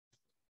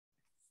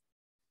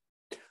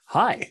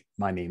Hi,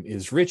 my name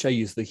is Rich. I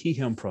use the he,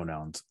 him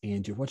pronouns,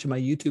 and you're watching my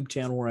YouTube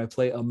channel where I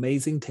play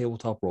amazing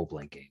tabletop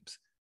role-playing games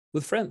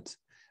with friends.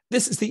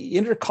 This is the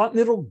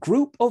Intercontinental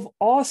Group of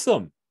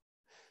Awesome,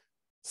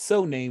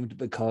 so named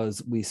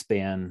because we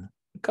span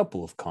a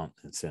couple of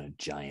continents in a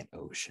giant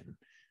ocean.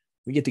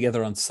 We get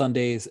together on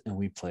Sundays and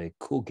we play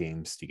cool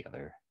games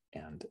together,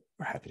 and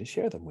we're happy to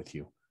share them with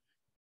you.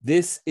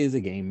 This is a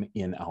game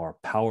in our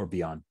Power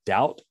Beyond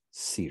Doubt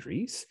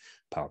series.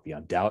 Power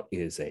Beyond Doubt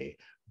is a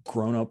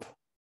grown-up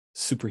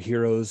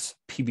superheroes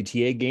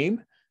PBTA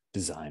game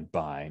designed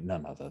by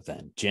none other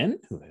than Jen,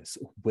 who is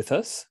with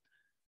us.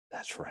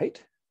 That's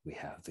right. We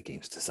have the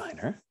game's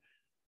designer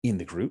in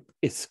the group.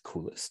 It's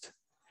coolest.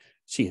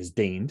 She has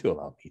deigned to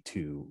allow me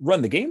to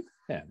run the game,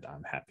 and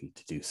I'm happy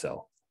to do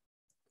so.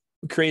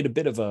 We create a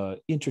bit of a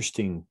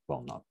interesting,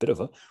 well, not bit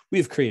of a, we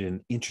have created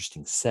an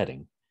interesting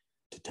setting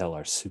to tell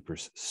our super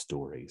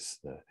stories.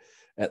 The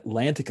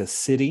Atlantica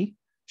City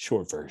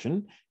short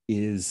version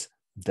is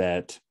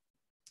that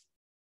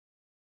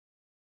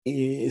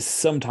is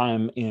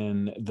sometime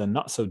in the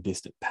not so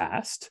distant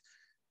past,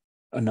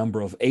 a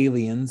number of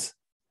aliens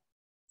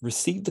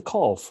received the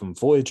call from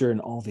Voyager and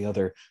all the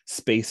other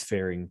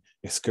spacefaring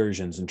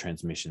excursions and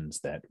transmissions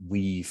that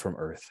we from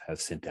Earth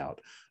have sent out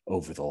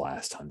over the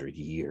last 100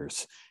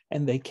 years.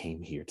 And they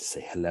came here to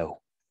say hello.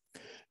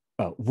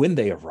 When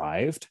they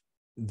arrived,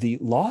 the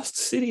lost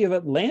city of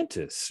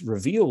Atlantis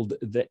revealed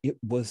that it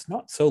was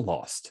not so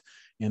lost.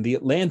 And the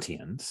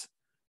Atlanteans,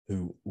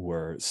 who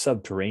were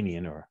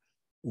subterranean or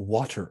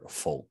water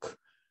folk,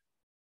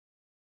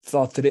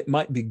 thought that it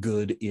might be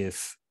good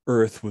if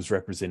Earth was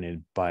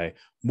represented by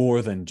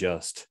more than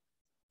just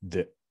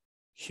the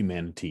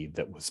humanity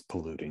that was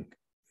polluting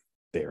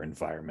their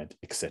environment,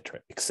 etc.,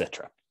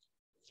 etc.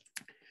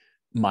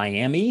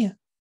 Miami,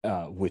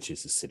 which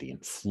is a city in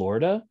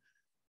Florida,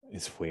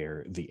 is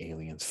where the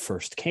aliens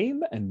first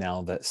came, and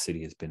now that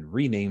city has been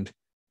renamed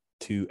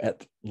to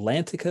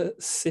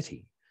Atlantica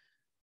City.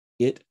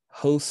 It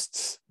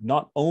hosts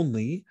not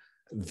only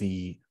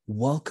the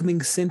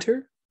welcoming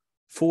center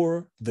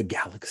for the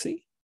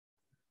galaxy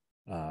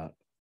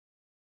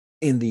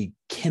in the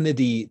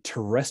Kennedy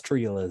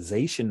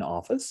terrestrialization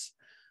office,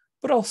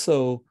 but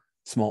also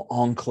small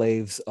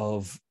enclaves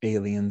of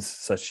aliens,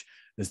 such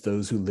as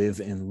those who live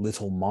in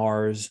Little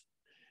Mars.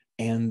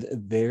 And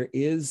there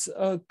is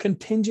a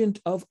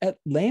contingent of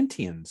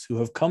Atlanteans who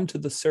have come to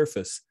the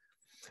surface,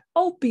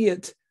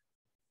 albeit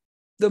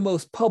the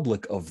most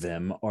public of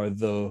them are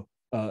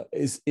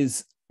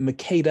is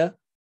Makeda,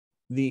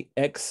 the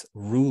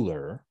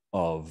ex-ruler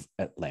of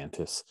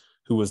Atlantis,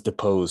 who was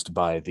deposed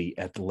by the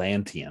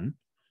Atlantean,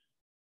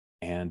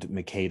 and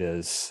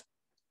Makeda's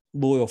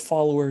loyal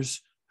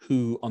followers,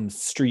 who on the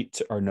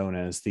streets are known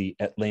as the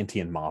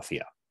Atlantean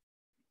Mafia.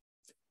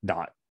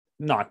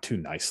 Not too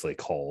nicely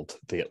called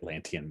the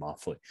Atlantean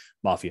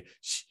Mafia.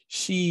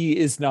 She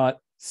is not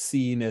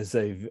seen as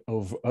a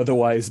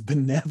otherwise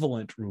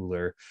benevolent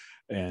ruler,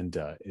 and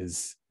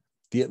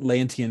the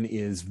Atlantean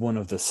is one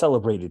of the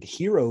celebrated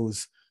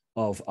heroes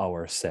of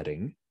our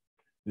setting.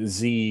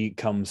 Z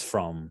comes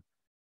from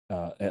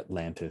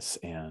Atlantis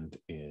and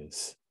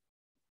is,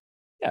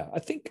 I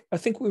think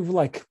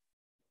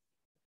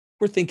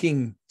we're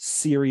thinking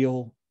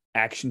serial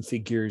action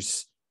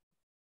figures,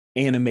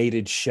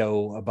 animated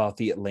show about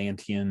the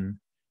Atlantean,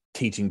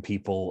 teaching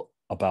people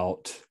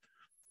about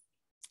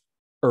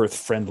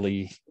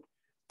Earth-friendly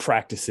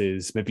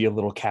practices, maybe a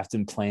little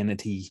Captain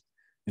Planet-y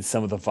in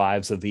some of the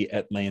vibes of the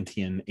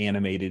Atlantean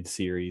animated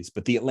series.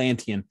 But the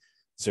Atlantean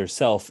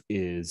herself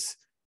is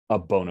a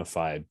bona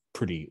fide,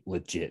 pretty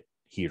legit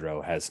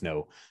hero, has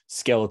no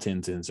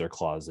skeletons in their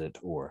closet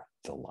or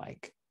the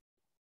like.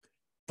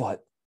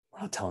 But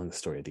we're not telling the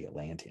story of the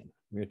Atlantean.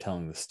 We're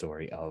telling the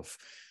story of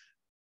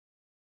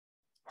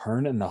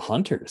Hearn and the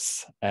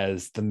Hunters,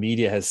 as the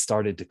media has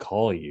started to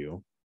call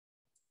you.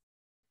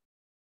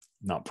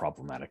 Not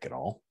problematic at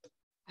all.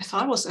 I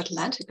thought it was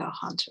Atlantica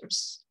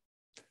Hunters.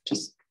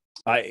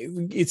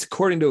 It's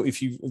according to,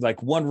 if you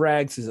like, one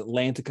rag says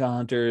Atlantica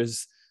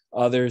Hunters,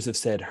 others have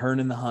said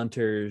Hearn and the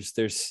Hunters.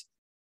 There's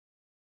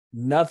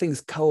nothing's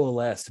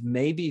coalesced.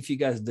 Maybe if you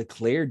guys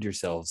declared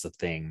yourselves a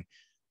thing,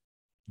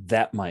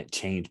 that might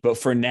change. But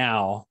for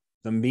now,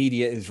 the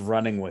media is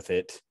running with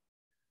it,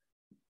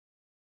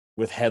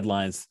 with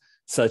headlines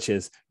such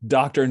as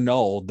Dr.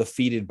 Null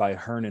defeated by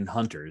Hearn and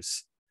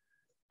Hunters.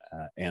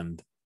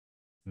 And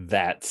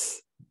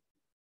that's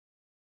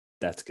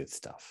good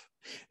stuff.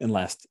 In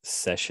last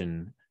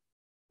session,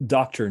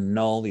 Dr.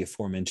 Null, the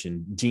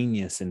aforementioned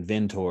genius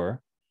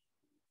inventor,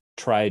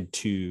 tried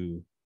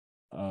to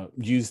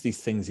use these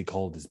things he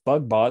called his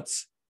bug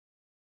bots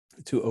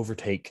to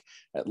overtake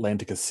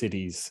Atlantica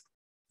City's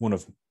one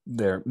of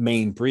their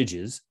main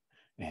bridges.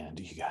 And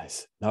you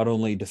guys not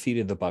only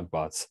defeated the bug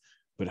bots,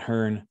 but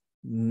Hearn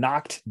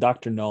knocked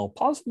Dr. Null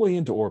possibly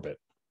into orbit.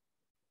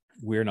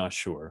 We're not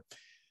sure,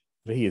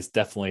 but he is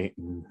definitely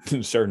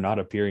sure not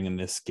appearing in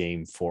this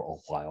game for a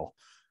while,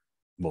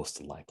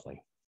 most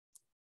likely.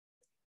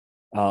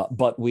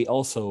 But we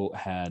also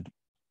had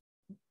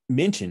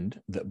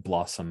mentioned that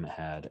Blossom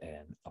had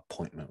an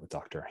appointment with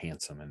Dr.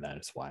 Handsome, and that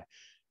is why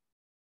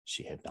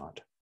she had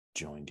not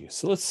joined you.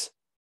 So let's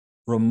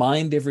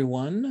remind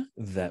everyone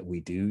that we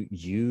do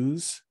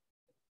use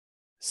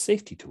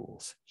safety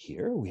tools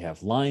here. We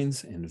have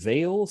lines and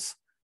veils.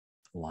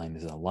 A line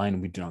is a line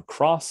we do not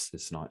cross.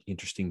 It's not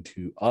interesting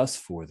to us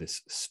for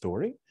this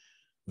story.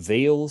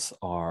 Veils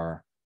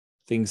are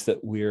things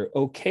that we're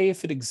okay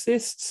if it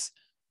exists,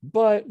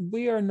 but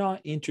we are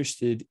not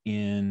interested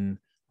in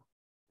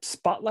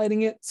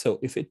spotlighting it. So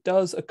if it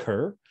does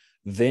occur,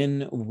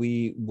 then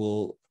we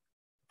will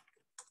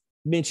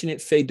mention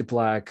it, fade to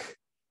black,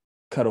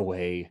 cut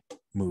away,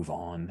 move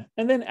on,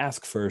 and then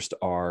ask first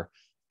are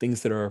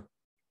things that are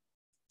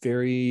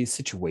very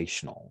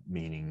situational,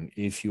 meaning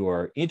if you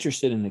are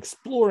interested in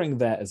exploring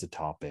that as a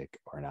topic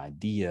or an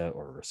idea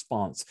or a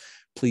response,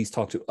 please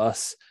talk to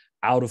us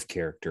out of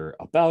character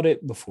about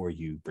it before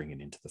you bring it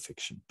into the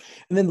fiction.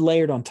 And then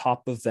layered on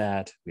top of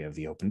that, we have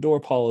the open door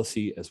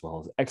policy as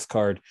well as X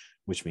card,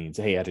 which means,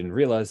 hey, I didn't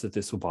realize that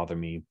this will bother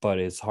me, but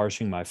it's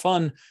harshing my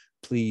fun.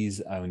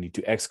 Please, I will need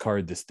to X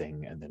card this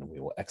thing, and then we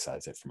will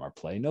excise it from our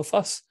play. No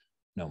fuss,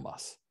 no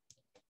muss.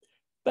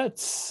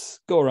 Let's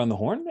go around the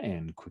horn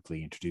and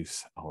quickly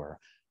introduce our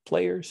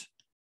players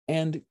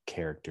and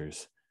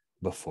characters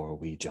before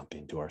we jump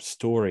into our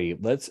story.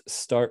 Let's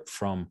start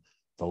from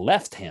the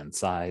left-hand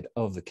side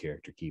of the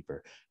character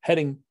keeper,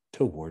 heading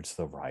towards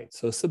the right.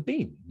 So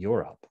Sabine,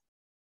 you're up.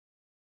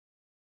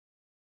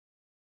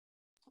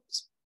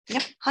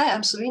 Yep. Hi,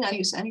 I'm Sabine. I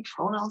use any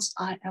pronouns.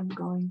 I am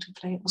going to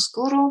play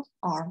Oscuro,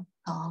 or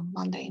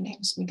Monday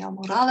names Miguel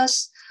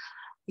Morales.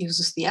 He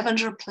uses the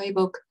Avenger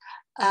playbook,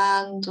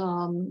 and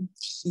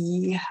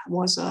he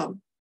was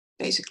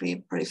basically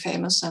a pretty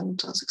famous and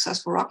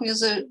successful rock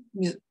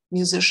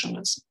musician.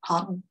 It's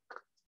punk,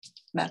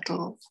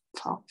 metal,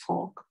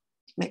 folk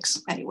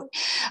mix anyway.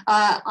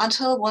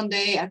 Until one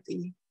day at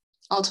the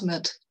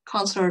ultimate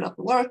concert of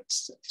the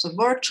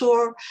World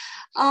Tour,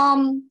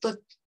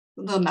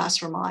 the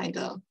mastermind,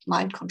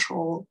 mind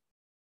control,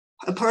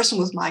 a person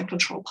with mind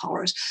control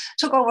powers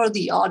took over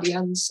the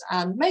audience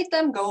and made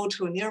them go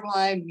to a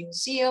nearby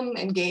museum,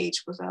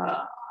 engage with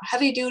a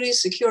heavy-duty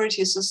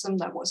security system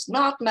that was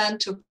not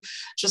meant to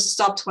just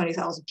stop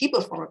 20,000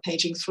 people from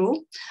paging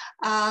through,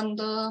 and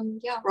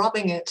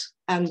robbing it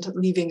and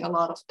leaving a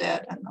lot of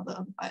dead and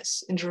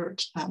otherwise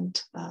injured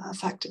and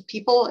affected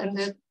people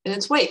in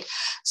its wake.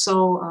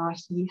 So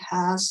he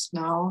has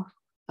now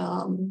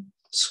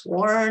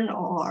sworn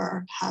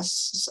or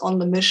has on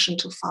the mission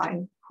to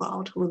find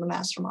out who the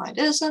mastermind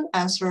is and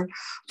answer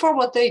for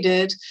what they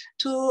did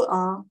to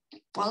a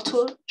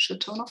shit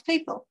ton of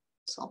people.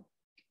 So,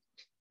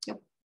 yep.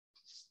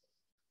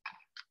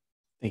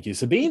 Thank you,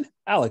 Sabine.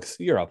 Alex,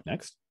 you're up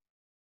next.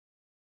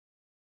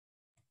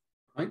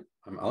 Hi,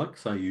 I'm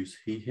Alex. I use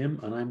he, him,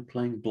 and I'm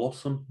playing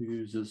Blossom, who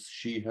uses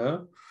she,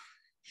 her.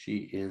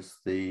 She is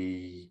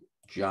the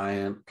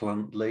giant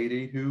plant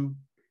lady who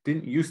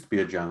didn't used to be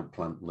a giant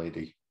plant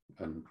lady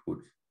and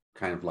would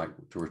kind of like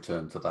to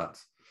return to that.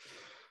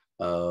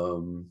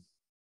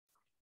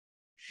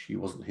 She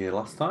wasn't here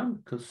last time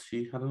because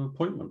she had an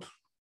appointment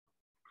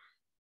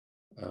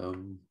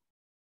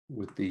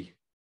with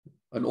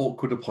an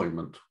awkward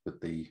appointment with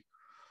the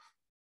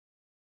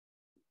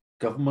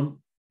government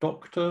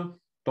doctor,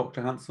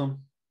 Dr.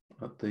 Handsome,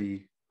 at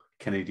the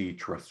Kennedy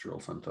Terrestrial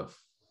Center.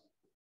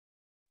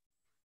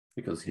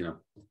 Because,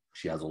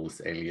 she has all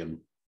this alien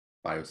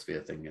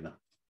biosphere thing in her.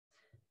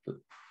 That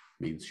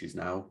means she's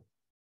now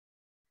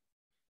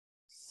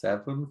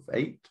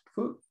 8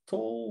 foot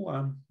tall.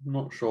 I'm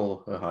not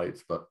sure her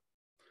height, but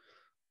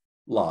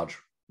large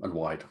and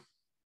wide.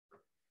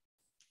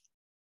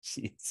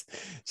 She's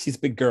a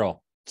big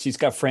girl. She's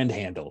got friend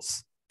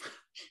handles.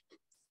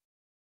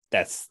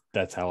 That's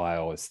how I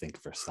always think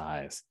of her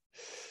size.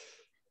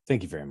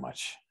 Thank you very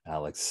much,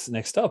 Alex.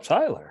 Next up,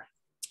 Tyler.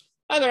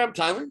 Hi there, I'm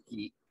Tyler.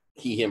 He,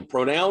 him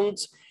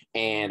pronouns,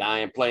 and I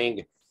am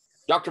playing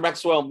Dr.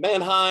 Maxwell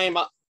Mannheim,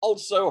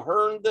 also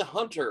Hearn the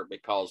Hunter,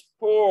 because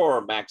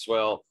poor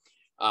Maxwell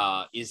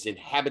is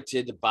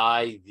inhabited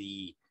by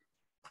the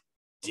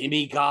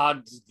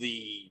demigod,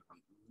 the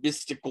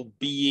mystical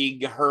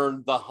being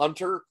Hearn the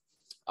Hunter.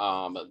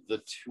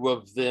 The two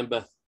of them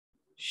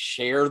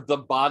share the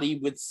body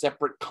with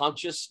separate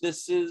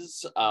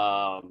consciousnesses.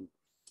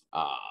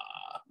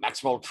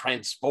 Maxwell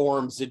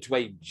transforms into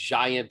a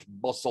giant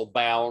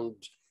muscle-bound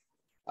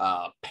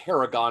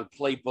Paragon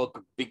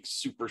playbook, big,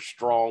 super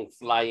strong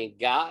flying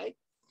guy.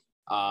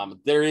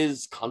 There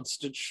is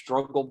constant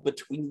struggle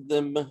between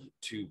them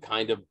to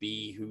kind of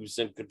be who's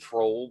in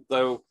control,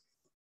 though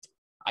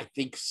I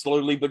think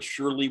slowly but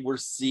surely we're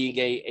seeing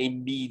a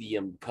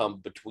medium come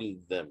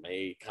between them,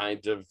 a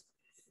kind of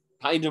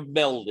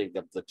melding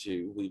of the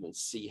two. We will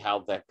see how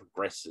that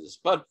progresses.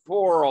 But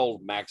poor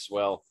old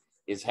Maxwell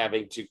is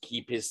having to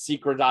keep his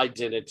secret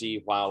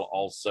identity while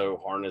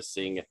also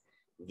harnessing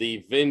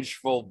the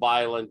vengeful,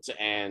 violent,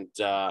 and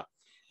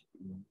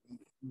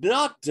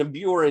not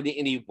demure in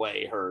any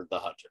way, Hearn the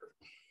Hunter.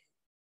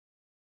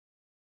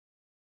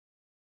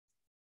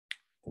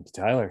 Thank you,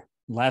 Tyler.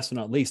 last but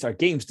not least, our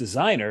games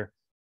designer,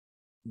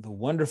 the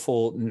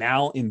wonderful,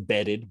 now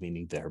embedded,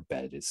 meaning their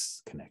bed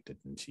is connected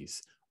and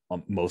she's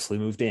mostly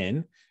moved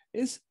in,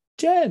 is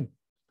Jen.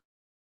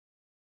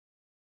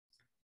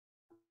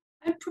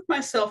 I put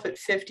myself at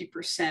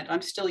 50%.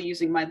 I'm still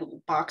using my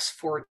little box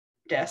fort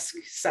desk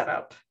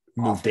setup.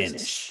 Moved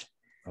in-ish.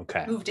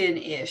 Okay. Moved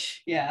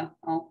in-ish. Yeah.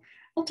 I'll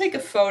take a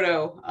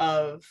photo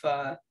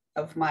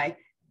of my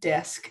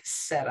desk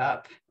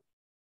setup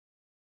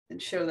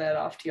and show that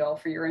off to y'all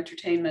for your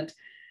entertainment.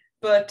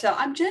 But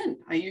I'm Jen.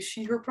 I use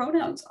she, her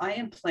pronouns. I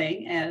am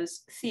playing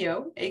as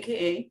Theo,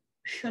 aka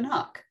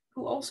Chinook,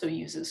 who also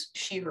uses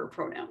she, her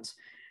pronouns.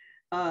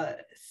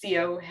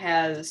 Theo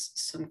has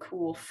some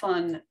cool,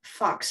 fun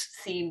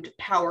fox-themed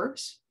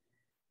powers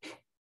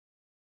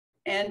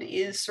and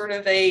is sort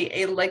of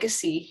a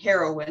legacy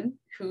heroine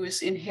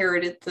who's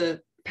inherited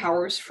the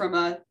powers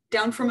from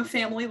down from a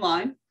family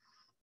line.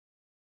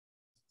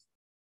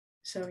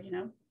 So, you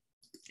know,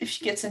 if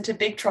she gets into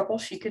big trouble,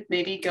 she could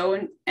maybe go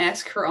and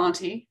ask her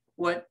auntie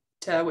what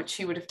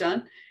she would have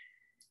done.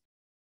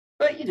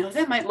 But, you know,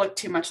 that might look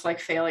too much like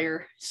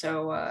failure.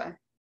 So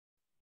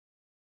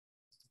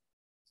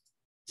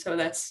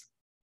it's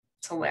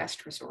a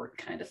last resort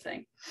kind of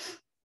thing.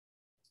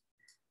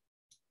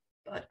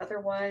 But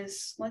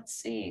otherwise, let's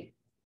see.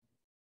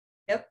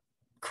 Yep,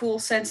 cool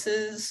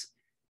senses.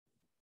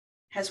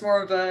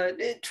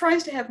 It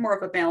tries to have more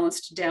of a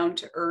balanced,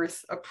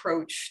 down-to-earth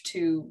approach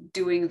to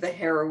doing the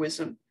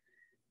heroism.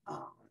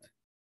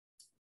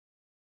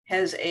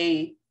 Has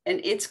an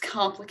It's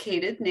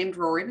Complicated named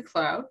Rory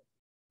McLeod.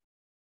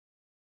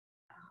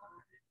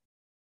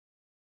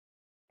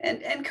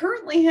 And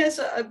currently has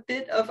a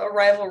bit of a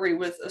rivalry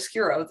with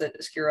Oscuro that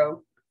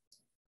Oscuro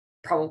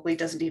probably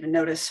doesn't even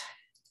notice,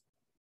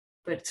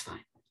 but it's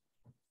fine.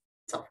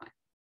 It's all fine.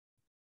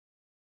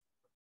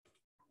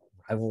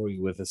 Rivalry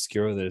with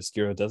Oscuro that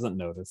Oscuro doesn't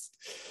notice.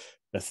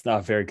 That's not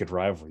a very good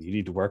rivalry. You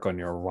need to work on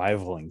your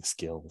rivaling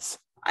skills.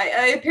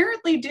 I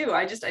apparently do.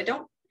 I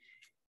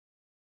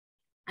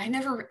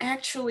never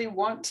actually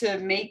want to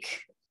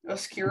make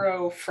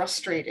Oscuro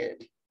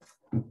frustrated.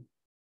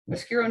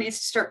 Oscuro needs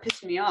to start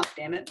pissing me off,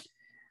 damn it.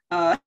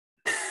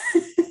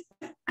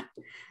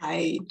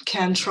 I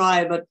can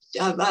try, but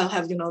I'll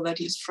have you know that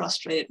he's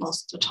frustrated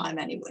most of the time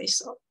anyway.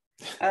 So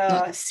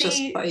see,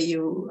 just by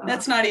you.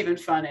 That's not even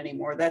fun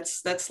anymore.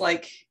 That's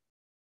like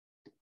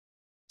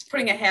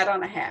putting a hat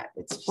on a hat.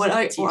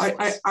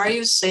 Are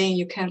you saying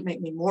you can't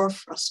make me more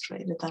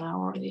frustrated than I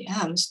already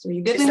am? So are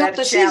you giving Is up that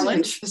this a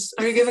challenge? easily?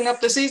 Are you giving up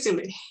this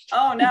easily?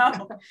 Oh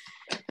no!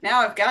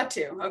 Now I've got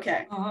to.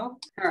 Okay. Uh-huh. All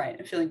right.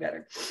 I'm feeling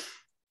better.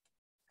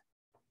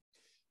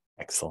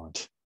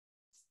 Excellent.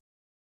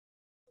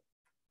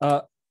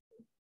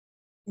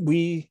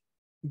 We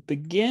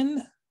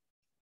begin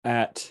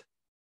at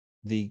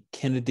the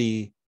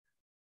Kennedy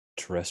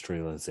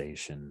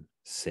Terrestrialization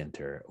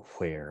Center,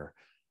 where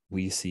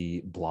we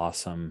see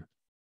Blossom.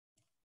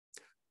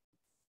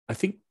 I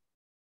think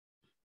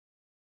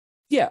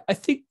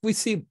we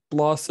see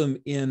Blossom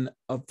in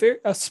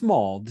a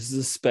small, this is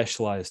a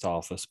specialized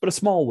office, but a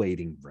small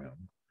waiting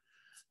room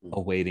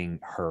awaiting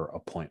her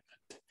appointment.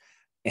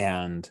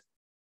 And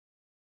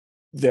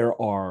there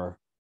are,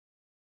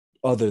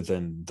 other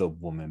than the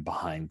woman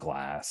behind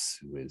glass,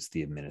 who is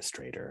the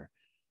administrator,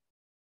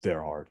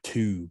 there are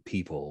two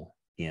people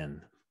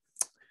in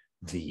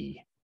the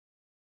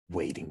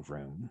waiting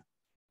room.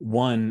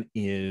 One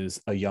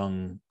is a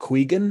young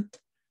Quegan,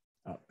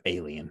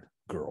 alien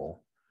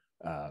girl,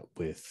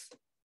 with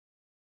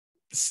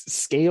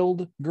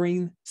scaled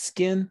green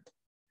skin.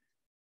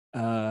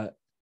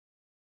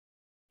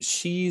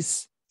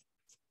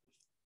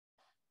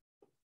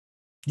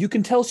 You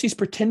can tell she's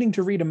pretending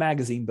to read a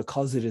magazine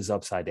because it is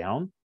upside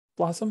down,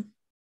 Blossom.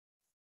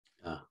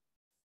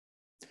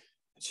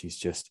 She's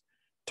just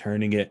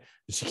turning it.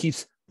 She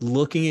keeps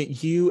looking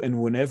at you,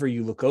 and whenever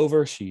you look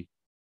over, she's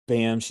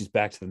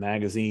back to the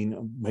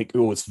magazine. Like,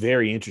 oh, it's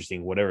very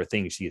interesting, whatever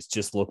thing she has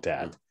just looked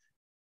at.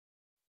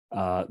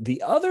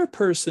 The other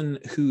person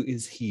who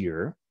is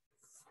here,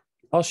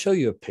 I'll show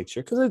you a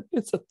picture because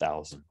it's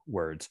 1,000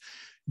 words.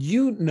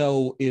 You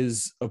know,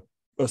 is a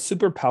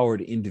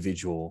superpowered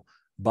individual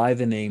by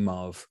the name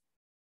of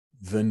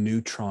the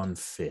Neutron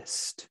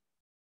Fist.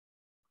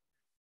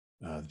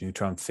 The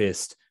Neutron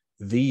Fist,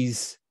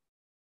 these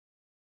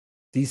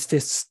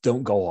fists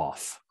don't go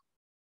off.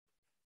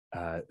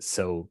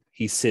 So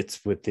he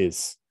sits with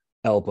his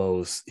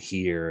elbows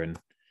here, and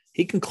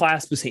he can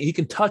clasp his hand. He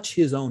can touch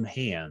his own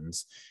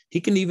hands. He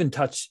can even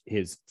touch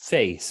his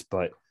face,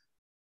 but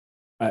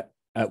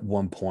at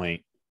one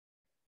point,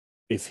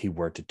 if he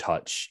were to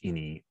touch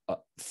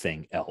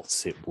anything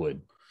else, it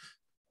would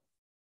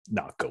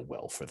not go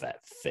well for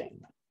that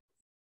thing.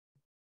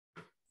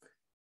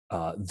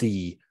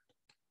 The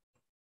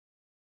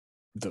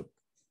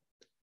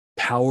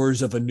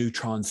powers of a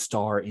neutron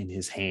star in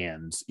his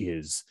hands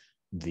is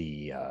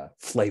the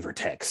flavor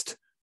text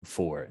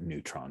for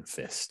Neutron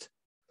Fist.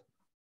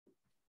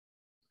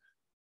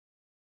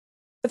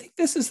 I think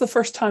this is the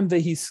first time that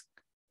he's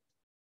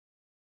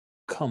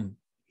come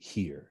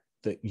here.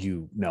 that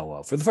you know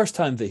of. For the first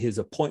time that his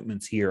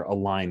appointments here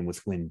align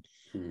with when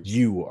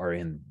you are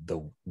in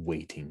the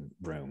waiting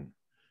room.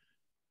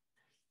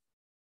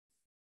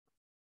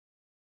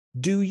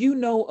 Do you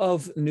know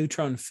of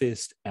Neutron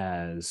Fist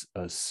as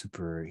a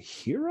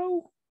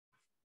superhero?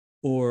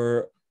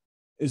 Or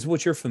is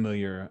what you're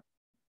familiar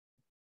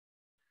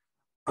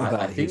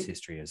about his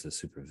history as a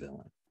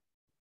supervillain?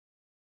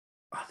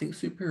 I think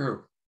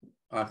superhero.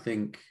 I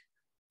think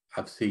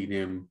I've seen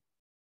him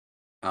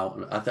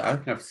out. I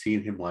think I've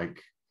seen him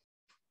like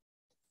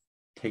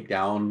take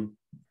down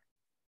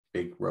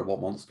big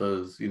robot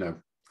monsters,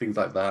 things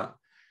like that.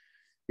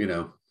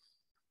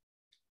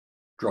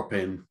 Drop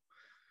in,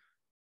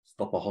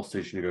 stop a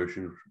hostage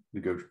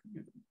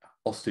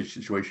hostage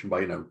situation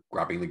by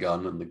grabbing the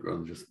gun and the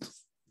gun just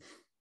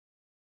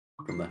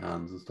from their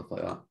hands and stuff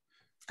like that.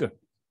 Good.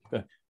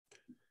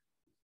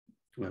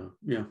 Well,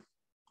 yeah,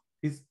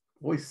 he's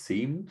always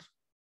seemed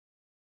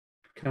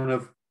kind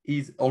of,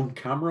 he's on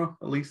camera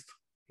at least,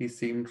 he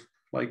seemed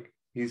like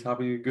he's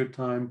having a good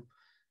time.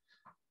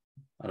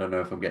 I don't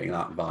know if I'm getting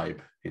that vibe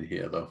in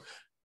here though.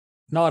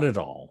 Not at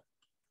all.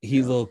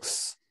 He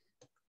looks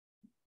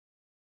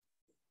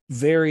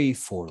very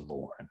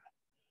forlorn.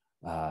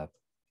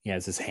 He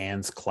has his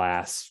hands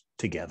clasped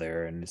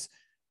together and his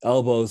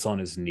elbows on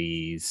his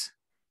knees.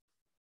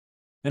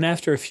 And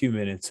after a few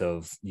minutes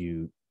of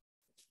you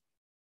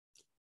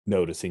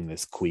noticing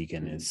this,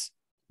 Quegan is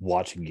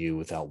watching you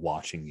without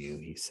watching you,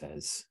 he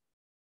says,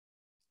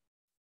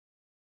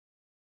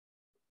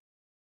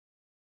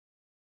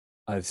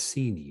 I've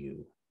seen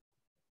you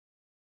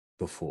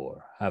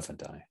before,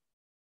 haven't I?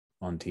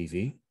 On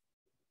TV?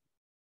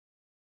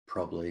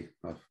 Probably.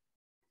 I've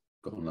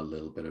gotten a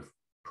little bit of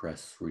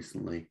press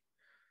recently.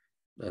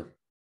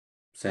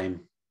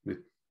 Same with,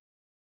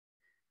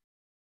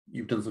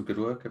 you've done some good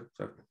work.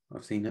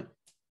 I've seen it.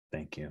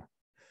 Thank you.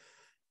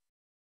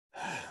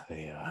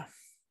 They're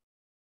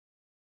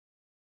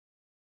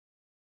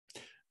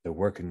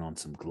working on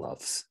some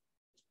gloves.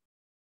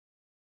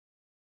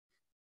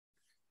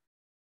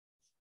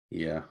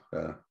 Yeah,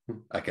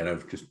 I kind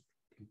of just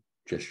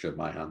gestured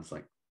my hands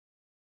like,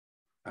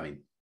 I mean, at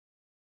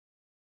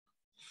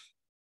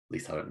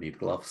least I don't need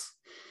gloves.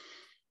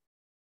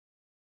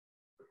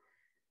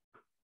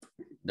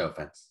 No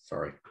offense,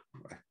 sorry.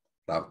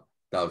 That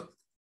was,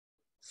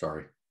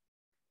 sorry.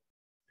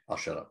 I'll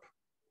shut up.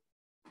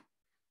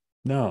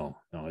 No,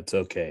 it's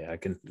okay. I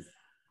can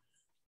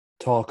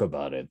talk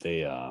about it.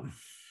 I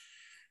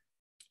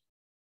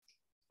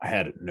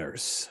had a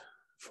nurse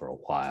for a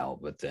while,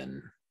 but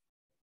then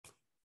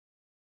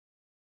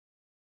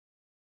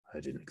I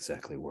didn't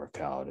exactly work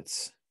out.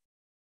 It's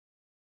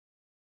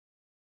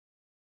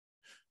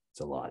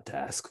a lot to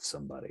ask of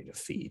somebody to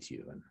feed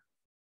you and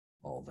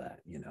all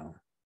that,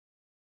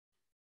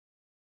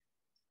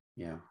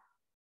 Yeah.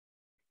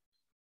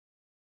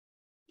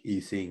 Are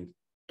you seeing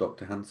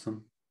Dr.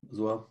 Hanson as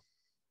well?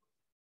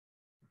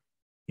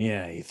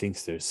 Yeah, he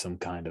thinks there's some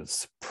kind of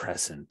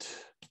suppressant,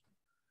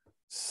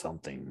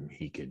 something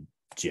he could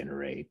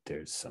generate.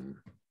 There's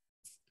some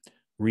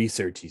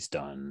research he's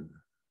done.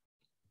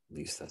 At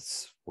least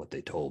that's what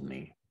they told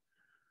me,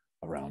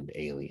 around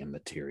alien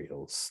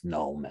materials,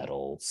 null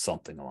metal,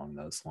 something along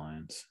those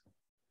lines.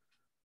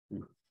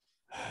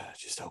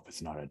 Just hope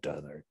it's not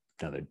another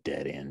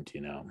dead end,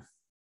 Yeah.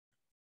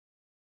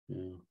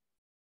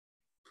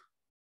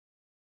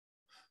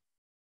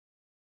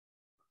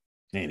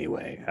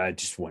 Anyway, I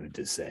just wanted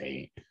to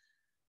say,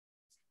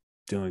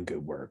 doing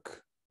good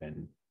work,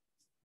 and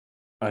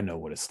I know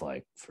what it's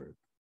like for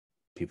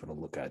people to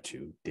look at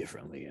you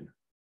differently and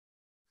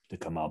to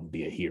come out and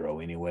be a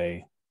hero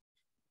anyway.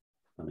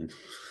 I mean,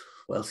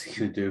 what else are you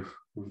gonna do?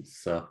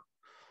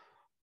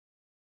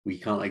 We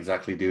can't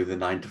exactly do the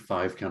 9 to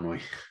 5, can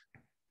we?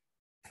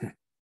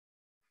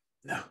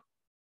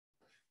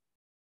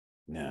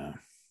 No.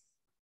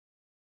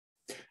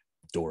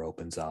 Door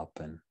opens up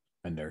and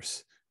a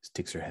nurse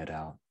sticks her head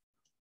out.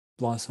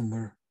 Blossom,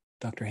 where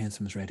Dr.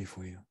 Handsome is ready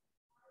for you.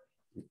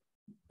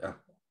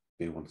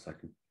 Be 1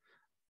 second.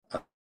 I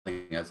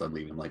think as I'm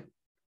leaving, like,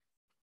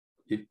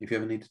 if you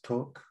ever need to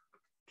talk,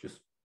 just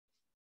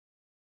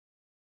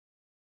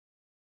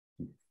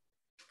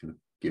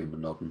give him a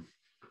nod and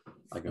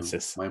I go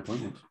my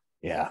appointment.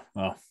 Yeah,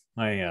 well,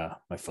 my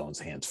phone's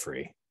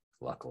hands-free,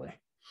 luckily.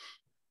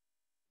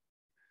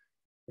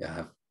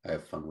 Yeah, I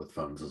have fun with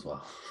phones as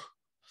well.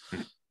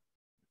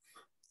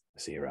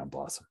 See you around,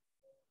 Blossom.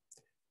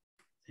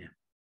 Yeah.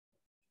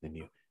 Then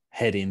you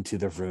head into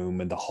the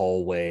room and the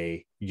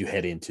hallway. You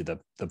head into the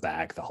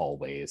back. The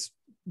hallway is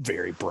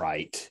very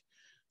bright,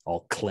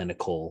 all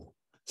clinical,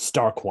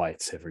 stark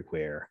whites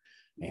everywhere.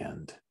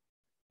 And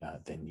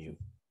then you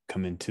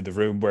come into the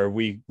room where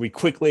we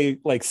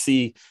quickly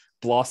see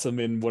Blossom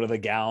in one of the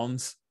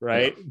gowns,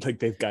 right? Yeah. Like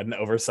they've got an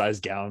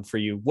oversized gown for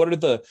you.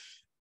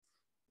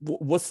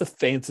 What's the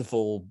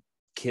fanciful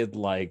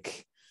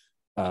kid-like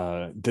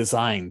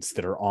designs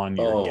that are on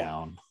your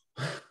gown?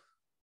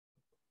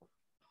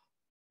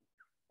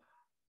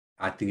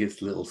 I think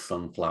it's little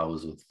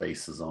sunflowers with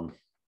faces on.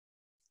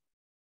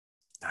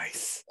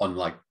 Nice.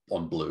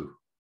 On blue.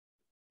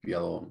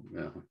 yellow.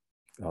 Yeah.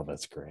 Oh,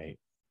 that's great.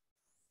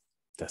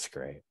 That's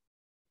great.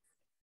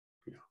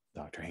 Yeah.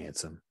 Dr.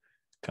 Handsome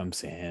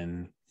comes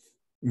in,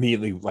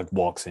 immediately like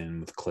walks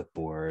in with a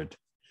clipboard.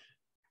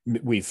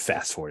 We've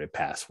fast forwarded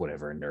past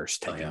whatever nurse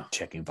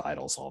checking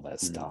vitals, all that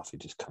stuff. He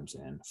just comes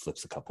in,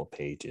 flips a couple of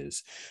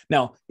pages.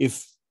 Now,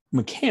 if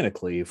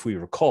we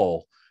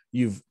recall,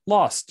 you've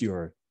lost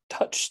your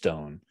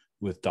touchstone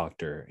with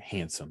Dr.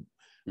 Handsome,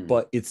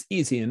 but it's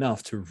easy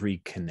enough to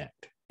reconnect.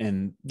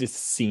 And this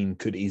scene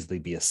could easily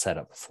be a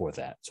setup for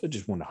that. So I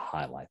just want to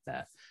highlight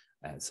that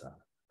as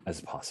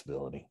a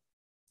possibility.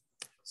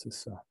 So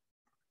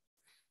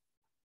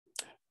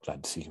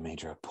glad to see you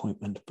made your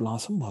appointment,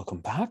 Blossom.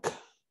 Welcome back.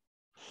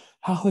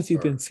 How have you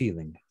been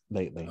feeling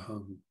lately?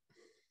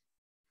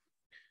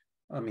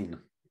 I mean,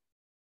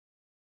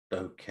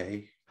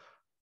 okay.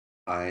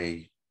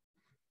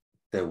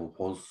 There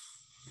was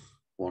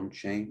one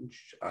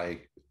change. I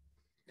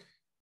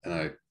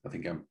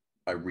think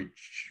I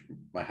reach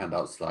my hand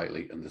out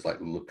slightly and just like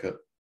look at,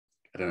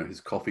 I don't know, his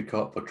coffee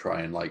cup, or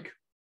try and like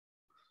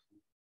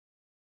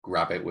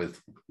grab it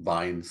with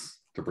vines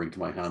to bring to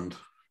my hand.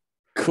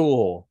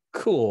 Cool.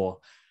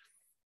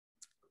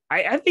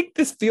 I think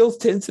this feels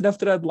tense enough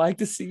that I'd like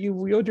to see you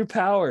wield your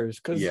powers,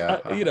 because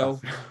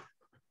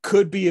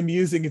could be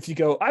amusing if you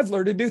go, I've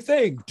learned a new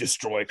thing,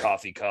 destroy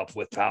coffee cup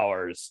with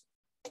powers.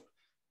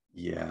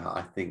 Yeah,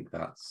 I think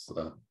that's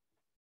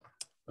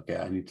okay.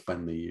 I need to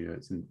find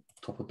it's in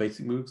top of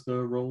basic moves, the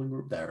rolling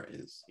group. There it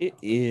is. It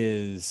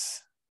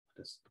is.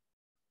 Just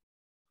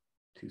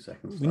 2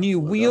 seconds. When you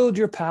wield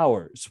your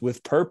powers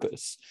with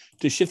purpose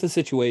to shift the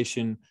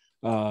situation,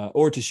 roll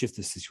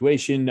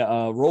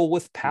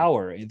with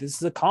power. This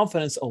is a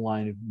confidence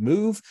aligned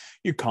move.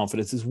 Your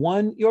confidence is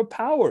 1, your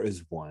power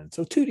is 1.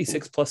 So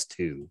 2d6 plus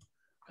 2.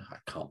 I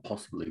can't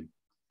possibly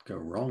go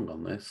wrong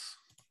on this.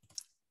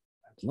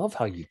 I love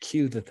how you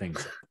cue the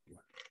things.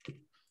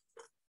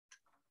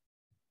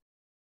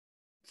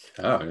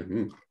 I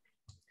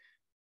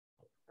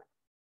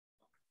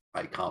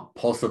can't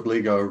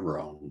possibly go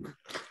wrong.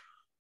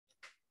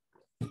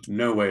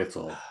 No way at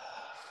all.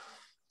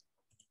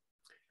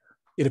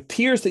 It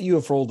appears that you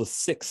have rolled a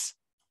 6.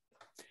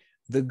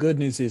 The good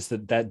news is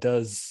that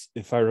does,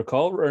 if I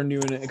recall, earn you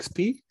an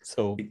XP.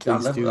 So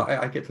please do.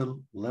 I get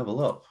to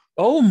level up.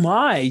 Oh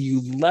my,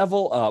 you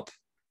level up.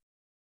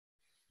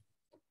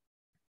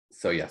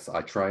 So yes,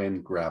 I try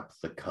and grab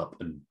the cup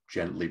and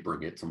gently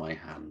bring it to my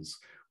hands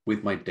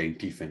with my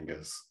dainty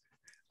fingers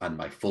and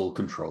my full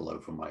control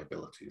over my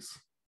abilities.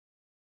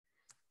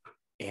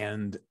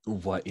 And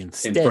what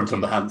instead? In front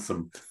of the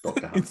handsome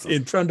Dr. Handsome.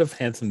 In front of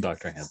handsome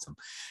Dr. Handsome.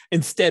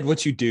 Instead,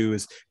 what you do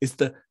is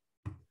the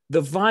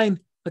vine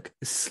like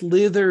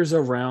slithers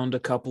around a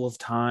couple of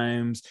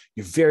times.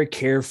 You're very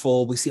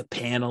careful. We see a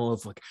panel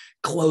of like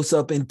close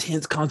up,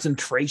 intense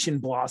concentration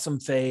Blossom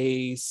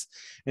face,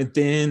 and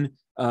then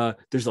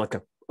there's like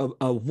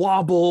a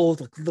wobble,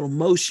 like little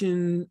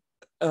motion,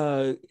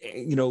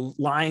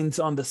 lines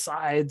on the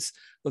sides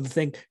of the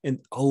thing. And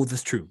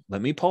that's true.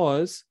 Let me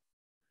pause.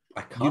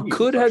 You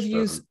could have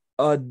used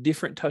a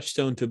different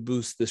touchstone to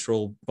boost this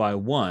roll by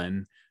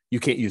 1.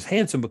 You can't use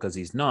handsome because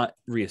he's not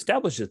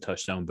reestablished a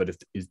touchstone, but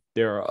if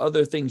there are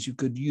other things you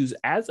could use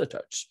as a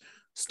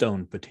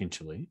touchstone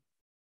potentially.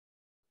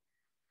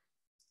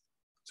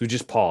 So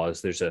just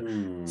pause. There's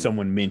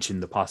someone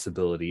mentioned the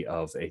possibility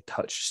of a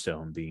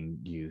touchstone being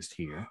used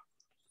here.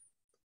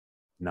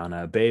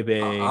 Nana Bebe.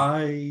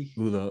 that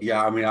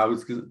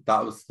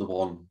was the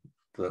one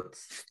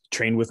that's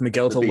trained with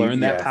Miguel to learn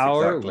that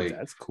power. Exactly.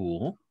 That's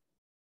cool.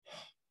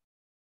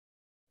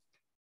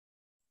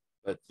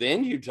 But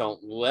then you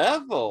don't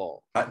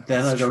level.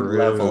 Then I don't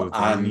level,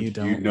 and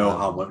you know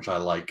how much I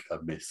like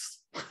a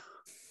mist.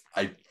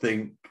 I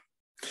think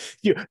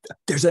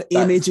there's an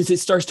image as it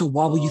starts to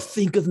wobble. You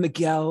think of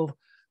Miguel,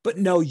 but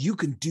no, you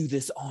can do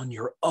this on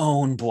your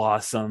own,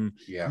 Blossom.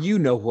 Yeah. You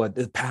know what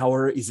the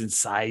power is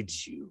inside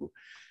you.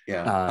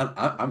 Yeah,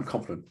 I'm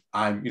confident.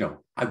 I've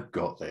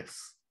got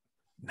this.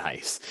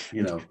 Nice.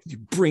 You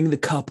bring the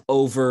cup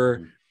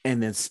over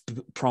and then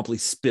promptly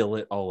spill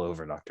it all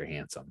over Dr.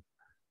 Handsome.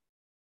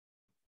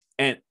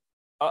 And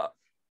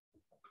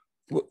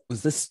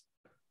was this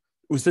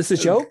a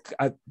joke?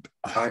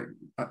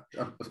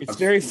 It's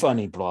very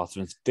funny,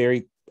 Blossom. It's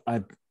very.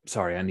 I'm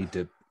sorry. I need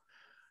to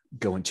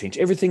go and change.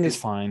 Everything is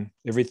fine.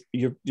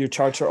 Your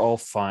charts are all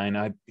fine.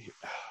 And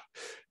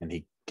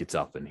he gets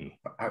up and he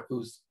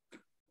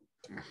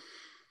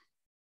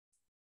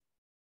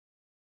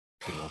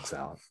walks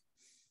out.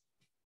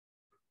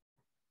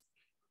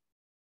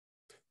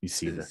 You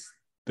see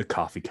the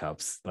coffee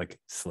cups like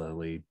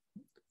slowly,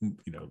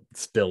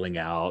 spilling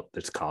out.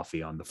 There's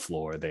coffee on the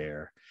floor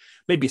there.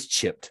 Maybe it's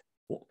chipped.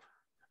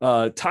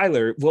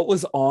 Tyler, what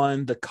was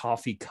on the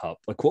coffee cup?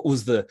 Like, what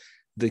was the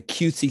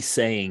cutesy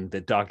saying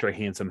that Dr.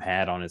 Handsome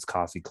had on his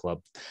coffee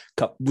cup,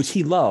 which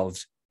he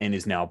loved and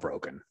is now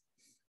broken?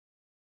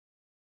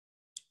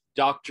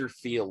 Dr.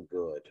 Feel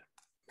Good.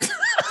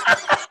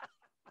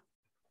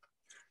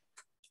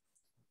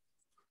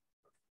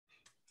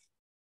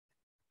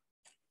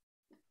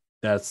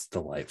 That's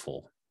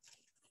delightful.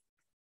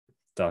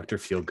 Dr.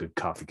 Feelgood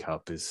coffee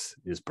cup is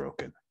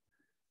broken.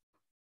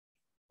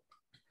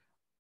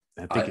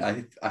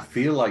 I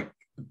feel like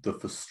the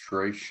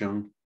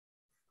frustration.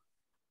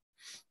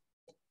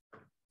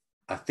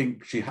 I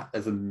think she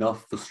has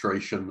enough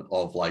frustration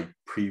of like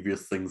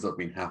previous things that have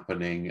been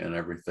happening and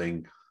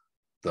everything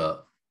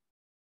that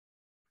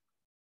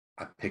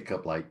I pick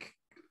up like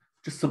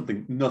just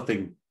something,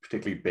 nothing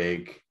particularly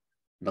big,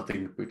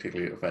 nothing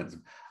particularly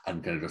offensive,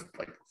 and kind of just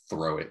like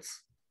throw it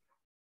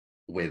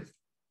with.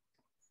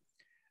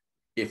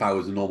 If I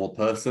was a normal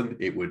person,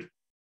 it would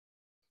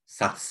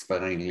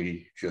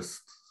satisfyingly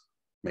just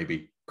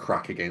maybe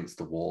crack against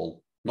the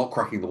wall. Not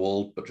cracking the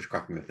wall, but just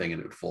cracking the thing,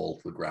 and it would fall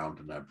to the ground,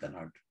 and then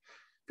I'd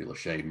feel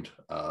ashamed.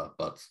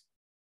 But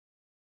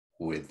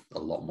with a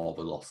lot more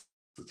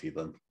velocity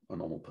than a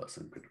normal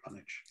person could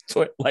manage.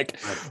 So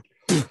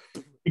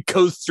it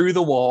goes through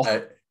the wall.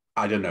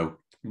 I don't know.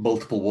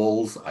 Multiple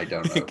walls? I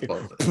don't know.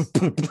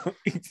 But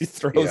you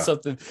throw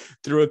something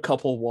through a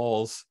couple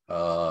walls.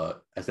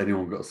 Has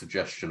anyone got a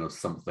suggestion of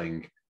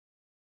something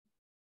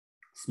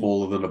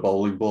smaller than a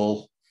bowling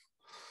ball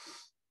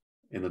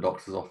in the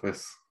doctor's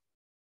office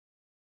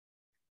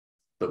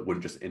that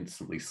wouldn't just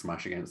instantly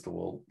smash against the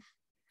wall?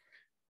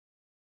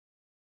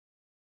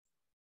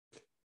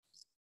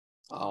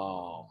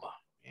 Oh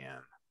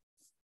man,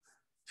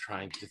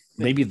 trying to think.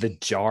 Maybe the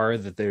jar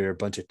that there are a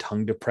bunch of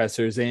tongue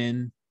depressors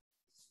in.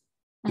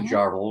 The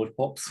jar of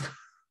lollipops.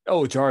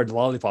 Oh, jar of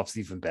lollipops,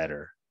 even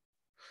better.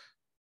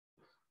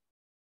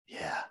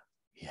 Yeah.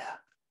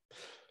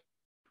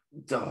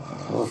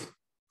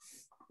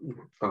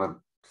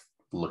 I'm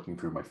looking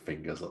through my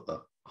fingers at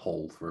the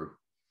hole through.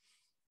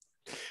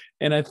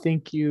 And I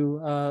think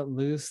you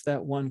lose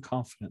that one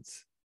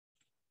confidence.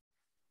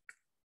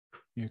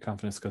 Your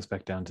confidence goes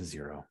back down to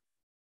 0.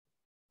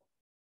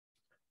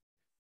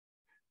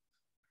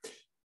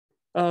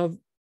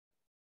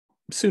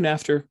 Soon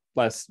after,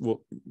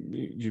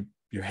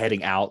 you're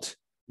heading out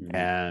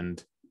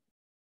and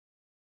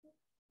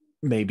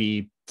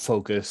maybe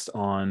focused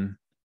on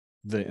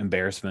the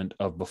embarrassment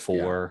of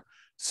before. Yeah.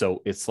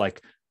 So it's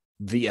like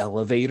the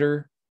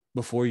elevator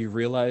before you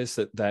realize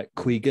that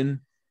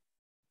Quegan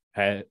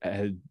had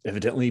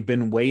evidently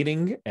been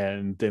waiting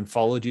and then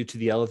followed you to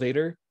the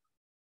elevator.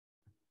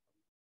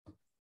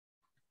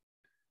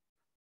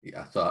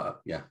 Yeah, so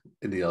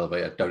in the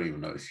elevator, I don't even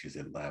notice she's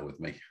in there with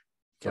me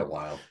for a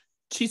while.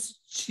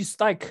 She's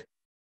like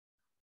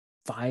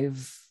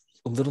 5,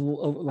 a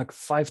little like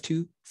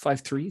 5'2",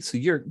 5'3". So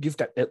you've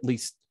got at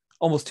least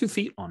almost 2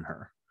 feet on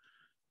her.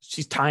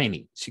 She's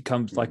tiny. She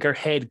comes like her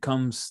head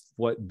comes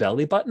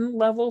belly button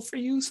level for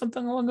you,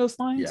 something along those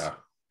lines. Yeah,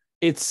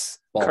 it's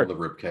bottom of the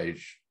rib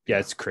cage. Yeah,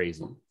 it's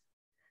crazy.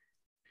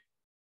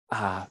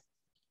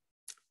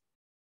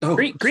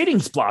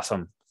 Greetings,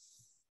 Blossom.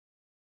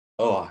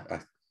 Oh, I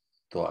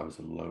thought I was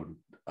alone.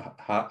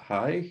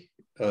 Hi.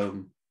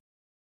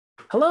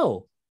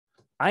 Hello.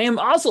 I am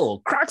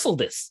Ozzel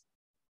Croxeldis.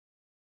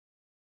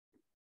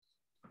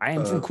 I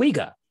am from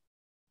Quiga.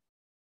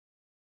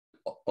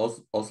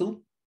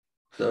 Ozzel?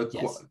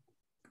 Yes.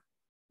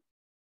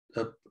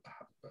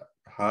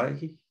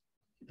 Hi.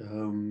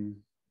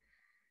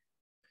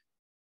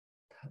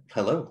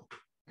 Hello.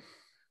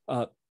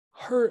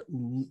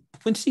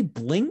 When she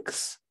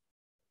blinks,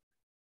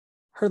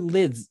 her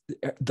lids,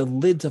 the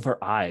lids of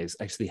her eyes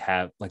actually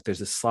have like there's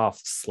a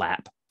soft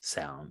slap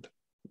sound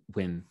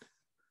when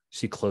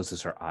she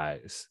closes her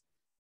eyes.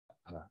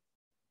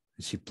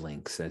 She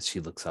blinks as she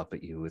looks up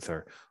at you with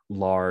her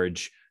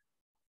large,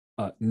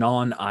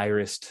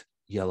 non-irised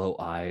yellow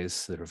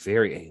eyes that are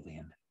very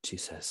alien. She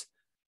says,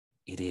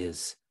 It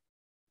is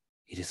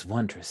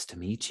wondrous to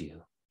meet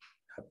you.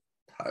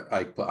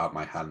 I put out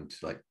my hand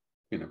like,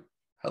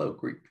 hello,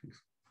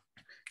 greetings.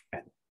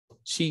 And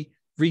she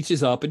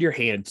reaches up and your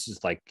hand's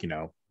just like,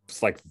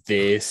 it's like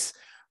this,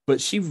 but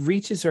she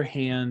reaches her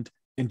hand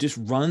and just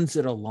runs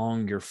it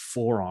along your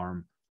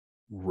forearm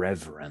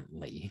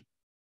reverently.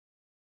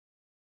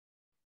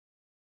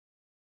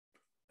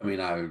 I mean,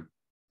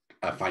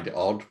 I find it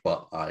odd,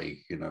 but I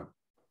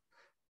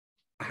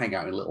hang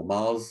out in little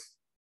Mars,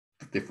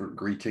 different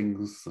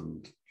greetings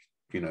and,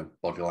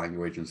 body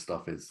language and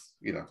stuff is,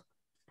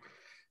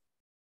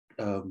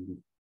 have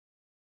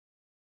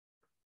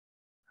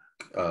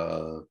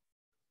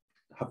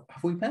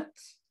we met?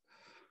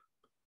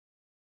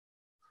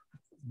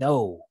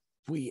 No,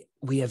 we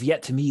have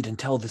yet to meet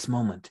until this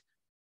moment.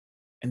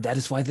 And that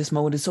is why this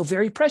moment is so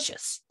very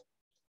precious.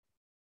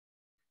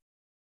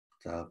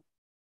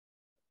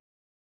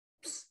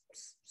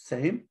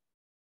 Same.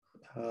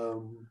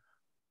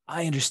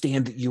 I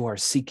understand that you are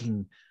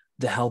seeking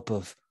the help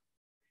of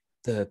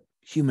the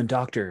human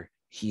doctor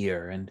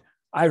here, and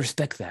I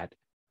respect that.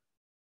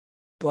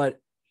 But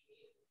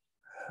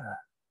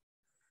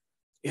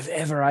if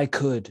ever I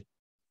could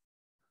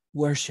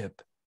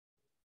worship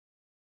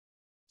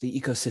the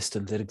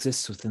ecosystem that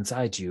exists within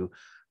inside you,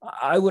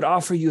 I would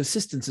offer you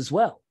assistance as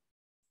well.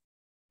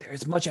 There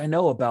is much I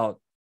know about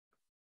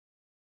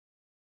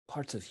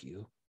parts of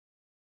you.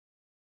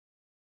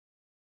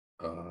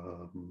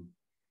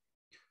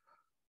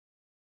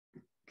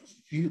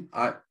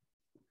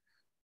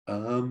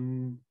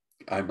 I'm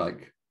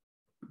like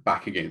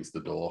back against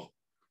the door,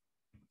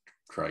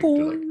 trying to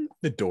like.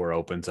 The door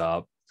opens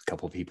up. A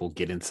couple of people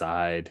get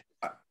inside.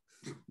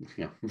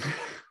 Yeah.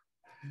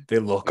 They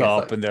look Yes,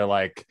 up and they're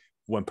like,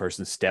 one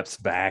person steps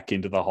back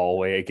into the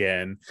hallway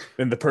again.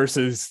 Then the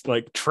person's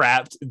like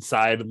trapped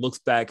inside and looks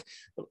back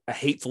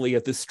hatefully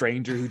at the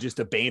stranger who just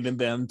abandoned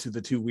them to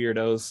the two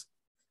weirdos.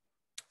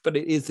 But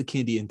it is the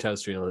Kindi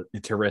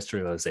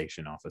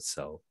terrestrialization office,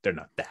 so they're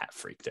not that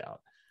freaked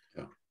out.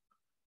 Yeah.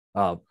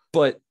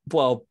 But,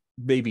 well,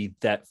 maybe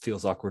that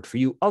feels awkward for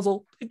you.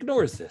 Ozzel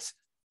ignores this.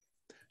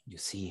 You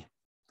see,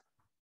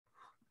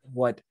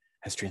 what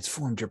has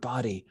transformed your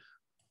body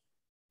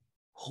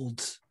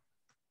holds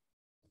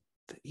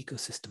the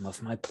ecosystem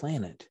of my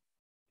planet,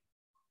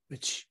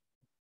 which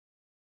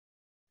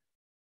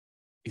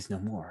is no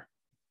more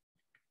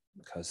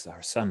because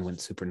our sun went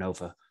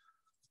supernova.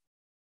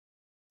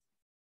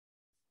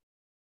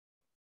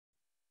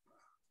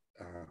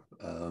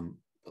 I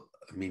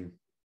mean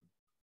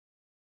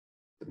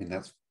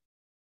that's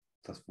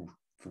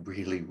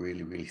really,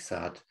 really, really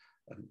sad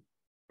and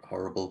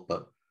horrible,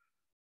 but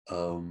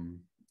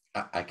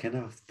I can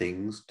have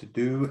things to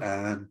do,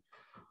 and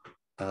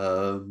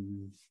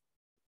I'm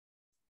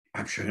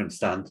sure you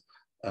understand.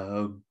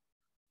 So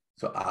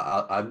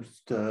I'm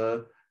just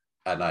and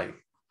I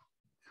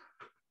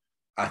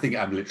think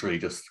I'm literally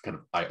just kind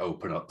of, I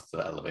open up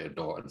the elevator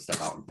door and step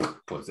out and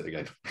close it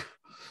again.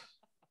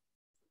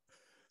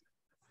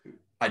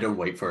 I don't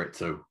wait for it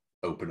to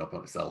open up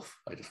on itself.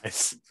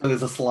 So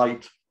there's a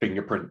slight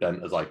fingerprint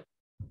dent as I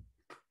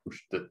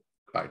pushed it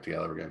back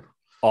together again.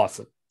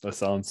 Awesome. That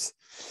sounds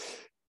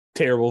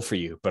terrible for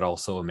you, but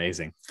also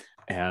amazing.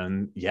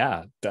 And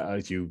yeah,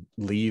 you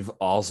leave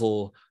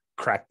Ozzel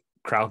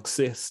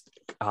Krauxist.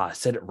 I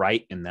said it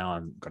right, and now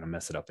I'm going to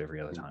mess it up every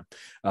other time.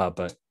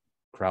 But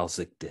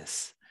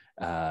Krauxictis,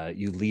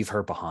 you leave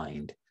her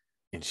behind,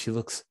 and she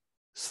looks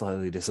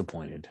slightly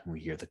disappointed. We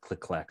hear the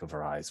click-clack of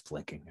her eyes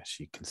blinking as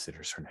she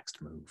considers her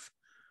next move.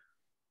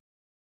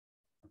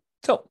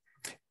 So,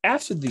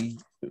 after the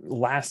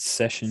last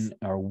session,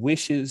 our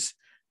wishes,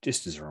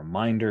 just as a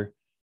reminder,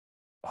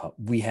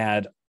 we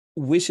had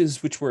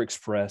wishes which were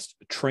expressed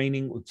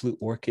training with Blue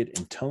Orchid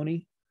and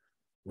Tony,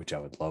 which I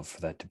would love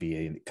for that to be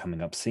a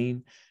coming up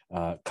scene,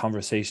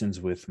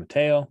 conversations with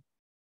Mateo,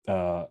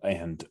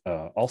 and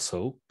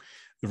also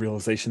the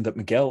realization that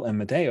Miguel and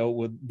Mateo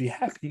would be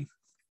happy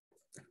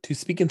to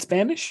speak in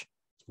Spanish.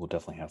 We'll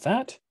definitely have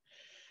that.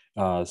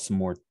 Some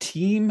more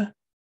team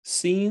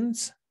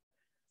scenes,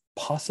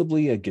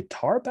 possibly a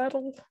guitar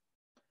battle,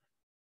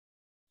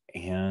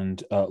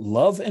 and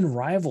love and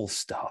rival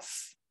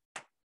stuff.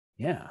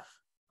 Yeah.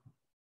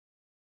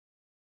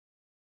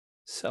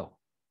 So,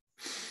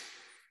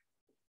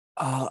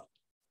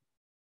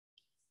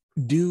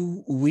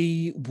 do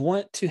we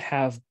want to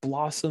have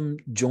Blossom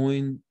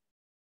join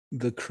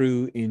the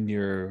crew in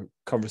your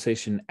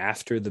conversation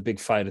after the big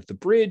fight at the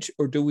bridge,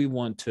 or do we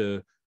want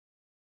to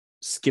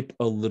skip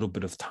a little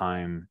bit of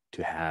time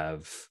to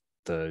have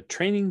the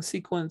training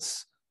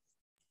sequence?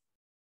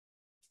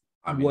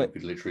 I mean, we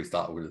could literally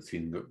start with a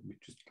scene that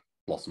just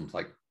Blossom's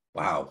like,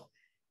 wow,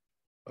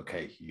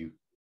 okay, you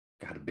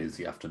had a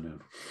busy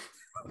afternoon.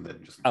 And then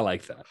just... I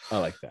like that.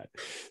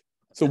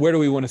 So where do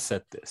we want to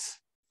set this?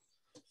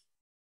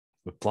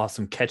 With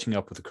Blossom catching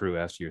up with the crew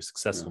after your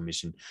successful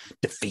mission,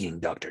 defeating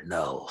Dr.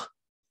 Null.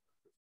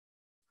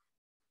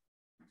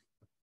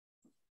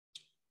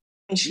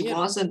 And she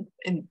wasn't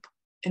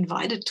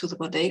invited to the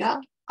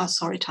bodega. Oh,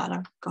 sorry,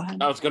 Tyler. Go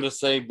ahead. I was going to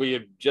say we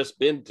had just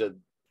been to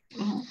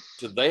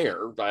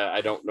there.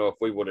 I don't know if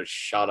we would have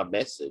shot a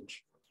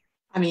message.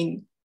 I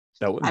mean,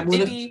 that would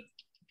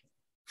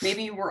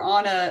maybe we're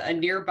on a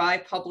nearby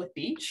public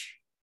beach.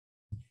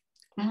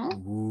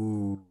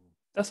 Ooh,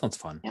 that sounds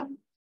fun. Yeah.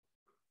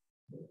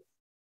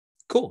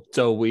 Cool.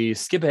 So we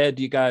skip ahead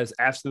to you guys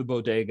after the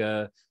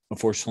bodega.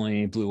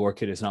 Unfortunately, Blue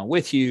Orchid is not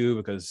with you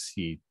because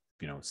he,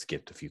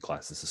 skipped a few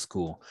classes of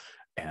school,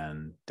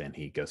 and then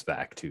he goes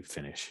back to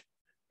finish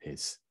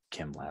his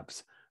chem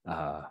labs.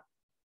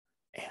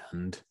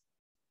 And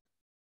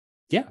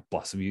yeah,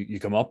 Blossom, you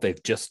come up.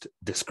 They've just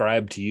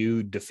described to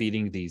you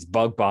defeating these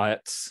bug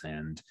bots,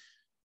 and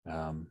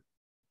it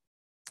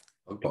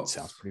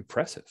sounds pretty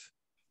impressive.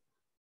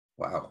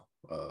 Wow.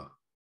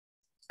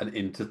 And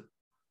into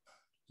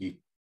you.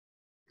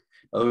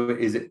 Oh,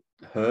 is it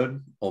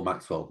Hearn or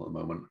Maxwell at the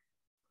moment?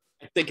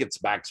 I think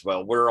it's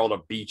Maxwell. We're on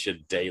a beach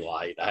in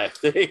daylight. I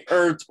think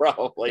Hearn's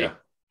probably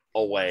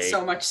away.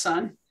 So much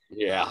sun.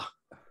 Yeah.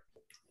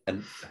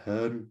 And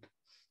Hearn,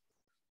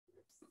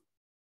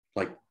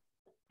 like,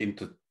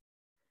 into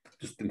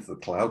the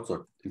clouds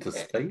or into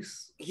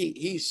space?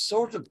 He's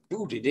sort of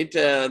booted it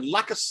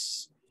like a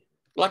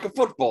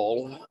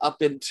football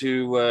up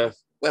into,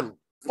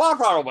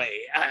 far away.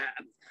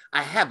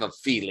 I have a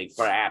feeling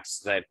perhaps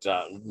that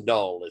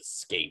Null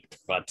escaped,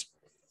 but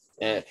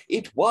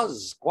it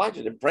was quite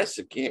an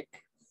impressive kick.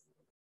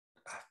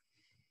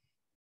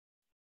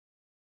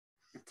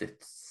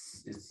 It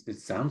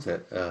sounds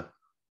it.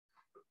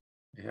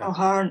 Yeah. Oh,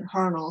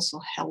 Hearn also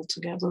held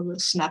together the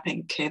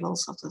snapping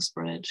cables of this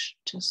bridge.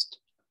 Just,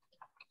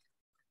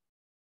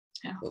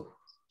 yeah,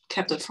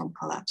 kept it from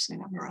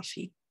collapsing under our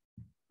feet.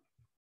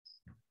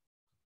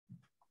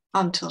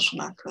 Until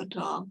Shana could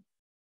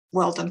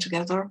weld them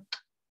together.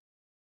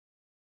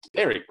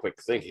 Very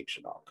quick thinking,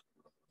 Shinnok.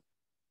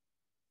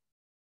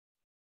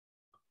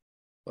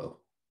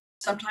 Well,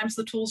 Sometimes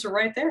the tools are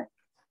right there.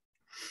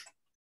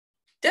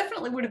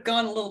 Definitely would have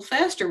gone a little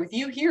faster with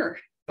you here,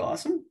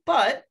 Blossom,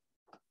 but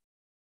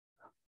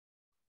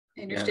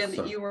I understand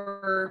that you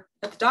were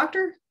at the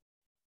doctor?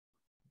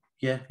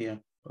 yeah.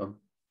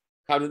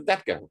 How did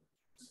that go?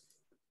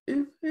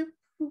 It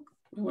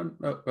went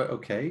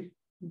okay.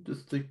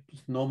 Just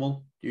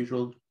normal,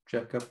 usual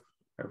checkup.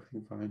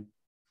 Everything fine.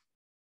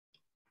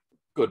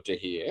 Good to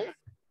hear.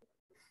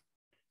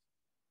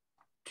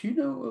 Do you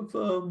know of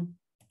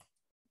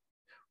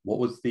what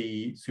was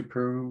the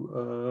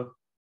super?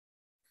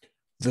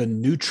 The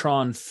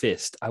Neutron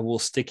Fist. I will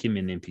stick him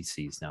in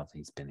NPCs now that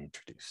he's been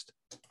introduced.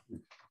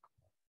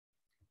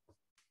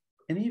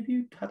 Any of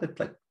you had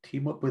to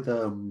team up with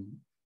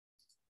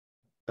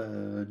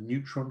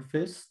Neutron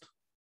Fist?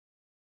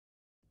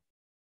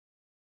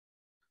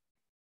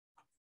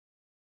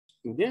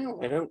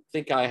 No, I don't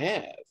think I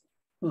have.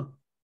 Huh.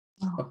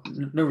 Oh,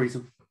 no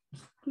reason.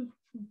 I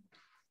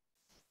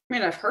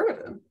mean, I've heard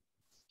of him.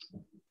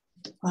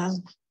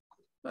 Well,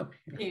 Oh,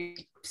 yeah.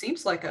 He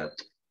seems like a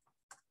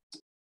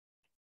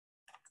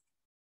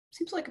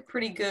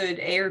pretty good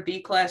A or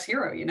B class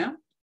hero, you know?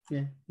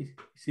 Yeah, he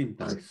seemed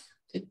nice.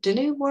 did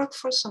he work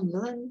for some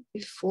villain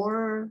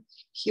before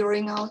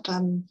hearing out?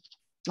 I'm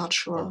not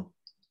sure.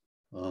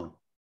 Oh.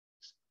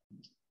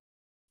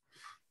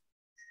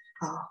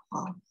 Oh,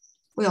 well,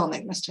 we all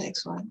make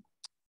mistakes, right?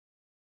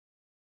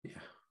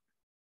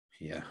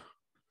 Yeah.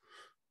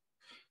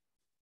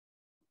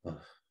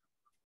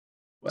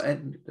 Well,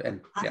 and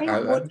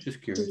I'm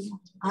just curious.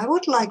 I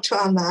would like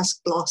to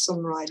unmask Blossom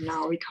right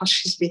now because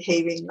she's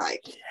behaving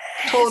like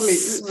totally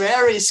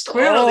very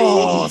squirrely.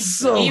 Oh,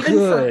 so Even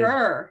good. for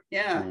her.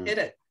 Yeah, hit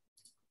it.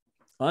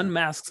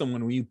 Unmask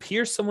someone. When you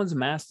pierce someone's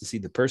mask to see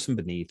the person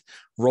beneath,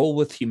 roll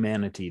with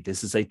humanity.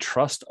 This is a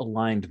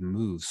trust-aligned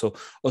move. So,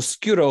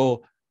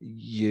 Oscuro,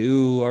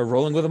 you are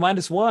rolling with a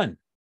 -1.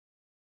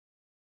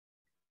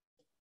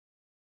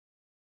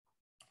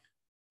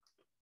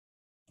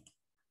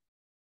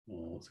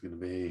 Oh, what's it going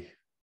to be?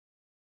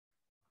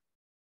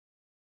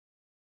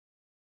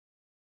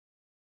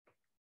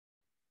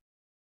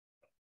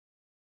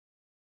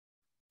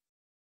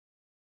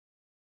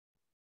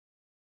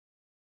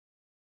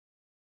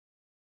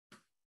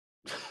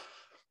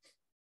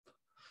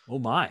 Oh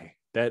my,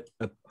 that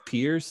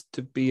appears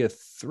to be a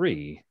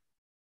 3.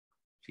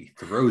 She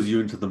throws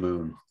you into the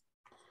moon.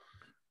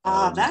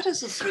 That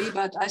is a 3,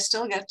 but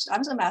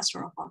I'm the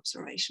master of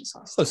observation.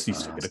 So you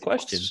still get a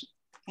question.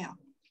 Yeah.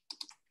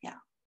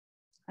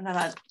 And then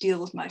I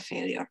deal with my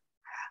failure.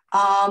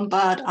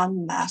 But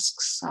unmask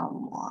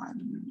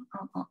someone.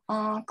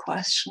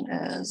 Question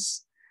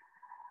is,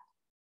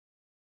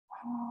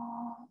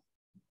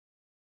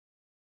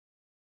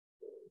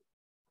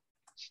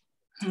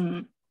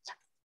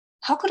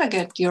 how could I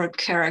get your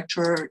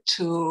character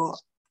to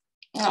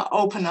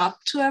open up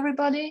to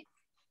everybody?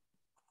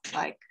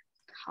 Like,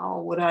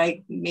 how would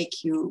I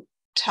make you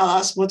tell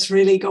us what's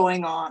really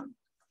going on?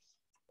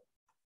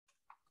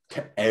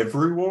 To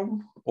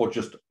everyone, or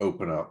just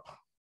open up?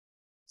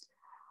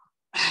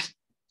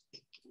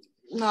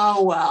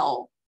 No,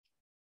 well,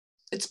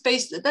 it's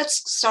based.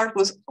 Let's start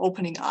with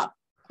opening up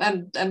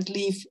and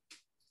leave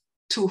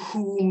to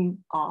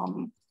whom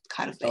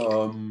kind of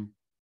thing.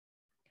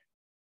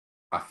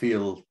 I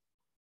feel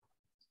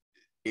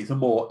it's a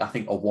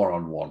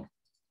one-on-one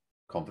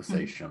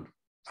conversation.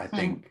 I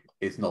think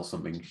it's not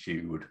something she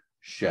would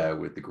share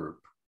with the group.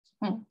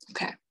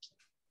 Okay.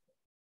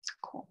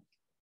 Cool.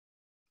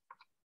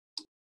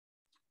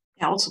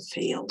 I also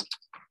failed.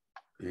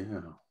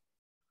 Yeah.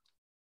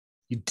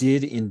 You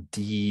did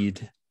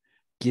indeed,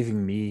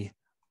 giving me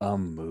a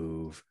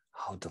move.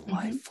 How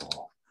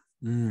delightful.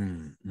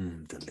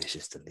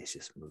 Delicious,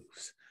 delicious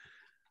moves.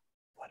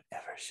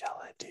 Whatever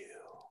shall I do?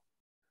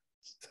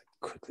 So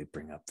I quickly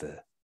bring up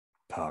the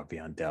Power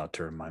Beyond Doubt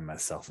to remind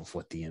myself of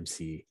what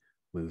DMC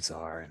moves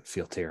are and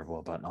feel terrible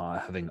about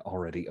not having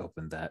already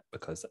opened that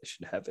because I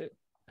should have it.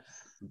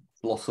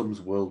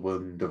 Blossom's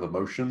whirlwind of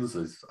emotions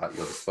is at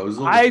your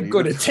disposal. I'm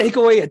going to take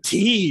away a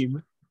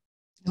team.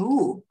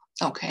 Ooh,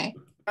 okay.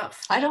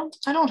 I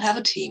don't have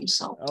a team,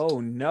 so. Oh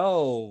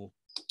no.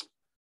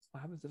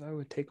 What happens if I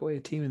would take away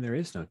a team and there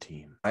is no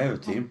team? I have a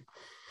team.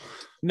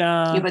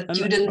 Nah. Yeah, but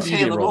you didn't fail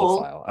didn't a roll roll.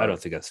 a file. I don't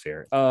think that's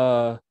fair.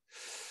 Oh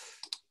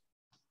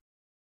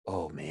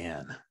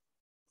man.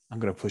 I'm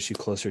gonna push you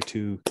closer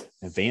to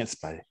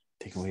advanced by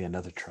taking away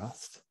another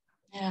trust.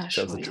 Yeah, That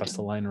sure. was a trust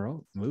align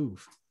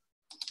move.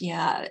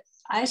 Yeah,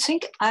 I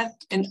think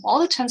in all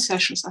the 10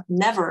 sessions, I've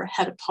never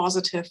had a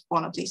positive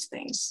one of these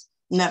things.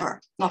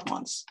 Never, not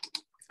once.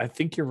 I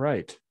think you're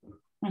right.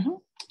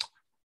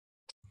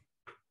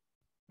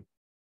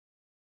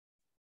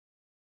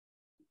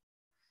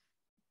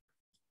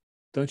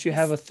 Don't you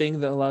have a thing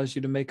that allows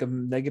you to make a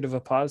negative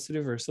a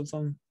positive or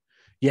something?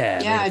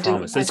 Yeah, Yeah, made a I do.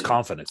 promise. I It's do.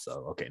 confidence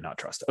though. Okay, not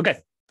trust. Okay.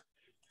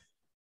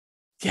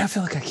 Yeah, I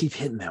feel like I keep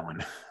hitting that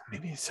one.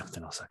 Maybe it's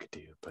something else I could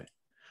do, but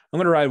I'm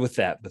gonna ride with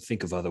that, but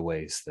think of other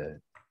ways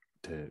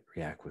to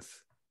react with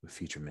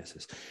future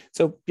misses.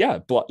 So yeah,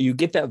 you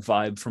get that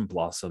vibe from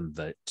Blossom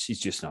that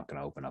she's just not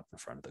gonna open up in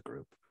front of the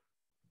group.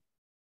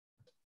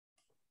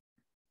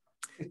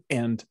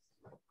 And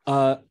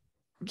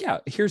yeah,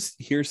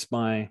 here's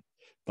my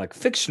like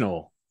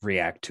fictional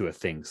react to a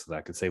thing so that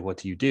I could say, what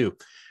do?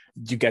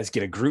 You guys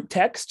get a group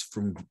text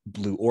from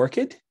Blue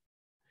Orchid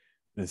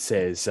that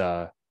says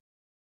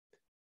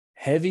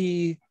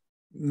heavy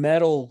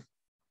metal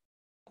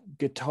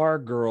guitar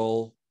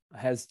girl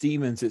has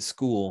demons at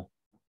school.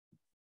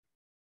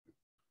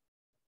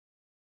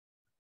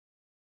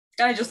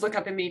 I just look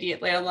up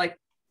immediately. I'm like,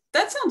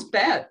 that sounds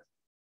bad.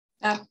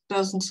 That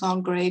doesn't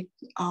sound great.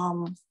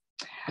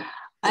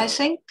 I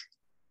think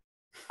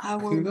I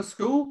In will the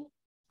school?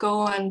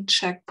 go and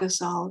check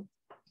this out.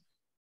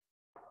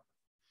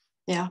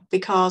 Yeah,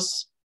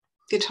 because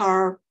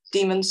guitar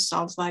demons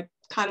sounds like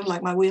kind of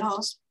like my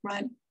wheelhouse,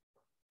 right?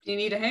 Do you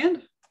need a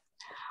hand?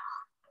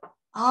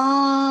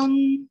 I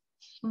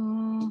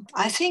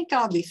think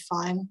I'll be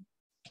fine.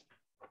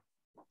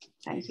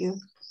 Thank you.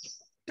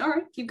 All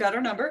right, you've got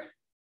our number.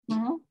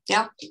 Mm-hmm.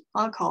 Yeah,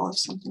 I'll call if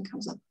something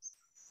comes up.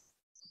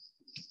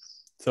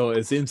 So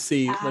as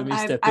MC, let me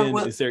step in.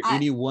 Is there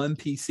any one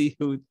PC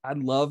who I'd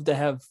love to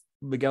have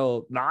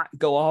Miguel not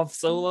go off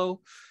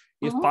solo,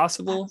 if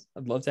possible?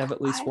 I'd love to have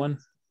at least one.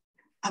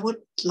 I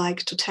would like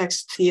to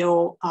text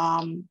Theo.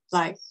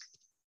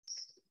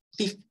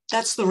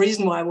 That's the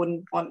reason why I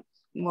wouldn't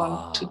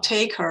want to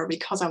take her,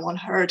 because I want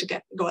her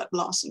to go at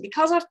Blossom,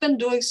 because I've been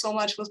doing so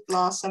much with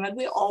Blossom and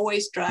we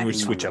always drag We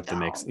switch up the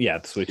mix. Yeah,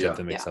 switch up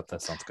the mix up.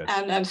 That sounds good.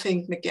 And I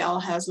think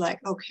Miguel has like,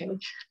 okay,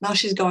 now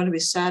she's going to be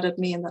sad at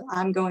me and then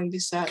I'm going to be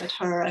sad at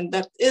her. And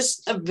that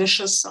is a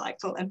vicious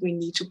cycle and we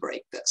need to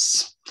break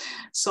this.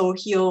 So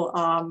he'll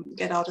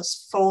get out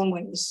his phone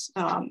when he's,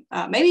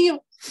 maybe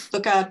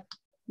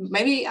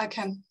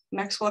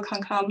Maxwell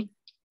can come.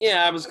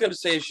 Yeah, I was going to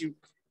say,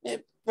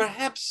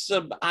 perhaps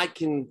I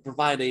can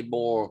provide a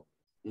more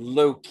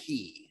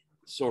low-key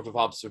sort of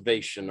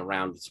observation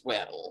around as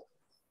well.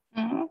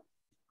 Mm-hmm.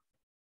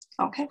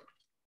 Okay,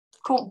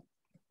 cool.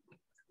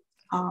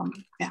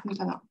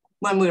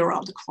 When we were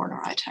around the corner,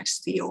 I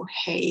text Theo,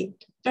 hey,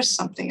 there's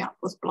something up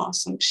with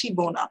Blossom. She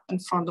won't up in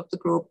front of the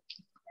group.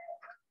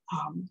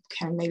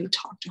 Can maybe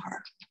talk to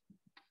her.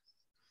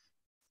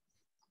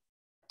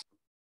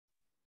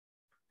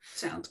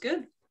 Sounds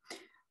good.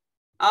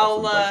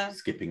 Like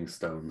skipping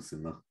stones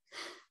in the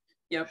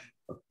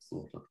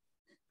slaughter.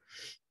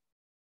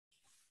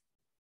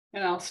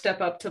 And I'll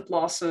step up to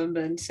Blossom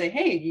and say,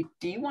 hey,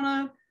 do you want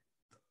to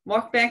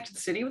walk back to the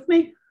city with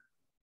me?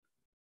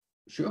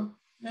 Sure,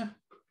 yeah.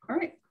 All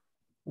right.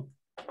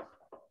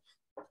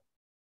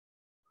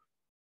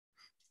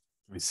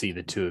 We see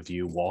the two of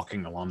you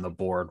walking along the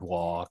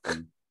boardwalk.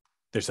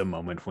 There's a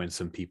moment when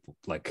some people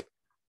like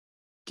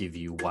give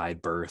you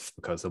wide berth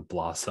because of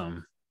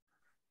Blossom.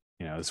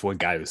 You know, this one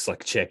guy was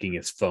like checking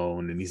his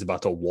phone and he's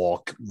about to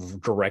walk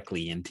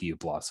directly into you,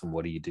 Blossom.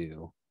 What do you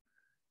do?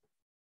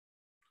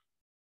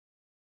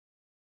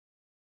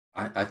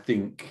 I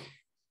think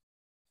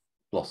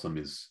Blossom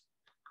is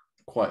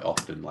quite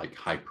often like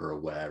hyper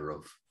aware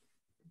of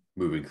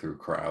moving through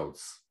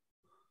crowds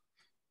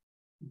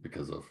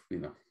because of,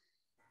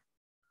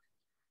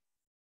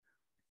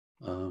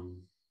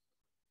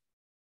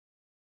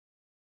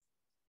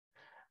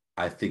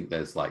 I think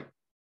there's like,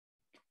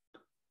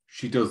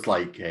 she does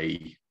like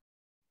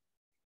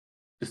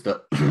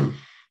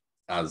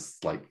as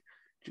like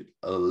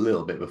a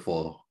little bit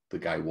before the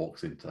guy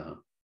walks into her,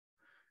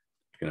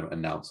 kind of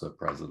announce her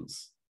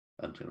presence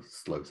and kind of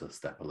slows her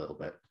step a little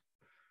bit.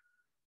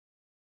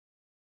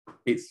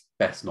 It's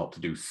best not to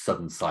do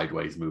sudden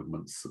sideways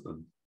movements.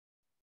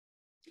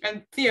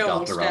 And Theo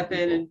will step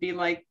in and be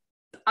like,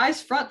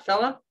 eyes front,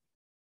 fella.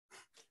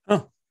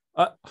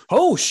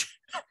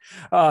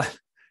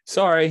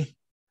 Sorry,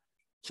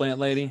 plant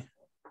lady.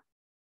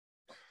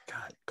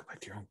 God, go back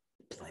to your own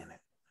planet.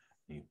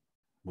 He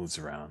moves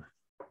around.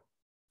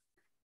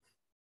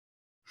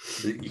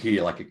 You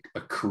hear like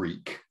a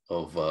creak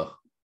of a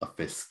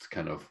fist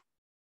kind of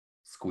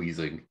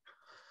squeezing,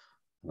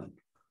 and then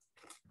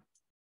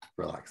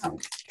relaxing.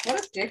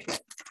 What a dickhead.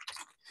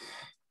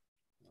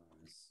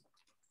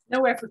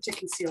 No effort to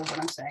conceal what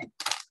I'm saying.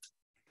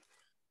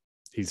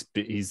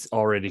 He's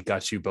already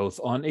got you both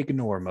on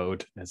ignore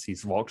mode as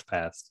he's walked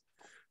past.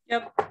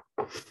 Yep.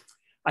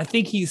 I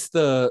think he's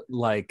the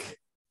like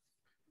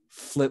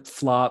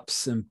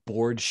flip-flops and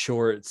board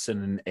shorts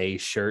and an A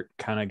shirt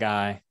kind of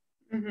guy.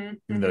 Mm-hmm.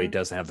 Even though he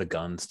doesn't have the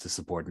guns to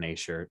support an A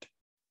shirt.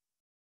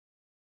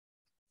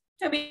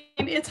 I mean,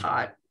 it's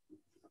hot.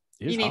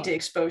 You need to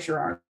expose your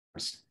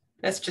arms.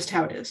 That's just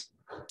how it is.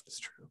 It's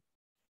true.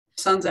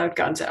 Sun's out,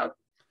 guns out.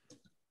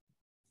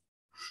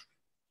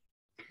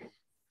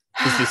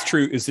 Is this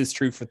true? Is this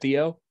true for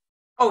Theo?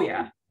 Oh,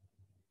 yeah.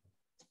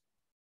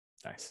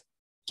 Nice.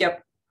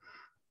 Yep.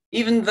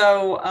 even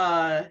though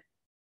I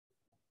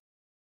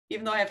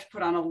have to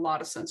put on a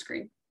lot of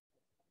sunscreen.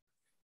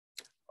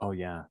 Oh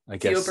yeah, I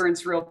Theo guess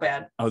burns real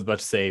bad. I was about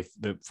to say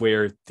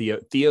where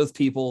Theo's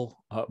people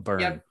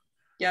burn.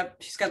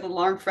 Yep. She's got little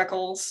arm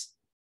freckles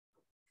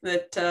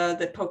that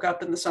poke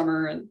up in the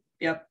summer, and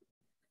yep.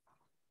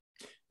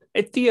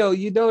 Hey Theo,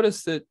 you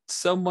notice that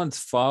someone's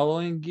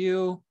following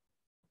you?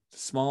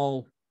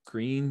 Small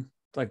green,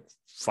 like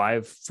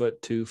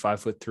 5'2",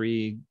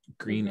 5'3"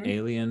 green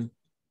alien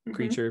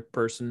creature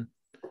person,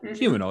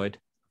 humanoid.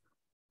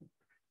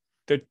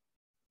 They're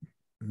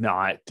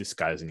not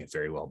disguising it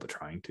very well, but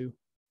trying to.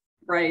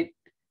 Right.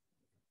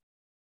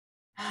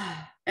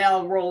 And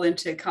I'll roll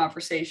into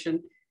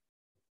conversation.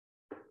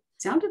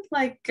 Sounded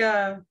like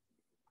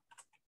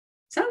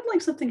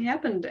something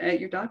happened at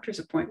your doctor's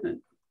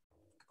appointment.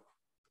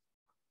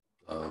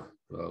 Well,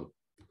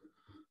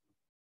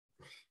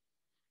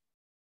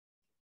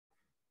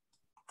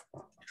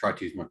 I tried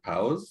to use my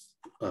powers.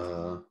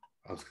 I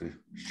was going to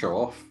show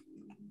off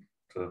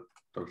to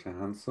Dr.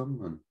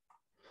 Handsome and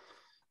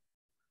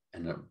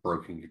ended up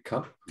breaking a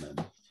cup and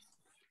then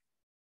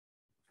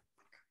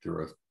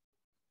threw a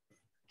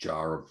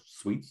jar of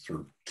sweets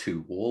through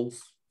 2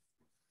 walls.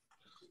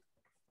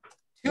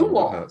 2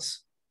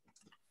 walls?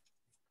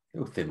 They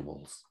were thin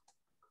walls.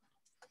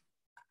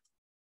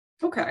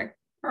 Okay,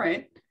 all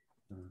right.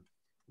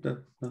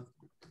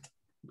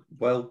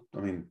 Well, I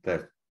mean,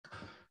 there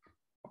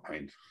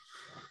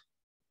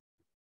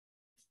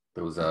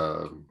was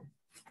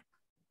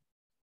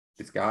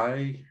this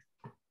guy,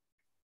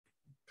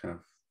 kind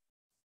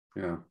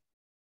of,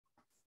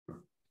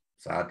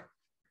 sad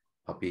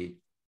puppy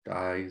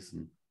dies,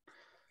 and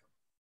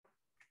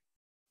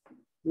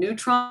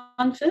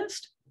Neutron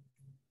fist?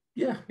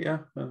 yeah, he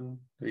had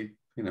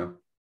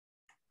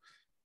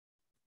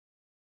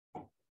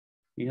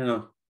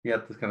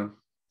this kind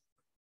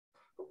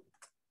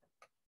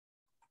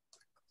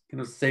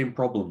of same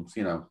problems,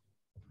 he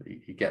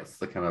gets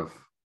the kind of,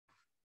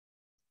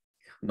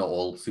 not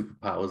all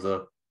superpowers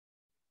are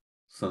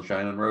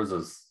sunshine and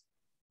roses.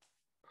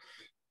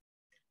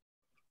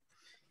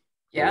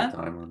 Yeah. All the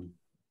time,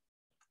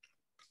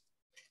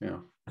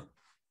 and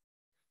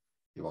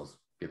he was,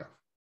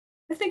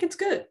 I think it's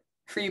good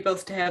for you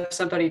both to have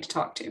somebody to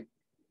talk to.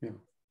 Yeah.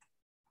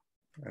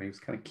 And he was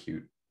kind of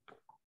cute.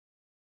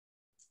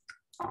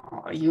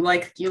 Oh, you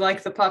like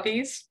the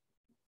puppies?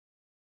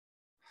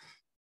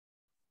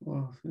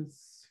 Well,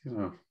 it's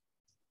yeah.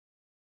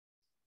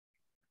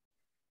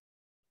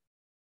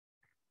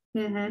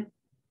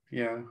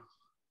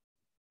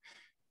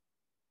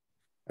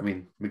 I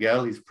mean,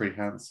 Miguel, he's pretty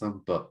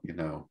handsome, but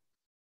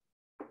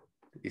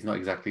he's not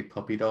exactly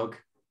puppy dog.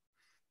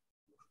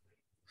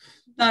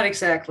 Not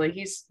exactly.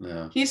 He's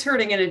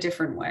hurting in a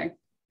different way.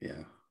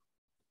 Yeah.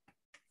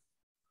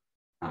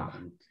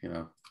 And,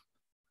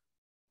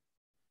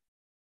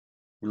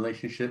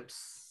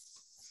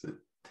 relationships, it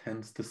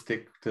tends to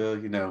stick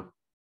to,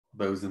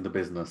 those in the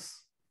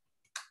business.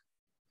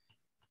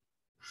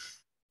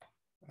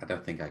 I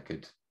don't think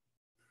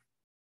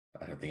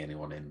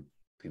anyone in,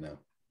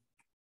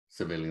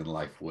 civilian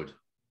life would,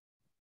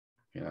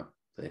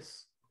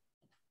 this.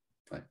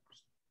 I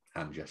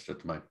hand gesture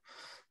to my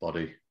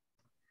body.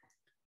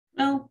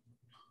 Well,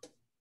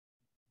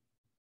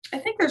 I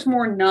think there's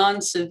more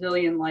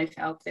non-civilian life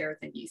out there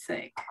than you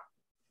think.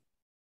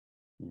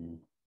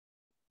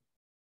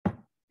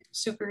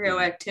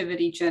 Superhero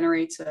activity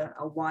generates a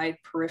wide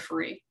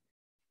periphery,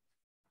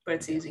 but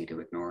it's easy to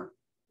ignore.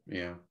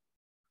 Yeah.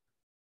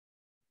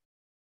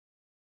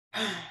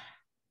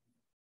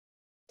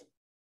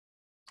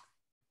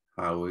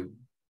 How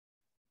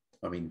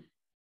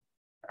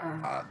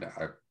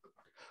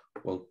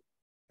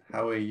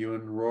are you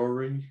and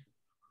Rory?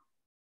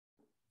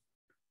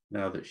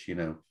 Now that she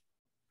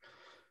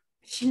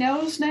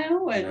knows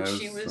now, and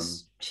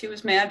she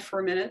was mad for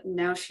a minute, and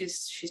now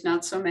she's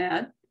not so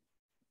mad.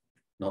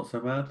 Not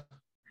so mad?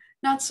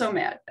 Not so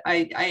mad.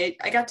 I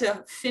got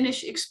to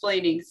finish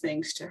explaining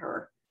things to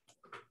her,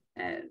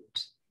 and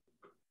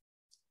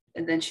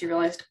then she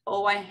realized,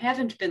 oh, I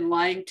haven't been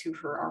lying to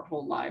her our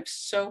whole lives,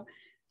 so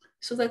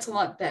that's a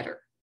lot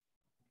better.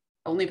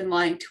 Only been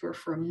lying to her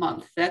for a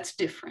month. That's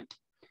different.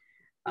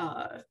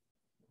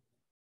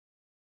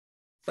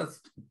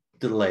 That's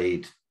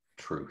delayed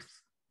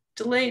truth.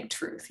 Delayed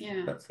truth,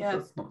 yeah. That's not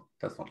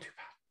too bad.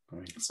 I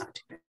mean, it's not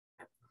too bad.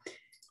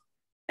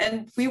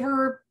 And we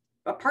were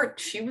apart.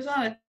 She was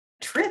on a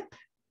trip.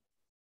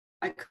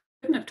 I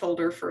couldn't have told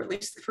her for at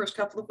least the first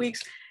couple of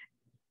weeks.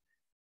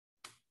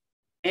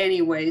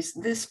 Anyways,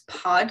 this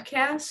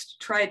podcast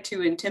tried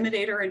to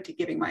intimidate her into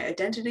giving my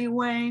identity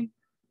away.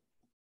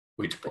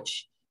 But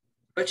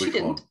she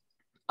didn't. One?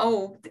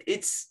 Oh,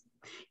 it's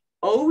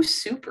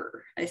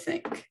Super, I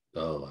think.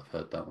 Oh, I've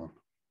heard that one.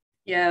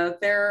 Yeah,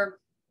 they're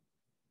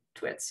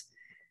twits.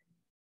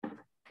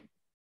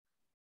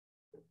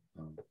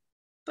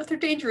 But they're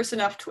dangerous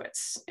enough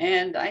twits,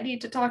 and I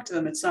need to talk to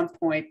them at some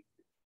point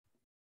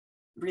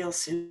real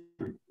soon.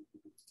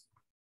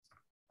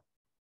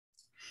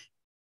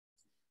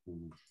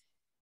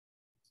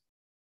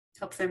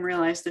 help them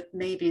realize that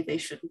maybe they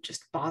shouldn't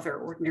just bother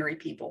ordinary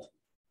people.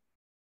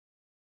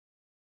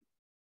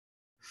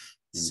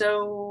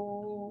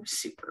 So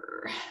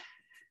super.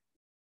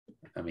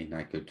 I mean,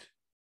 I could,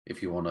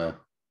 if you want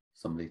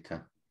somebody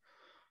to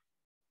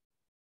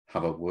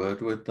have a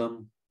word with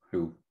them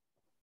who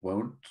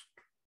won't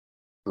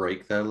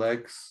break their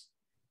legs.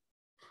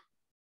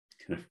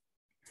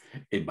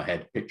 In my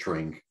head,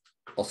 picturing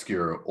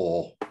Oscura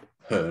or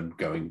Hearn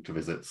going to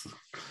visits.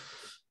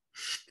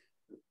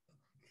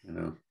 You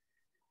know,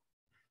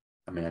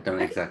 I mean, I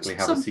don't exactly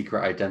have a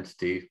secret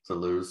identity to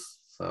lose,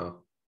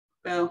 so.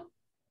 Well,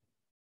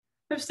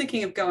 I was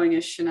thinking of going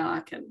as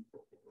Shinnok and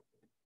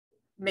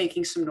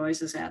making some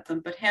noises at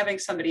them, but having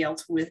somebody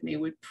else with me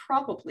would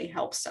probably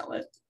help sell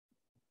it.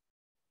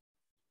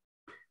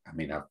 I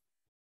mean,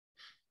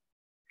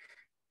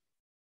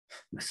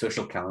 my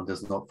social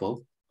calendar's not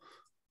full.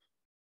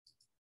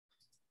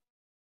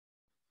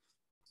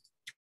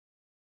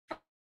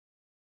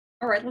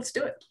 All right, let's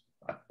do it.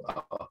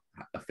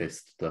 A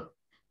fist to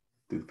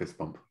do the fist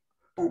bump.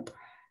 Boom.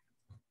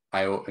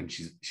 And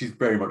she's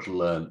very much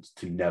learned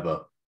to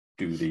never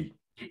do the.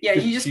 Yeah,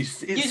 you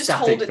just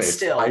hold it fist.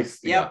 Still.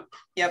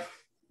 Yep.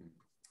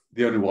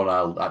 The only one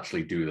I'll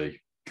actually do the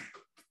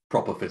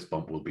proper fist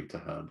bump will be to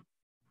Hearn.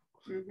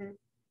 Mm-hmm.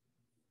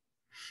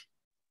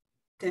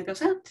 Then it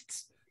goes out.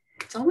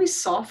 It's always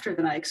softer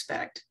than I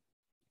expect.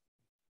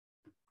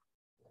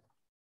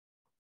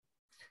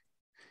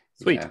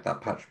 Sweet. Yeah,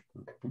 that patch.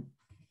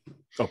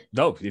 Oh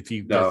no! If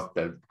you no,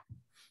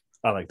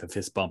 I like the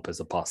fist bump as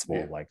a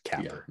possible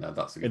capper. Yeah, no,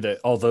 that's a good.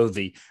 Although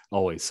the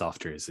always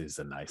softer is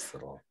a nice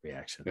little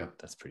reaction. Yeah.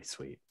 That's pretty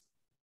sweet.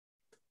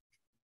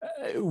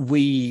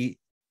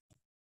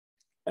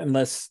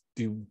 Unless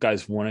you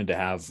guys wanted to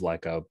have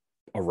like a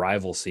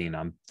rival scene,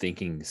 I'm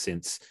thinking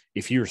since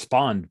if you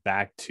respond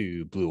back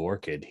to Blue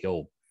Orchid,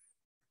 he'll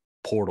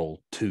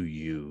portal to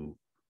you,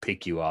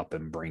 pick you up,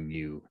 and bring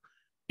you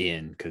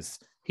in because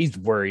he's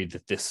worried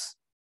that this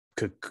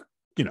could,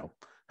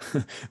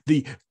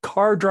 the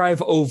car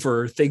drive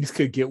over, things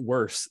could get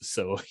worse.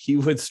 So he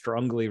would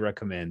strongly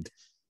recommend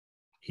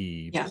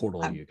he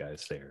portal you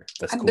guys there.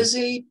 That's I'm cool.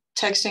 busy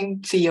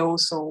texting Theo,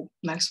 so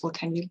Maxwell,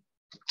 can you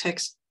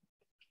text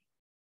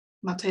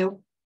Matteo?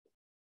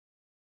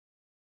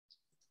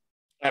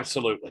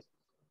 Absolutely.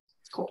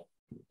 Cool.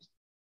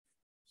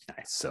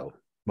 Nice. So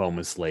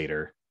moments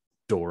later,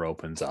 door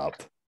opens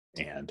up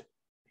and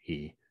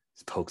he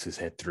pokes his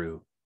head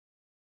through.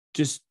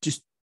 Just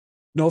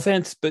no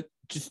offense, but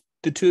just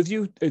the two of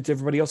you. Is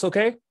everybody else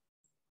okay?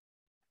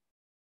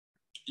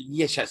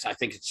 Yes, I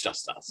think it's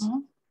just us.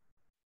 Mm-hmm.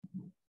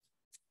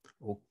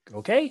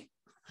 Okay.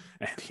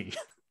 And he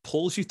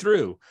pulls you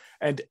through.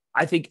 And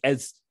I think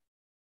as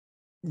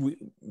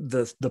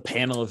the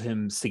panel of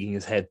him sticking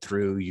his head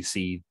through, you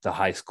see the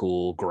high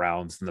school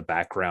grounds in the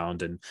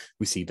background, and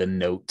we see the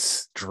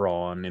notes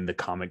drawn in the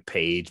comic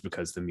page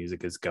because the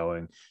music is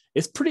going.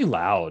 It's pretty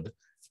loud,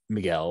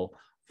 Miguel.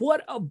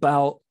 What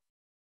about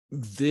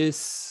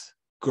this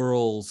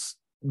girl's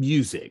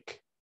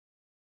music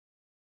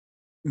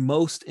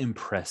most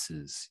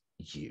impresses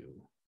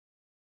you?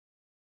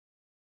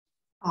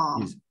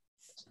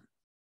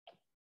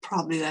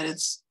 Probably that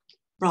it's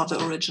rather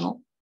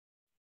original,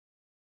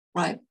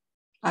 right?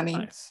 I mean,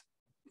 nice.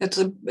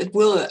 It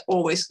will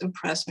always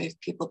impress me if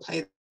people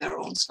play their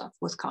own stuff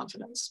with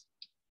confidence.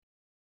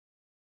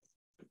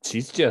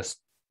 She's just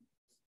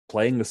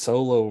playing the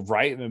solo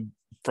right in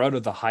front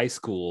of the high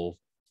school.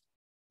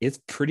 It's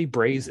pretty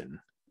brazen.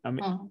 I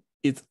mean,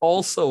 it's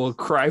also a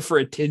cry for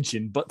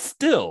attention, but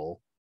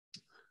still.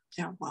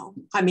 Yeah, well,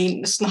 I mean,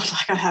 it's not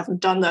like I haven't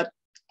done that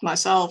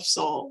myself,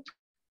 so.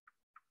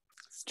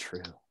 It's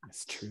true.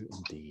 It's true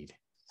indeed.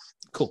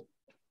 Cool.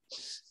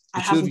 I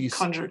haven't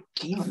conjured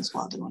demons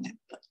while doing it,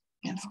 but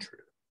It's true.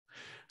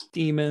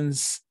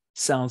 Demons,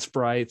 sound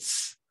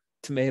sprites,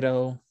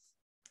 tomato.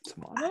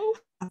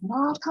 I'm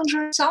not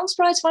conjuring sound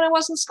sprites when I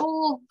was in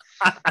school.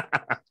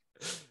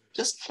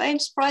 Just flame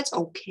sprites,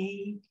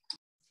 okay.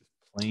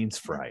 Plain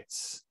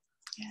sprites.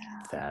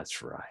 Yeah.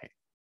 That's right.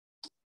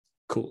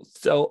 Cool.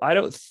 So I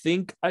don't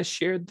think I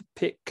shared the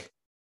pic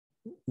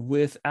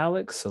with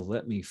Alex, so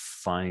let me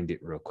find it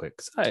real quick.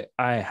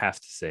 I have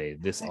to say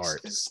this Alex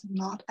art is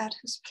not at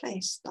his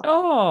place, though.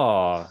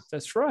 Oh,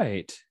 that's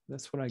right.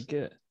 That's what I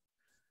get.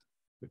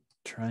 We're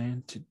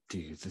trying to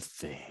do the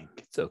thing.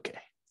 It's okay.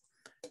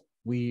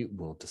 We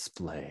will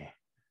display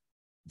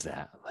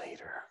that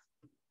later.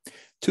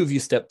 Two of you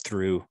step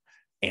through,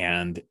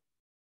 and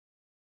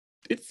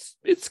it's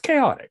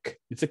chaotic.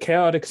 It's a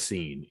chaotic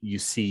scene. You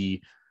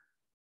see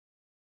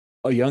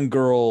a young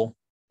girl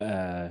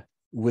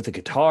with a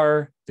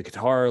guitar. The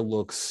guitar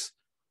looks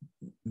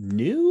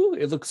new.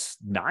 It looks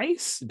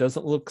nice. It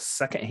doesn't look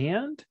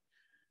secondhand.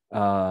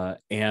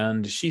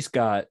 And she's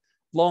got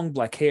long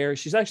black hair.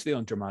 She's actually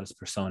on Dramatis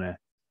Persona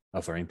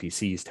of our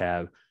NPCs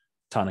tab,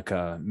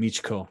 Tanaka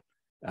Michiko.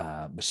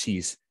 But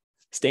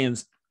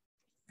stands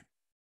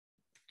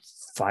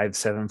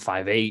 5'7",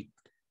 5'8",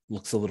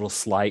 looks a little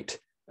slight,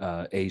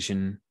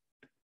 Asian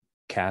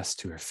cast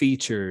to her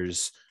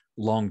features,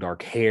 long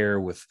dark hair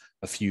with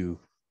a few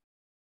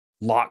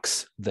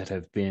locks that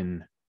have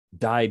been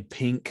dyed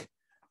pink,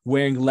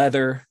 wearing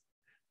leather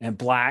and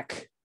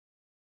black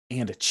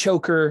and a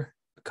choker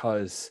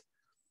because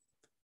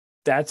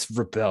that's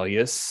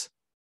rebellious.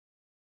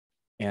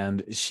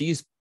 And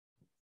she's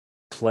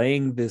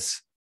playing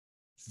this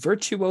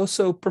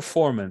virtuoso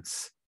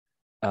performance.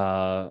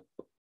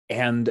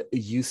 And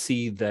you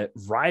see that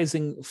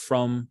rising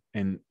from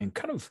and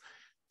kind of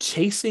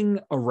chasing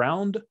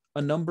around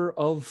a number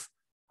of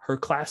her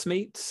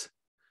classmates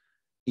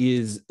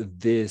is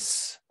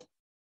this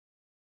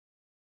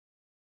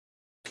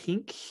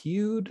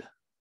pink-hued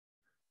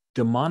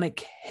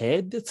demonic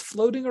head that's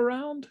floating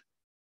around.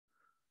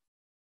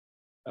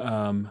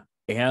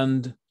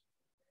 And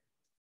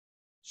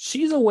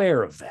she's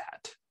aware of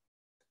that.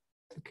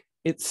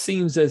 It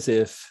seems as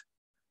if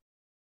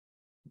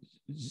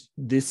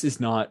this is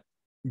not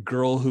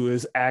girl who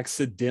is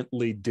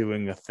accidentally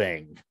doing a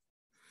thing.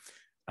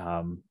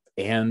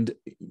 And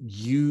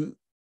you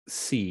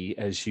see,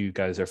 as you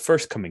guys are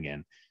first coming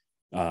in,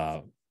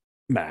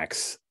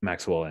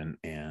 Maxwell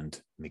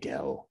and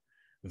Miguel,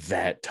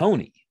 that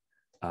Tony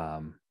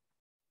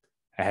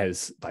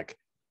has like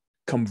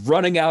come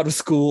running out of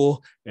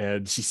school,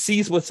 and she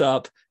sees what's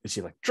up, and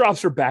she like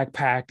drops her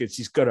backpack, and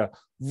she's gonna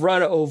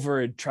run over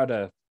and try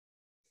to.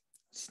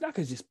 She's not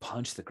gonna just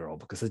punch the girl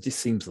because it just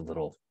seems a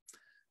little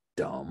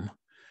dumb,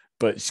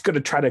 but she's gonna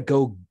try to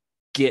go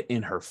get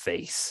in her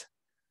face.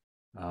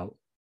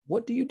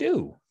 What do you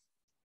do?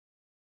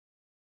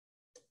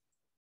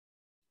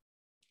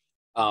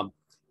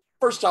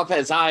 First off,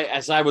 as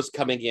I was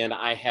coming in,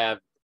 I have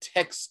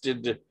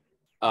texted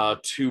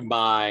to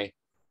my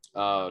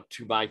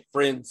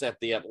friends at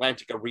the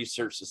Atlantica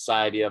Research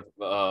Society of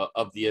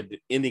the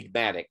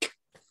Enigmatic,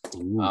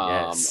 Ooh,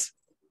 yes.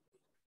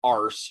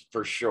 ARS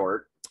for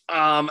short,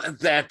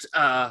 that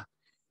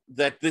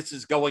this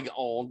is going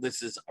on.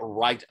 This is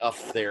right up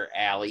their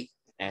alley.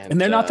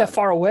 And they're not that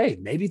far away.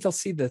 Maybe they'll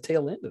see the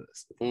tail end of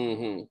this.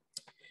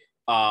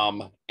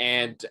 Mm-hmm.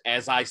 And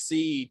as I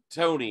see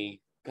Tony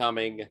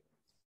coming,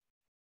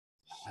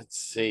 let's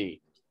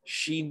see.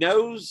 She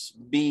knows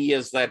me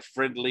as that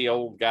friendly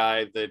old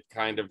guy that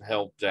kind of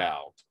helped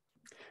out.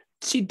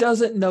 She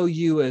doesn't know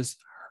you as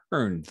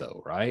Hearn,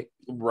 though, right?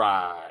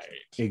 Right.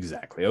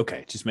 Exactly.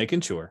 Okay, just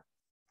making sure.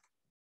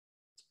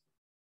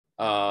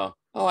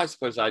 I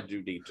suppose I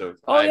do need to.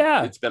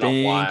 Yeah. It's been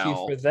a while. Thank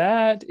you for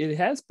that. It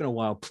has been a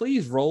while.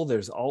 Please roll.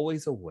 There's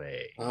always a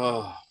way.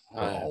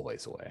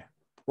 Always a way.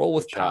 Roll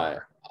with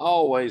power. I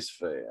always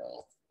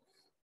fail.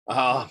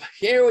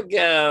 Here we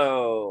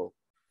go.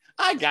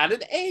 I got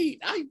an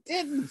 8. I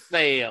didn't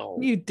fail.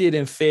 You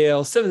didn't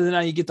fail. 7 to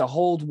 9, you get to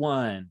hold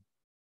one.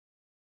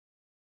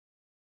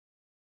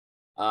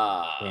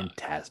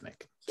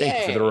 Fantastic.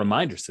 Thank you for the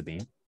reminder,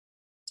 Sabine.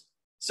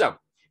 So,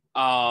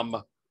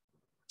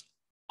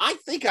 I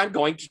think I'm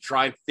going to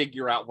try and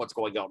figure out what's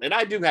going on. And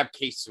I do have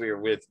Caseware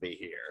with me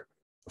here.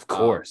 Of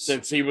course.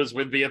 Since he was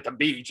with me at the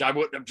beach, I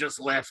wouldn't have just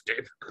left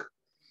him.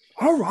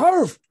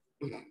 Harv.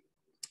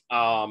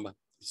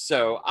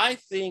 So I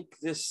think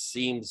this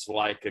seems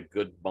like a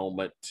good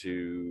moment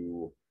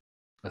to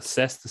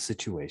assess the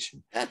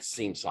situation. That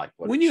seems like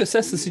what. When you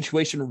assess the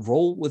situation,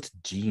 roll with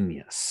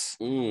genius.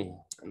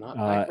 Not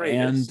my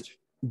greatest. And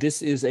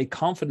this is a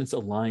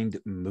confidence-aligned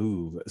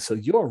move, so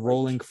you're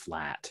rolling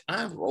flat.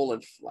 I'm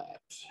rolling flat.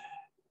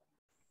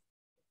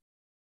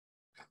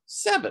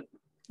 7.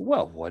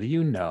 Well, what do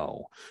you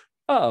know?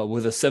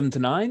 With a 7 to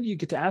 9, you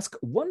get to ask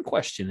one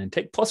question and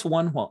take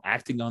 +1 while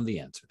acting on the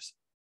answers.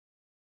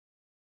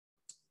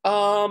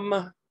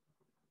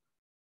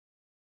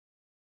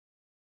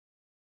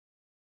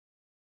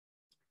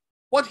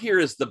 What here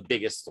is the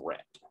biggest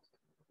threat?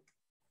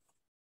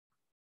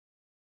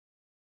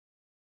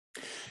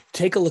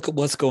 Take a look at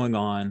what's going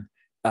on.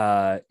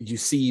 You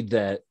see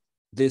that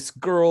this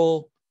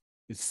girl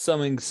is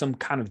summoning some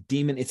kind of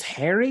demon. It's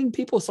harrying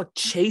people. It's like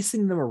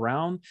chasing them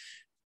around.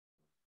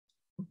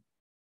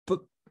 But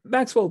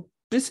Maxwell,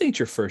 this ain't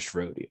your first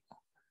rodeo.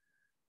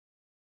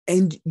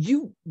 And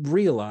you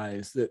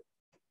realize that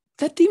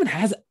that demon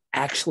hasn't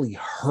actually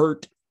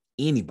hurt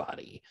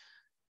anybody.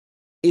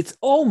 It's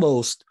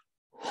almost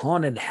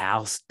haunted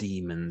house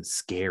demon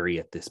scary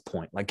at this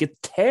point. Like it's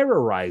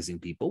terrorizing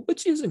people,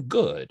 which isn't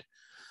good.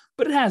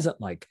 But it hasn't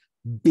like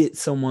bit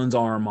someone's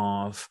arm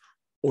off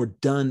or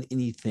done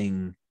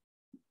anything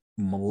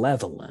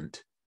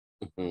malevolent.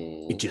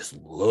 It just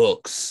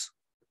looks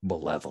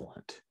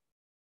malevolent.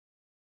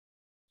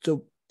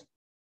 So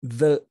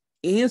the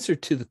answer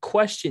to the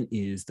question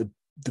is the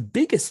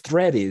biggest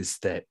threat is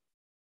that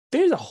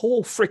there's a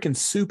whole freaking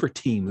super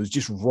team who's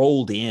just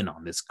rolled in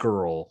on this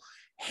girl,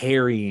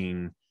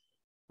 harrying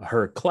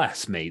her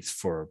classmates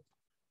for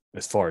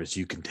as far as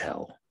you can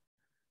tell.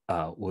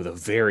 With a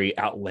very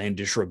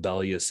outlandish,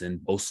 rebellious,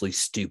 and mostly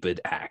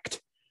stupid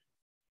act.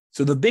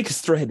 So the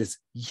biggest threat is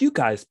you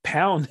guys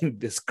pounding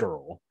this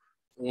girl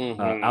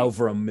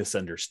over a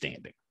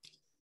misunderstanding.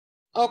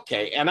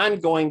 Okay, and I'm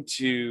going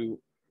to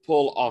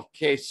pull off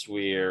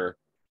Caseware.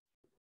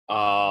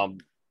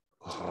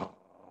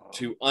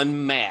 to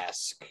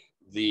unmask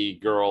the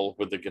girl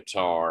with the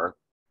guitar.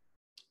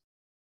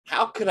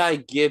 How could I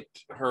get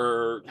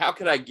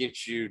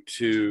you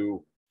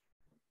to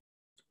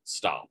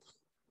stop?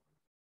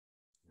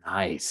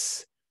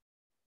 Nice.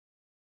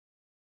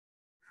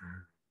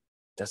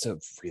 That's a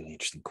really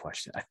interesting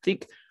question. I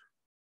think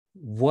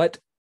what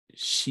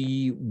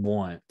she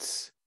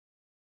wants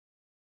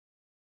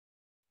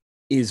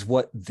is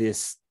what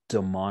this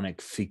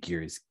demonic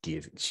figure is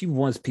giving. She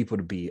wants people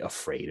to be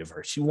afraid of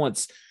her. She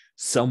wants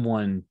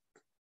someone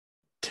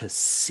to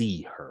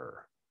see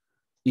her,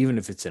 even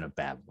if it's in a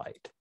bad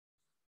light.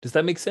 Does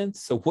that make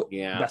sense? So what?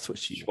 Yeah, that's what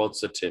she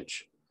wants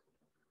attention.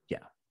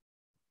 Yeah.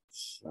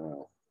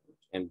 So,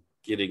 and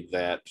getting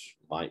that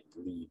might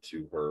lead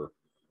to her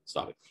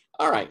stopping.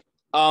 All right.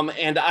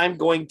 And I'm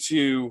going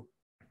to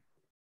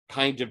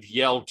kind of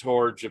yell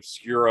towards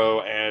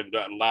Obscuro and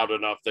loud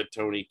enough that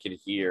Tony can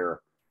hear.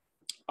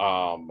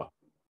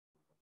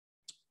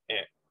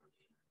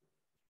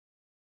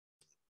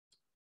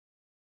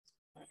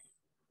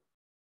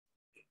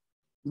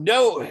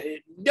 No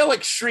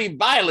extreme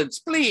violence,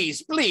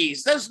 please.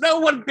 There's no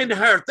one been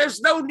hurt. There's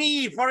no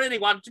need for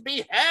anyone to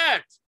be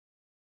hurt.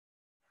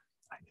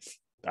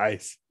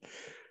 Nice.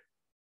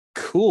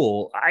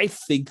 Cool. I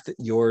think that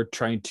you're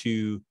trying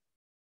to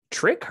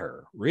trick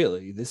her,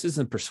 really. This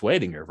isn't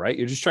persuading her, right?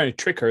 You're just trying to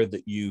trick her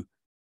that you,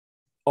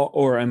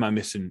 or am I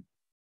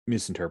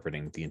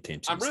misinterpreting the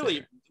intentions?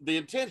 The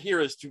intent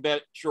here is to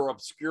make sure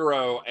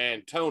Obscuro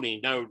and Tony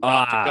know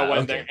not to go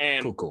in there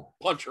and cool.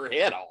 punch her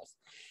head off.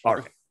 All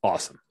right.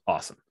 Awesome.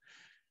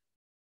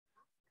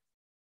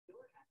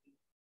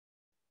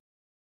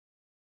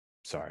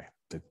 Sorry,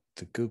 the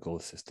Google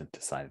Assistant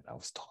decided I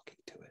was talking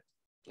to it.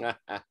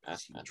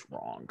 Seems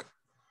wrong.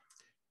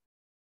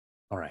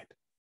 All right.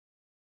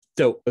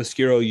 So,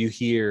 Obscuro, you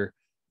hear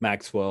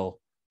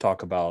Maxwell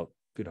talk about,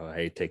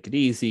 hey, take it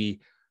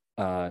easy.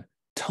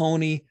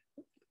 Tony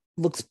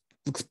looks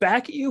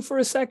back at you for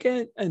a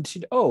second, and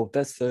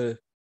that's that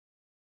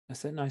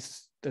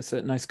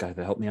nice guy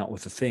that helped me out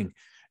with the thing.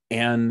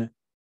 And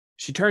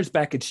she turns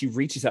back and she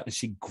reaches out and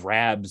she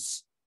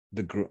grabs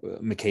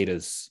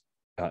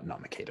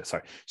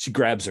she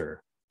grabs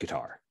her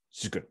guitar.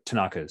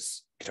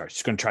 Tanaka's guitar.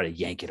 She's going to try to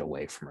yank it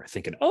away from her,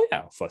 thinking, oh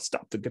yeah, if I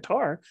stop the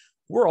guitar,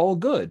 we're all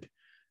good.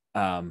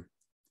 And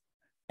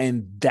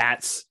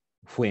that's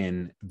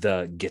when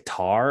the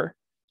guitar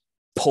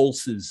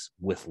pulses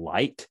with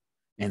light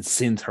and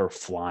sends her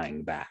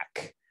flying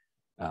back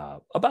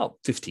about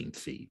 15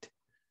 feet.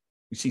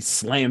 She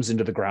slams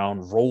into the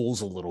ground,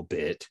 rolls a little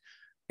bit,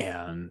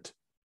 and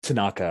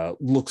Tanaka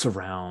looks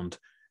around,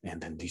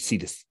 and then you see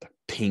this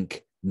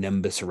pink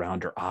nimbus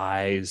around her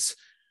eyes.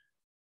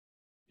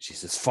 She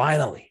says,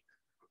 finally,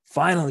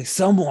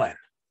 someone.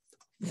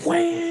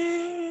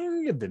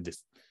 Whang! And then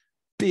this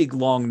big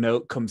long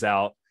note comes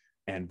out,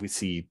 and we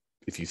see,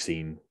 if you've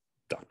seen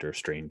Doctor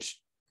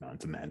Strange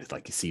Mountains of Madness,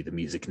 like you see the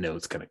music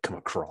notes kind of come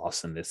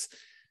across in this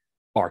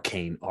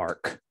arcane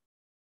arc.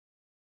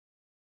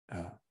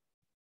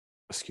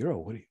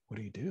 Obscuro, what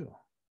do you do?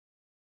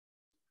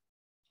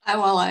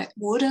 I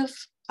would have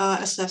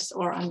assessed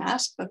or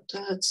unmasked, but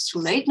it's too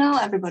late now.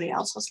 Everybody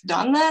else has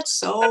done that.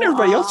 So not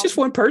everybody else, just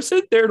one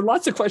person. There are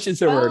lots of questions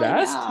that were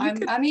asked.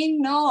 Yeah,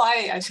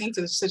 I think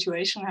the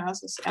situation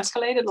has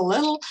escalated a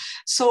little.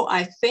 So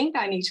I think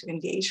I need to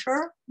engage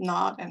her,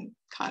 not in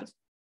kind of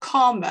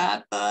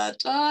combat, but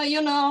I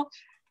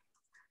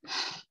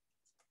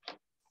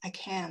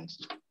can't.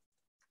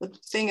 The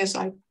thing is,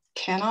 I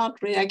cannot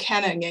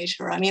engage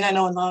her. I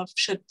know a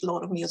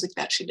lot of music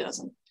that she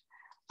doesn't.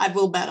 I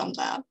will bet on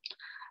that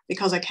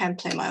because I can't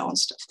play my own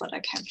stuff, but I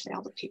can't play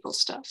other people's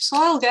stuff. So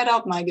I'll get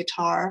out my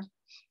guitar,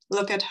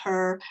 look at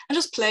her, and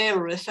just play a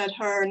riff at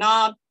her,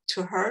 not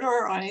to hurt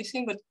her or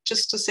anything, but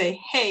just to say,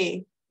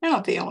 hey, you're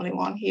not the only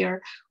one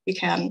here. We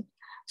can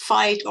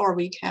fight or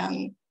we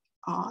can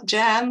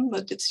jam,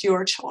 but it's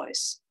your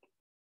choice.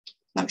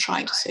 And I'm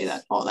trying to say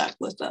all that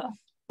with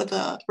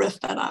the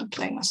riff that I'm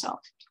playing myself.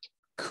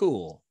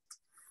 Cool.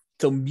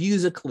 So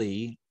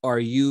musically, are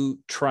you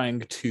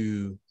trying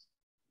to,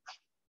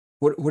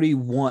 what do you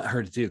want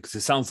her to do? Because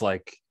it sounds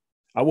like,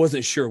 I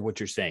wasn't sure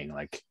what you're saying.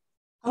 Like,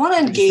 I want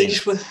to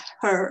engage with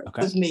her,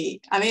 with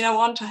me. I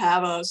want to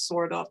have a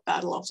sort of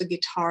battle of the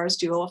guitars,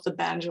 duel of the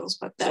banjos,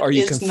 but that so are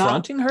you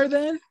confronting her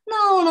then?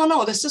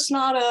 No. This is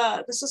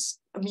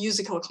a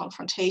musical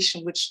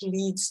confrontation, which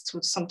leads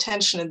to some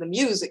tension in the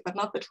music, but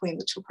not between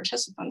the two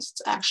participants.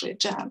 It's actually a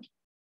jam.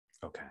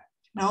 Okay.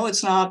 No,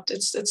 it's not.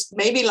 It's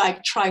maybe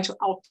like trying to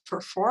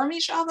outperform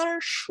each other,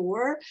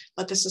 sure,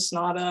 but this is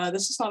not a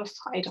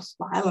fight of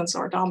violence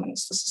or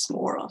dominance. This is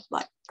more of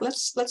like,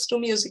 let's do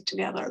music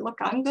together. Look,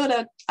 I'm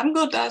good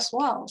as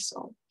well.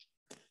 So,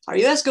 are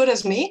you as good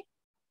as me?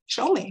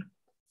 Show me.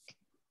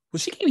 Well,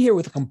 she came here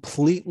with a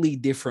completely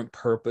different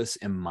purpose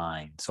in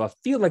mind. So I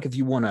feel like if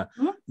you want to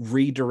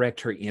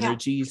redirect her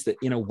energies, that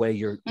in a way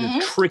you're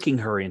tricking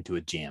her into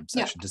a jam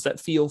session. Does that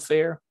feel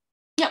fair?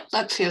 Yeah,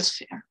 that feels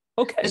fair.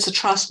 Okay. It's a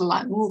trustful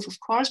move, of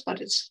course, but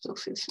it still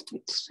feels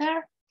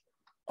fair.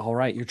 All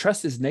right. Your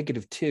trust is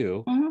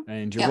 -2,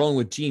 and you're Yeah. rolling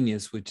with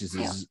genius, which is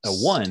Yeah. a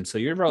 1. So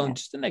you're rolling Yeah.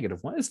 just a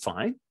 -1. It's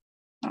fine.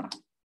 Oh.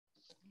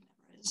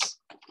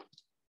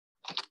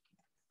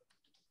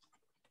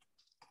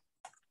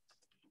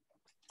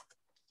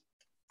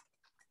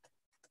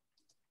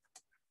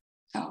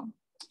 Oh.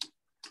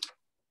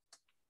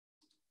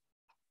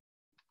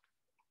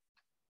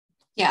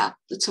 Yeah,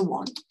 it's a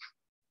 1.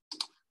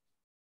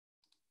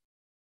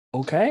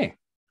 Okay.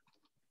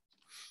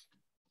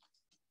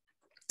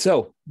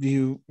 So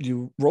you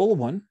roll a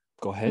 1.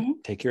 Go ahead,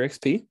 take your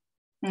XP.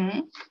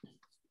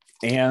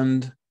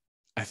 And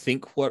I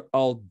think what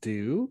I'll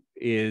do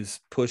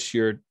is push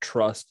your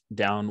trust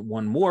down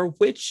 1 more,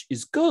 which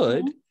is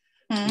good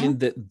in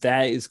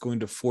that is going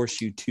to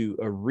force you to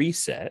a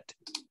reset.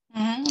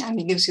 And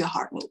it gives you a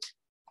hard move.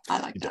 I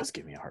like It that. does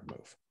give me a hard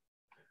move.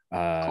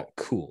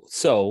 Cool.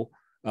 So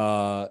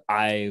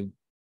I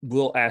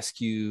will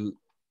ask you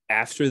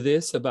after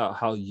this about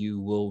how you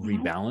will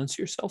rebalance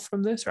yourself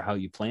from this, or how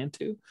you plan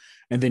to,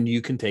 and then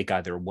you can take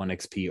either 1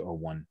 XP or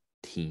 1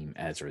 team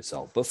as a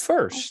result. But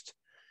first,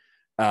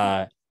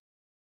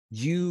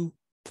 you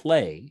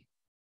play,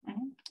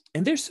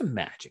 and there's some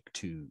magic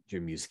to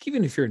your music,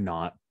 even if you're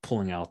not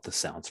pulling out the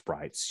sound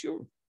sprites.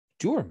 You're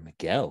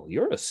Miguel.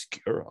 You're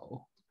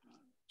Oscuro.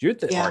 You're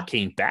the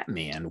arcane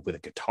Batman with a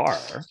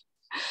guitar.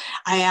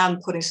 I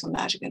am putting some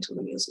magic into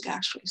the music,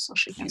 actually, so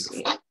she can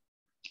see it.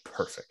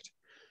 Perfect.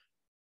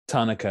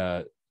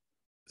 Tanaka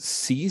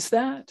sees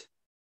that,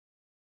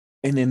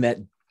 and then that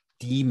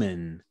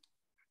demon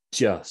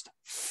just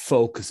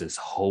focuses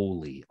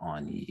wholly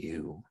on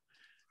you,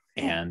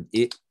 and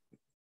it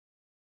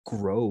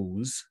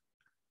grows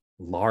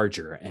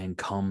larger and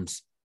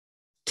comes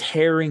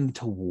tearing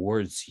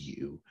towards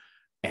you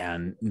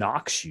and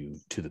knocks you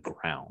to the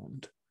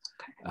ground.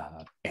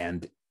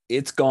 And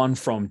it's gone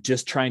from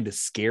just trying to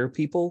scare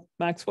people,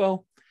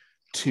 Maxwell,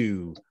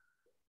 to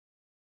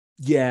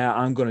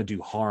I'm going to do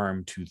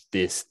harm to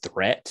this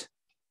threat.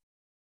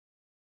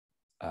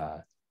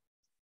 That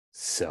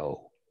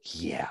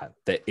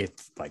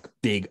it's like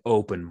big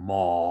open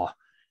maw,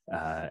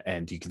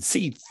 and you can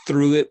see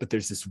through it, but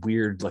there's this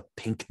weird like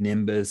pink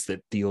nimbus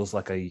that feels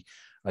like a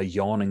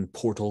yawning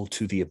portal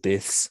to the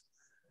abyss.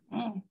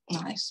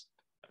 Nice.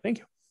 Thank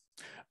you.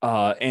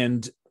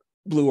 And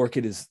Blue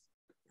Orchid is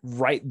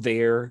right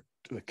there.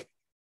 Like,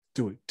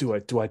 do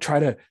I try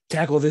to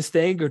tackle this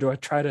thing, or do I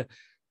try to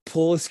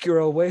pull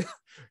Oscuro away?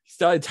 He's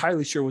not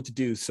entirely sure what to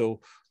do.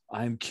 So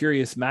I'm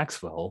curious,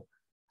 Maxwell,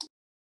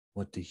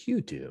 what do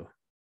you do?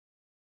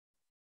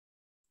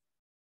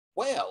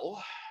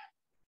 Well,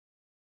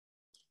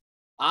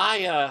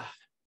 I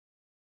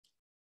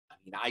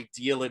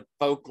deal in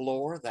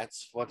folklore.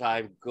 That's what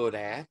I'm good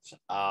at.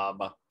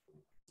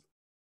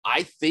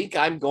 I think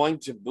I'm going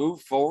to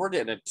move forward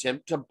and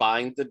attempt to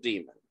bind the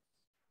demon.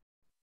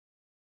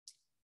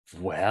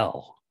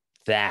 Well,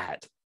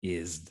 that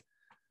is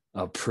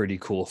a pretty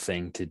cool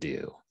thing to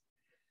do.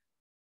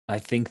 I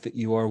think that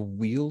you are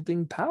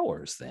wielding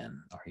powers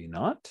then, are you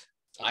not?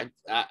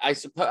 I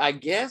suppose, I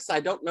guess, I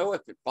don't know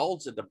if it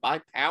falls into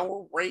my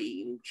power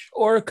range.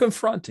 Or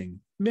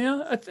confronting.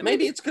 Yeah,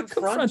 maybe it's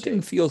confronting.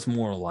 Confronting feels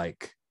more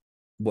like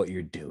what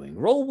you're doing.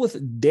 Roll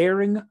with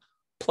daring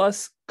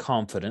plus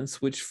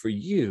confidence, which for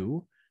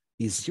you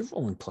is you're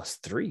rolling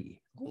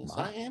 +3. Yes,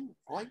 I am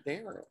quite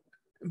daring.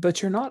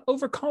 But you're not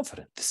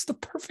overconfident. This is the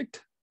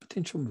perfect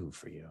potential move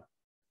for you.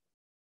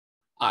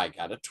 I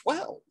got a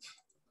 12.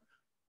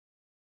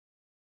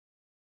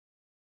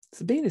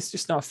 Sabine, it's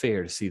just not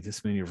fair to see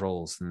this many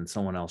rolls and then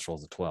someone else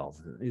rolls a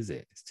 12, is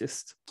it?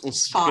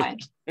 It's fine.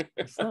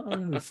 It's not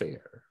really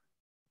fair.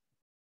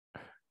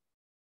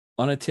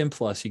 On a 10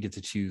 plus, you get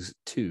to choose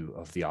 2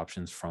 of the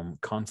options from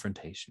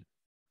confrontation.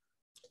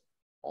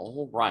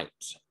 All right.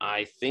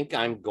 I think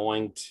I'm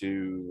going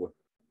to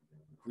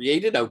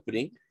create an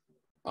opening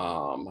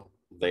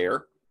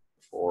there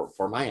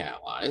for my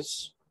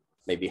allies,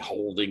 maybe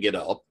holding it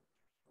up.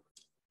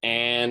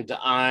 And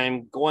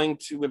I'm going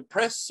to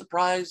impress,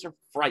 surprise, or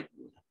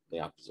frighten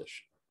the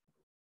opposition.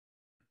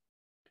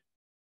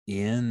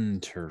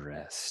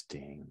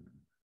 Interesting.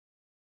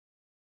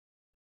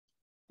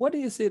 What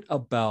is it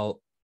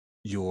about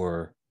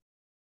your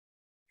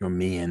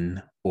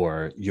mien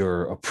or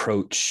your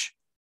approach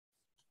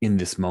in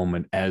this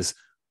moment as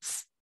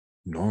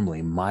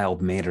normally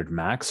mild-mannered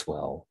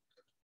Maxwell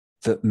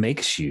that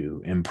makes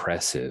you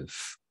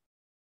impressive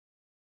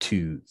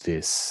to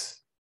this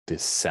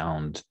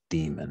sound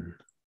demon?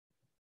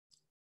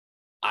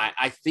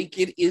 I think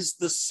it is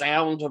the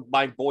sound of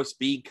my voice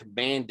being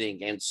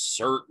commanding and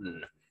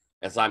certain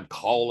as I'm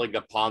calling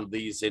upon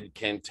these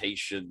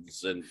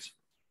incantations. And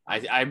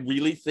I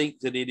really think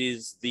that it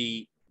is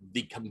the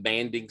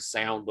commanding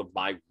sound of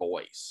my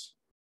voice.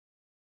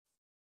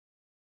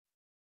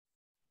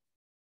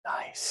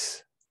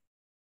 Nice.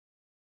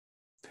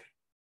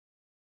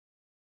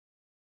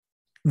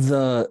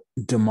 The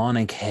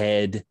demonic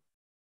head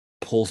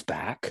pulls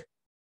back,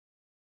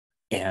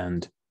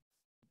 and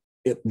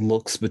it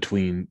looks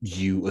between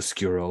you,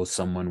 Oscuro,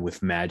 someone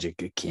with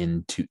magic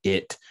akin to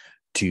it,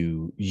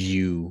 to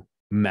you,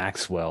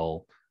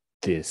 Maxwell,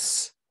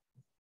 this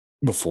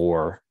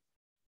before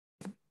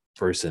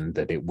person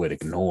that it would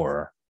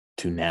ignore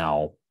to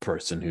now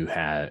person who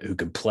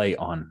can play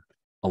on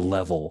a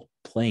level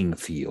playing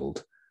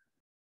field.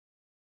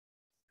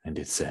 And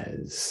it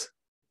says,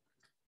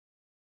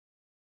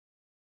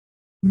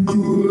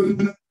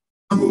 good,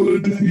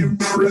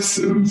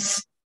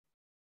 impressive.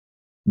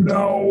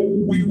 Now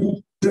we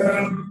will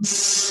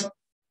dance.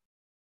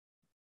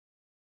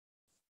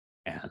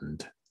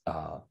 And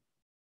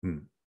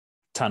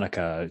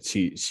Tanaka,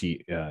 she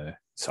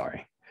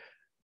sorry.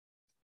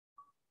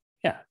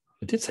 Yeah,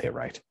 I did say it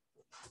right.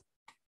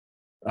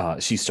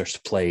 She starts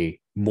to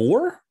play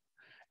more,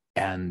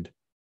 and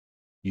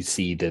you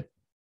see that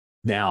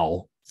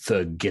now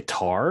the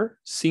guitar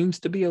seems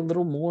to be a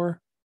little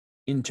more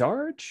in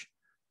charge,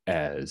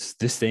 as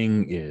this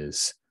thing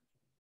is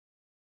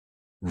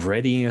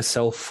readying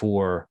itself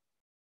for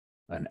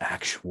an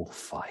actual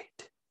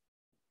fight.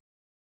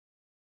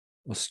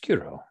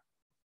 Oscuro,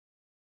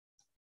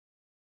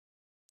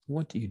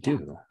 what do you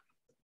do?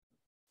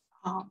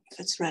 If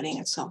it's readying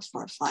itself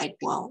for a fight,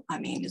 well, I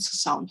mean, it's a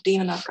sound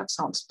demon. I've got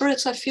sound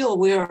spirits. I feel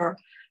we're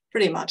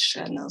pretty much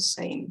in the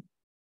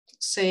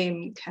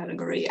same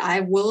category.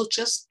 I will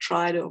just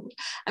try to,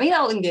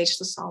 I'll engage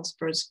the sound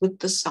spirits with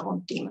the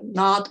sound demon,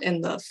 not in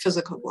the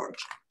physical world.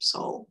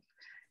 So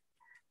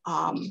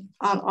on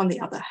the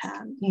other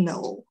hand,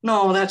 no,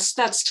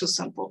 that's too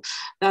simple.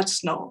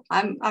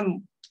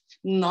 I'm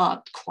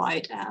not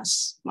quite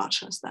as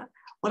much as that.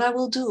 What I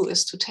will do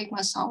is to take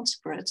my sound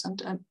spirits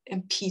and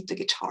impede the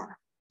guitar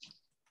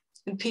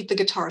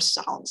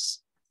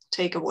sounds,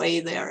 take away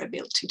their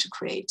ability to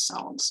create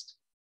sounds,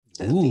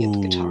 the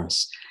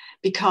guitars,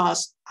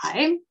 because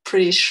I'm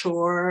pretty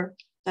sure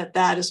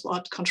that is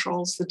what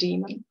controls the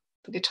demon,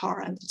 the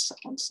guitar and the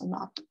sounds, and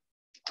not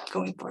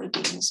going for the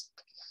demons.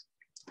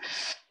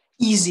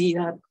 Easy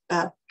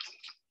that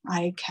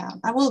I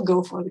will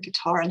go for the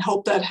guitar and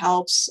hope that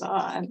helps,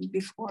 and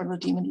before the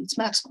demon eats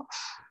Maxwell.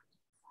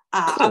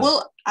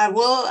 Cool. I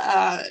will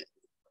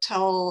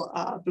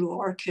tell Blue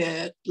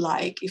Orchid,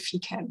 like, if he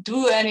can't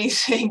do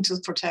anything to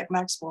protect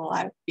Maxwell,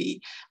 might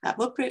be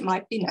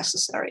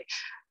necessary.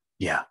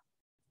 Yeah,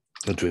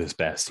 he'll do his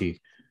best.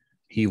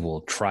 He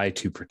will try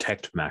to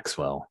protect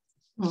Maxwell.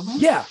 Mm-hmm.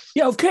 Yeah,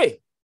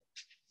 okay.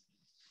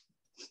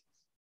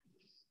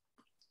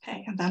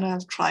 Okay, and then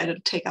I'll try to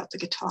take out the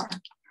guitar.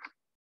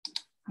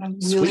 I'm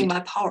wielding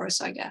my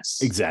powers, I guess.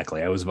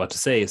 Exactly. I was about to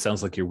say, it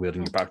sounds like you're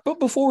wielding your power. But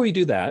before we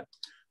do that,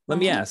 let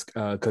me ask,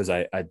 because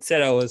I'd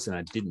said I was, and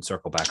I didn't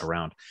circle back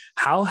around.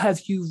 How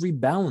have you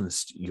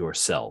rebalanced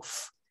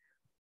yourself?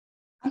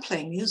 I'm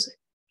playing music.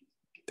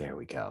 There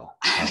we go.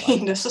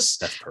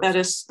 That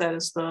is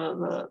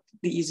the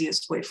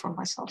easiest way for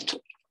myself to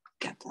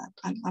get that.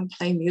 I'm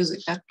playing music.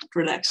 That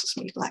relaxes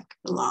me like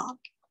a lot.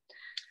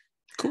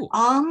 Cool.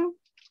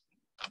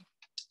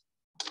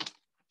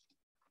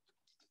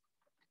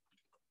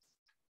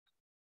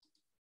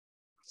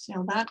 See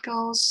how that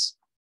goes.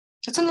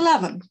 It's an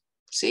 11.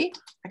 See,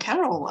 I can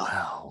roll well.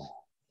 Wow,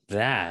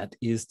 that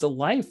is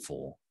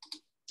delightful.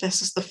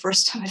 This is the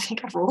first time I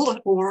think I've rolled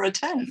over a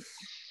 10.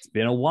 It's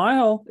been a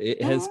while.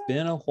 It has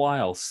been a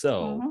while.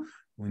 So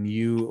when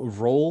you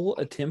roll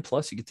a 10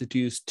 plus, you get to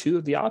use 2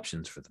 of the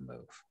options for the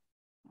move.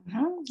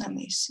 Let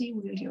me see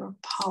where your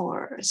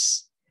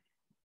powers.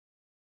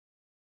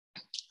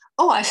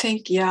 Oh, I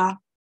think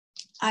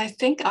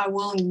I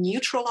will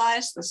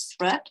neutralize this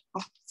threat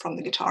from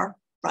the guitar,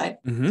 right?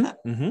 That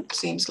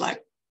seems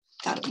like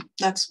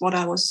that's what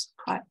I was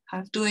kind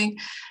of doing.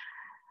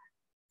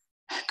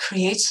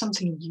 Create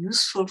something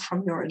useful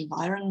from your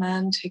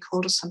environment, take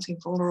hold of something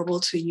vulnerable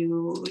to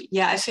you.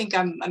 Yeah, I think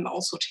I'm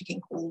also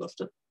taking hold of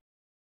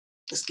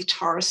this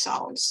guitar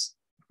sounds,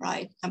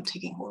 right? I'm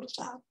taking hold of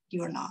that.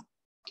 You're not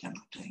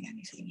doing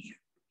anything here.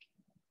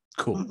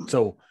 Cool.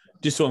 So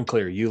just so I'm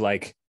clear, you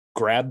like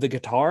grab the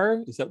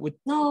guitar? Is that what?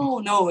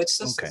 No, it's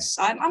just, okay.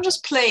 I'm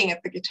just playing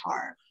at the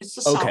guitar. It's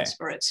the sound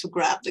spirits who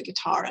grab the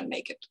guitar and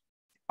make it.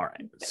 All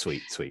right,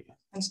 sweet.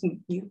 And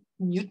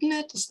mutin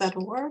it, is that a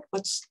word?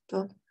 What's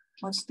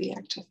the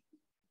active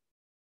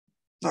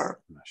verb?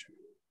 I'm not sure.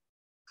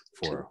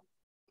 For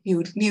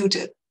mute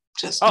it.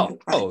 Just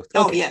mute, right?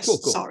 Okay. Yes, cool.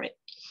 Sorry.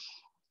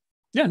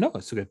 Yeah, no,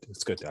 it's good.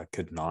 It's good. I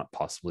could not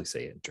possibly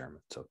say it in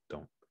German, so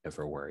don't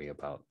ever worry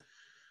about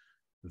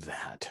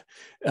that.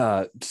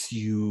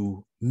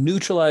 You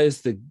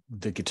neutralize the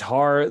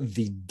guitar,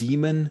 the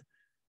demon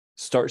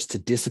starts to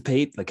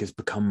dissipate, like it's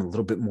become a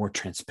little bit more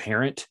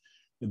transparent.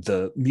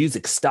 The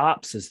music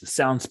stops as the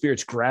sound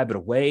spirits grab it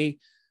away.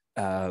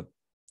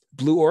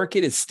 Blue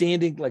Orchid is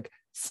standing like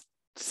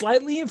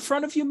slightly in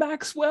front of you,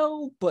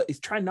 Maxwell, but he's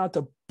trying not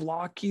to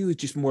block you.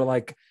 It's just more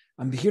like,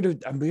 I'm here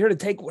to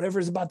take whatever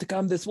is about to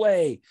come this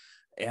way.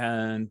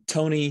 And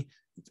Tony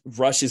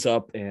rushes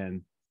up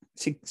and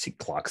she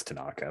clocks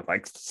Tanaka.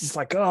 Like, she's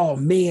like, oh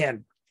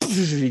man,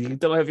 you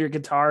don't have your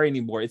guitar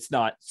anymore. It's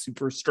not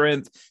super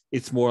strength.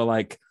 It's more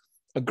like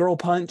a girl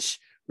punch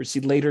where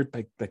she later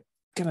like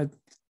kind of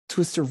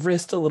twists her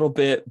wrist a little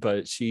bit,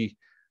 but she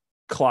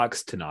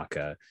clocks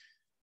Tanaka.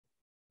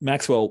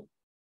 Maxwell,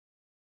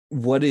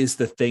 what is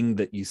the thing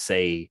that you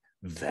say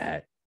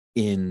that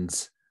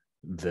ends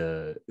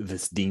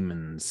this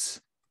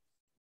demon's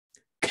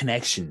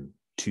connection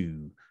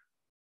to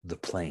the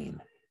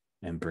plane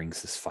and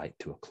brings this fight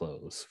to a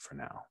close for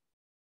now?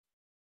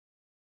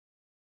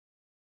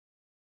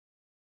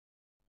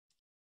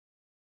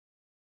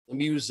 The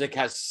music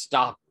has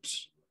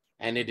stopped,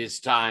 and it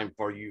is time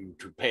for you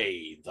to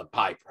pay the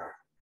piper.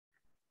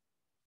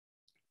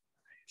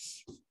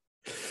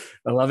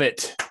 I love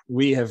it.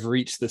 We have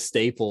reached the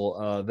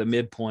staple, the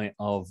midpoint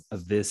of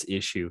this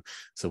issue.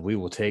 So we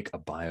will take a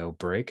bio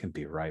break and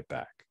be right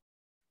back.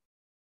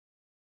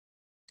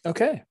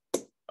 Okay.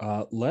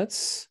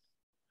 Let's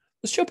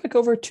jump back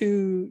over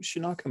to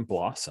Shinnok and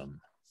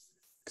Blossom,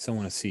 because I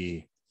want to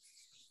see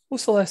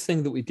what's the last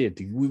thing that we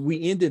did.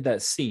 We ended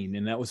that scene,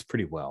 and that was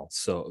pretty well.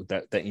 So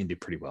that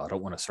ended pretty well. I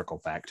don't want to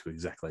circle back to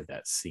exactly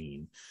that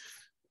scene,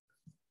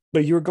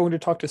 but you were going to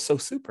talk to So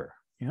Super,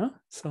 yeah?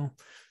 So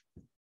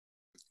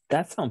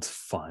that sounds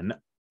fun.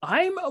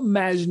 I'm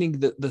imagining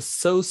the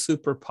So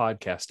Super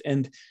podcast,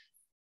 and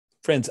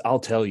friends, I'll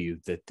tell you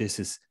that this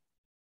is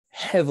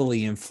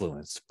heavily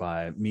influenced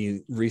by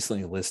me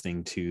recently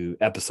listening to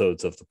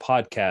episodes of the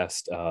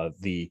podcast,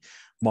 the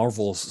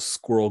Marvel's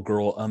Squirrel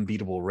Girl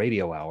Unbeatable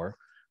Radio Hour,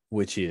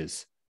 which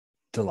is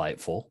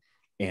delightful.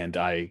 And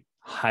I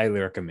highly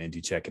recommend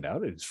you check it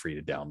out. It is free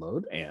to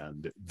download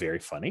and very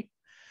funny.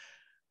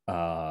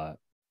 But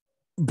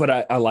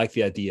I like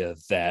the idea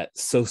that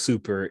So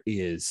Super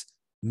is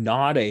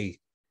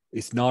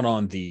it's not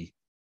on the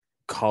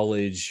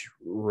college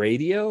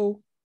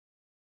radio,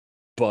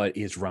 but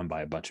is run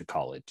by a bunch of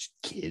college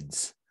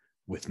kids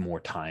with more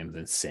time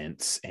than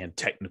sense and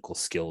technical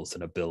skills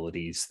and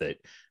abilities that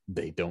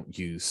they don't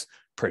use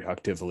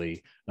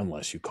productively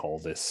unless you call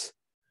this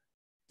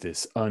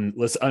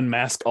let's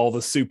unmask all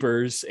the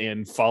supers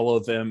and follow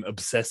them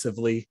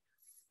obsessively,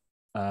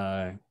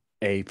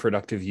 a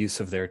productive use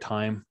of their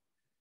time.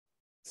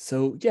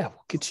 So yeah,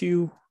 we'll get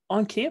you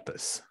on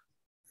campus.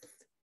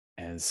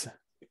 As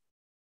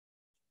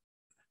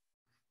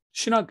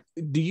Shinnok,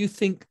 do you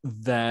think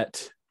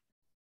that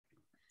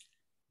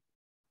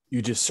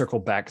you just circle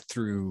back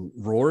through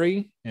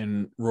Rory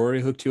and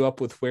Rory hooked you up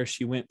with where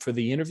she went for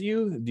the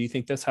interview? Do you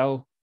think that's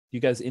how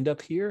you guys end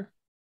up here,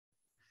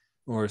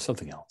 or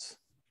something else?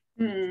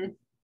 I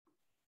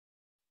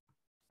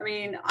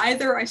mean,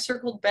 either I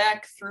circled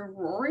back through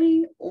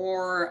Rory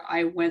or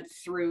I went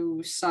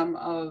through some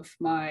of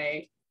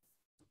my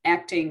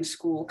acting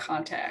school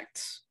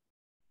contacts.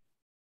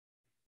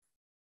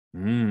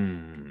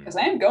 Because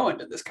I am going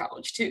to this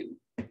college too.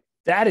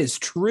 That is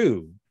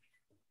true.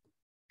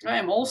 I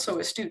am also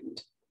a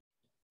student.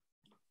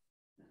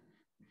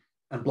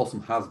 And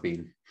Blossom has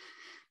been.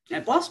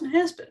 And Blossom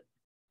has been.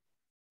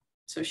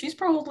 So she's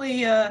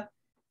probably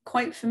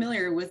quite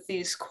familiar with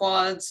these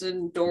quads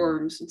and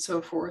dorms and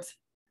so forth.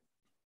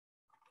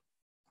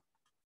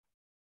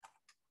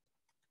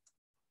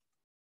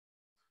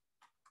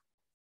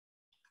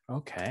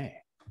 Okay.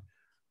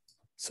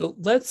 So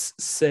let's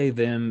say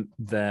then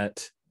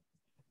that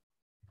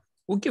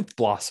we'll give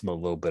Blossom a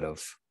little bit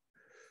of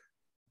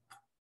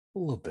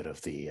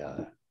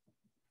the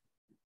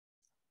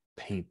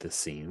paint the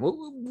scene.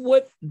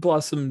 What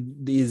Blossom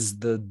is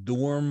the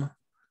dorm,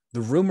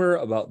 the rumor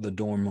about the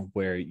dorm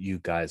where you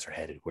guys are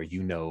headed, where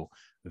you know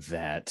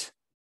that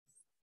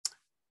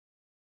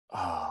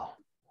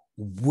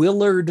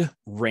Willard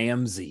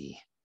Ramsey,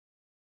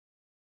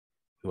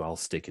 who I'll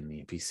stick in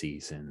the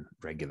NPCs and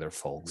regular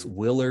folks,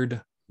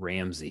 Willard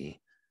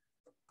Ramsey,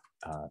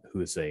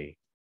 who is a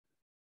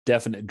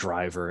definite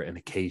driver and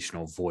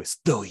occasional voice,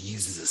 though he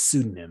uses a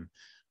pseudonym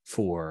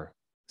for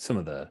some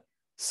of the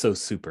So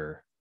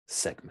Super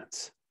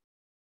segments.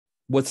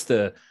 What's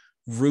the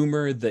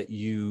rumor that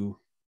you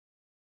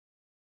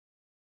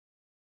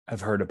have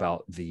heard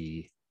about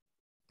the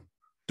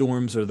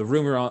dorms, or the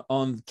rumor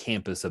on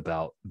campus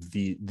about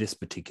this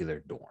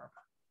particular dorm?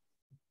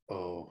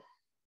 Oh.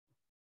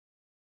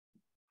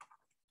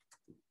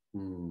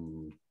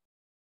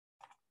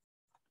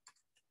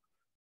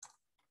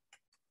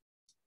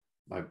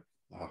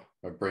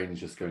 My brain's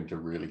just going to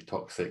really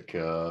toxic,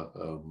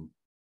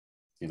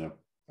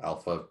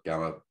 alpha,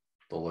 gamma,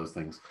 all those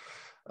things.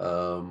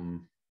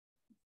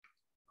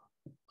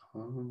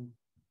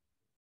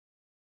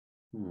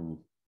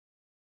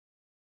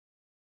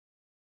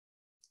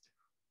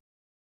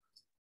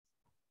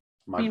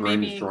 My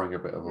brain is drawing a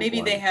bit of a maybe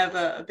blank. they have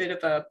a bit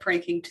of a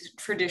pranking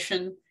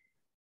tradition.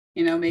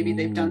 You know, maybe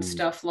they've done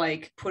stuff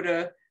like put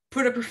a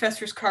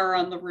professor's car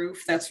on the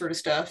roof, that sort of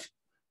stuff.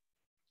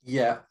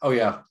 Yeah. Oh,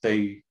 yeah.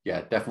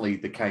 Definitely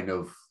the kind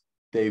of,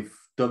 they've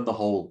done the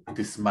whole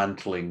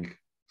dismantling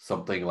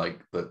something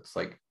like that's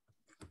like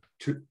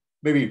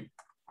maybe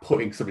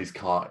putting somebody's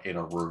car in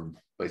a room.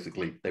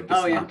 Basically, they've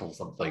dismantled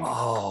something.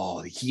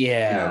 Oh,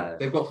 yeah.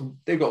 They've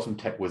got some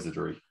tech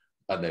wizardry,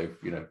 and they've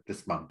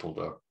dismantled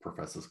a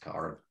professor's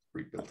car and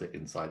rebuilt it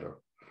inside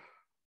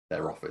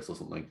their office or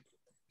something.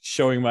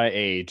 Showing my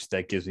age,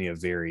 that gives me a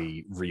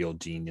very real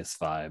genius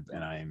vibe,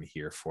 and I am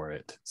here for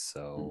it.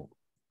 So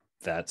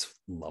that's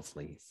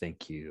lovely.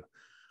 Thank you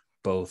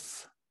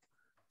both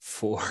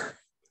for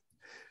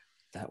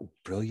that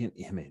brilliant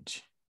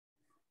image.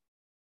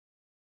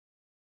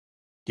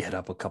 You head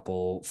up a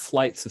couple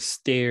flights of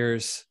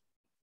stairs.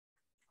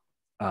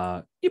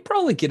 You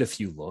probably get a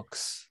few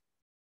looks.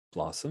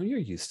 Blossom, you're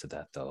used to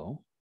that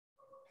though.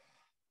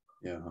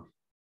 Yeah.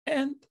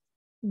 And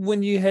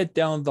when you head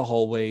down the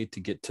hallway to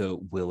get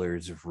to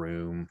Willard's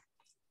room,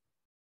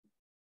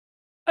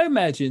 I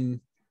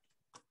imagine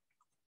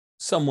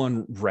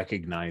someone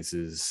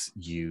recognizes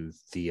you,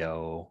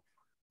 Theo.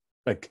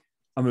 Like,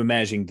 I'm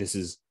imagining this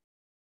is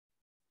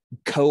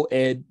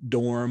co-ed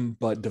dorm,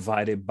 but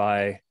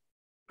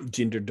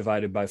gender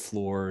divided by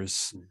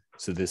floors.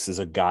 So this is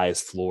a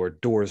guy's floor.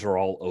 Doors are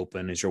all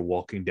open as you're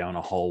walking down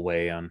a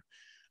hallway on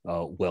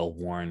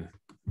well-worn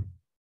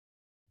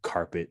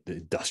carpet, the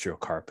industrial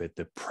carpet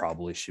that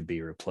probably should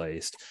be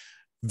replaced.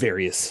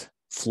 Various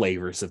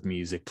flavors of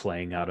music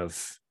playing out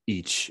of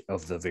each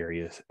of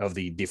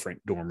the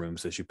different dorm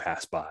rooms as you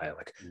pass by,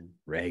 like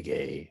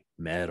reggae,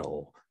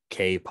 metal,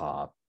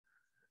 K-pop.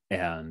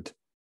 And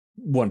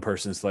one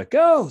person's like,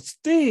 "Oh, it's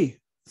D,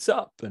 what's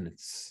up?" And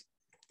it's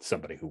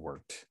somebody who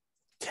worked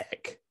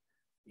tech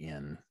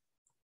in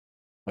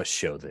a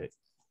show that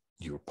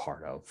you were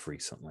part of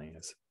recently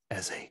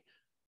as a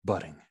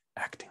budding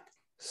acting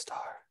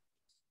star.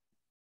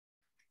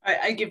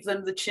 I give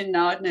them the chin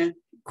nod and a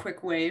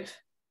quick wave.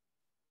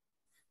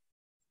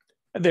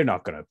 And they're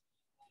not going to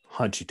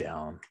hunt you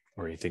down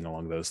or anything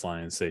along those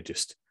lines. They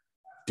just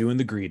doing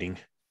the greeting.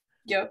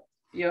 Yep.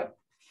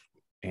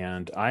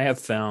 And I have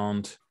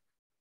found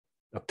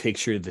a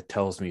picture that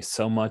tells me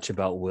so much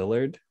about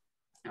Willard.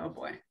 Oh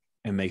boy.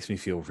 It makes me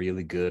feel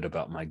really good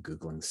about my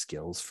Googling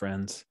skills,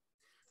 friends.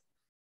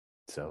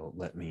 So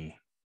let me.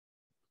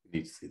 You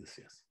need to see this,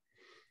 yes.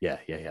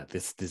 Yeah.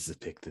 This is a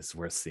pic that's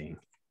worth seeing.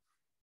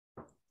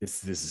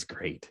 This is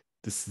great.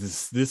 This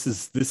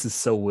is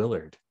so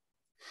Willard.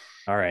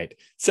 All right.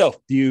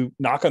 So you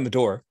knock on the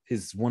door.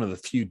 Is one of the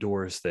few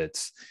doors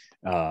that's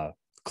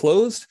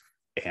closed,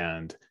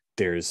 and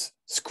there's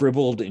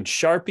scribbled in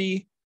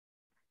Sharpie,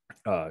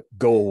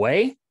 "Go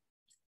away,"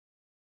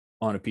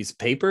 on a piece of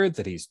paper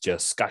that he's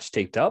just scotch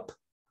taped up.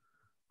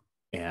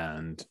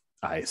 And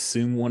I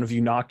assume one of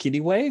you knock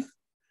anyway.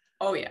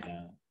 Oh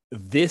yeah.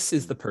 This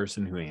is the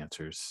person who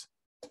answers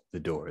the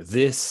door.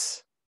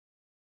 This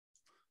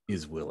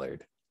is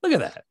Willard. Look at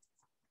that.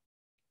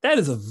 That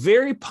is a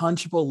very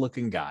punchable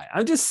looking guy.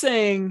 I'm just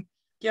saying,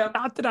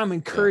 not that I'm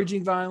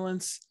encouraging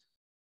violence,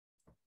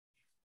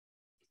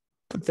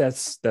 but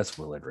that's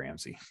Willard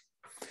Ramsey.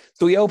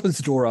 So he opens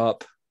the door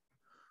up.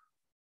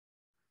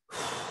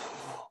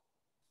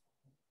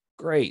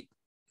 Great.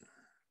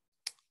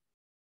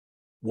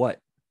 What?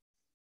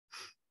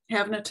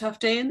 Having a tough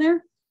day in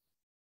there?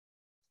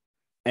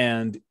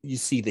 And you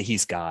see that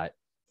he's got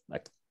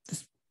like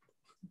this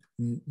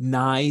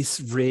nice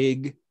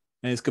rig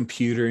and his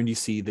computer, and you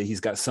see that he's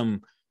got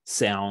some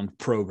sound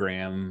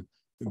program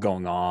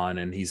going on,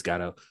 and he's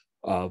got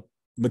a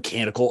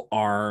mechanical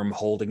arm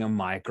holding a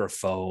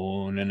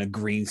microphone and a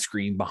green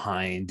screen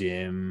behind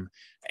him,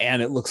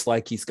 and it looks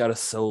like he's got a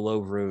solo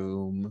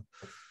room.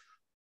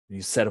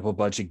 You set up a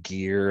bunch of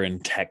gear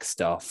and tech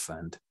stuff,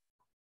 and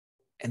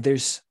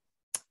there's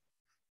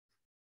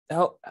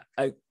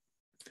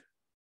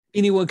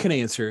anyone can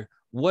answer.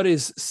 What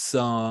is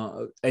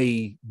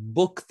a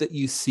book that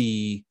you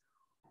see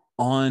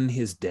on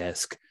his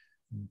desk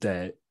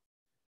that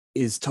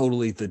is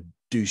totally the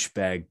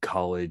douchebag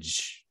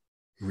college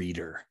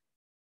reader?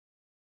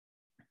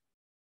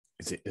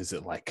 Is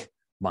it like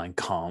Mein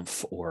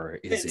Kampf, or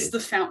is It's it the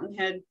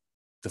Fountainhead?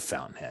 The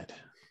Fountainhead.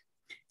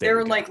 There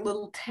are like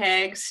little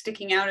tags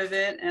sticking out of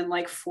it and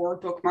like 4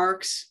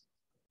 bookmarks.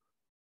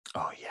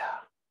 Oh yeah.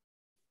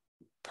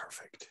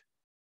 Perfect.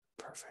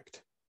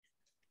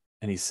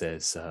 And he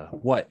says,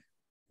 what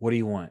do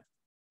you want?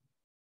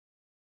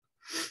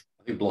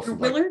 I think Blossom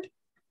Willard?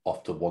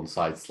 Off to one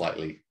side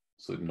slightly,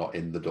 so not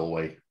in the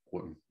doorway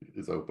when it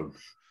is open.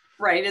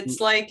 Right. It's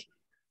like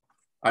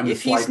I'm the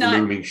if he's slight not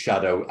looming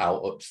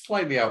shadow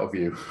slightly out of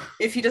view.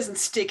 If he doesn't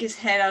stick his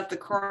head out the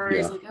corner,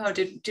 he's like, "Oh,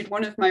 did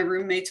one of my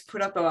roommates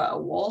put up a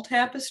wall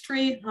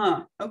tapestry?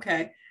 Huh?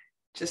 Okay."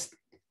 Just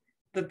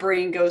the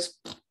brain goes,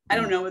 "I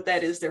don't know what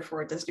that is,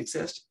 therefore it doesn't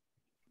exist."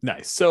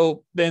 Nice.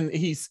 So then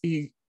he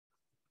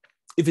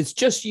if it's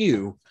just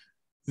you,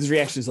 his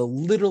reaction is a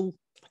little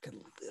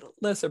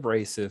less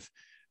abrasive,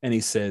 and he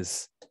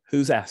says,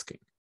 "Who's asking?"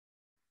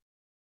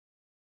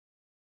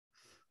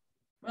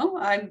 Well,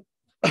 I'm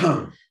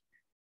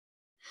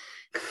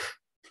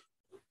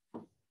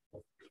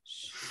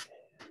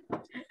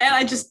and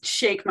I just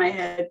shake my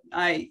head.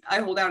 I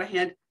hold out a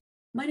hand.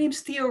 My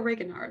name's Theo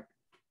Regenhard.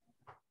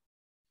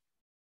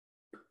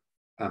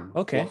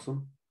 Okay.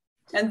 Blossom.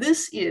 And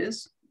this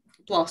is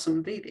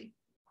Blossom Baby.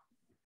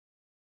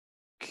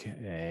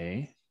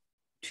 Okay.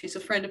 She's a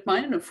friend of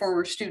mine and a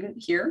former student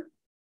here.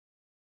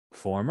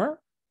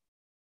 Former?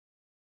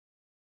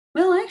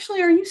 Well,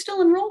 actually, are you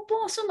still enrolled,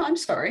 Blossom? I'm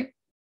sorry.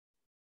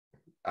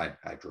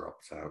 I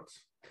dropped out.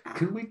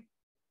 Can we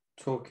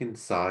talk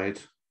inside?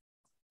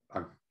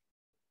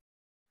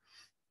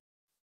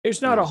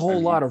 There's not a whole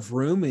And lot of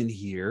room in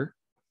here.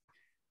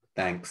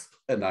 Thanks.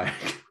 And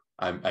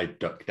I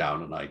duck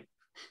down and I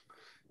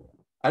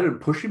didn't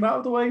push him out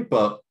of the way,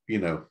 but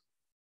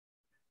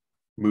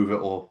move it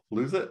or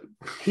lose it.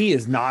 He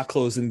is not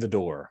closing the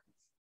door,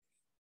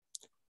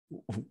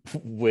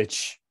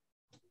 which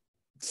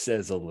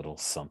says a little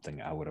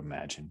something, I would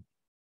imagine.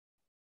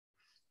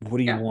 What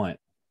do you want?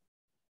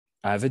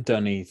 I haven't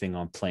done anything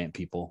on plant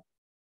people.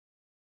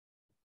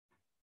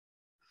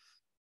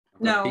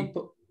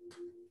 No.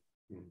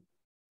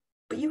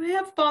 But you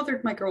have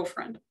bothered my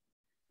girlfriend.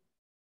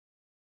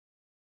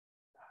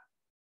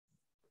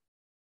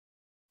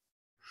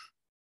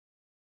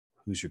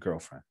 Who's your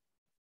girlfriend?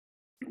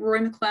 Roy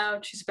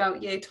McLeod. She's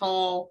about yay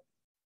tall.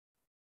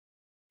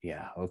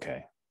 Yeah,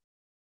 okay.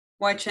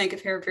 White shank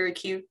of hair, very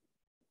cute.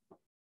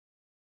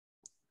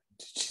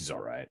 She's all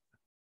right.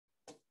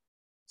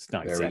 It's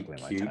not Very exactly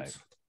cute. my type.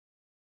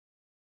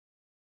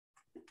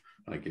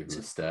 I give him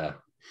a stare.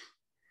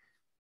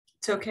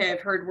 It's okay.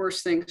 I've heard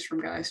worse things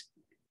from guys.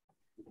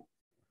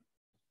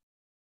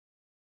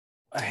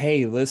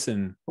 Hey,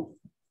 listen.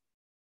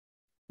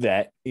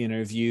 That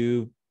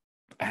interview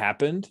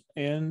happened,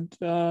 and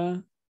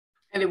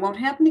it won't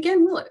happen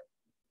again, will it?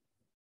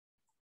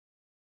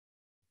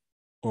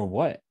 Or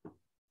what?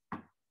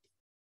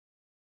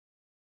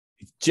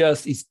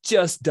 He's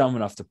just dumb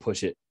enough to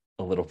push it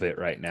a little bit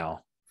right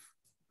now.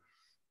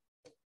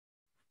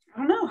 I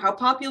don't know. How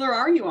popular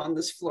are you on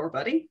this floor,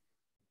 buddy?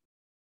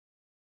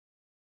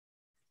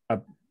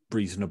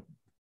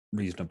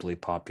 Reasonably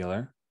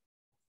popular.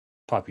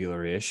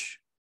 Popular-ish.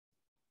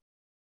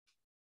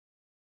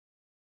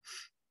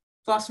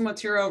 Blossom,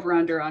 what's your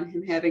over-under on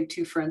him having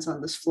 2 friends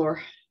on this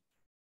floor?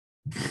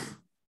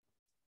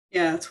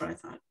 Yeah, that's what I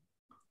thought.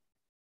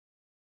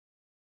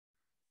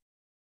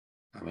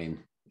 I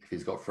mean, if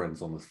he's got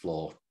friends on this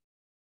floor,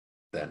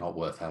 they're not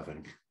worth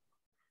having.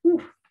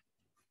 Whew.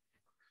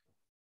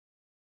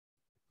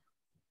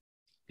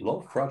 A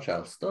lot of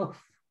fragile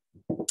stuff.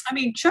 I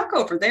mean, Chuck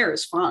over there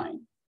is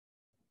fine.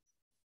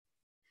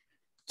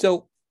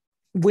 So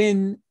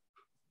when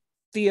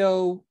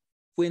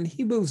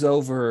he moves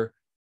over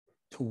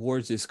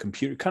towards his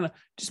computer, kind of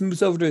just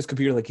moves over to his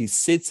computer, like he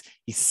sits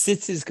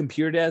at his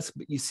computer desk,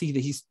 but you see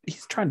that he's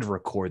trying to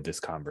record this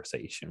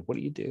conversation. What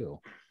do you do?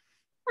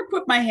 I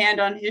put my hand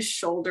on his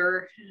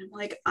shoulder and I'm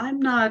like, I'm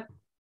not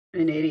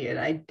an idiot.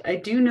 I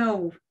do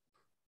know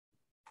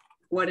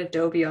what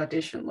Adobe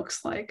Audition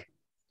looks like.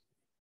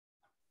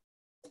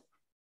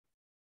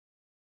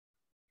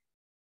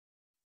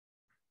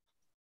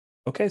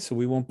 Okay, so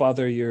we won't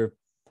bother your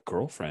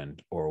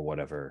girlfriend or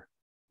whatever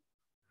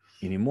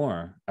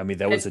anymore. I mean,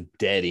 that was a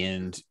dead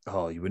end.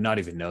 Oh, you would not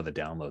even know the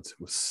downloads. It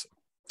was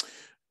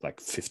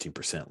like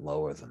 15%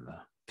 lower than the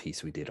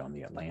piece we did on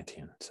the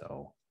Atlantean.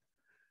 So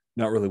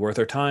not really worth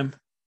our time.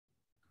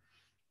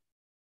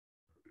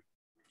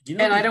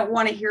 And I don't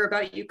want to hear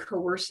about you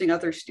coercing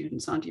other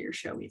students onto your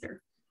show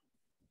either.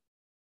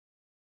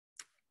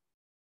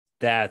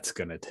 That's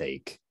gonna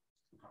take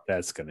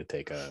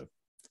a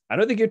I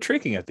don't think you're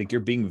tricking. I think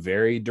you're being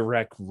very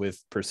direct with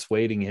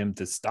persuading him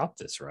to stop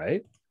this,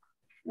 right?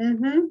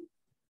 Mm-hmm.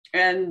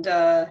 And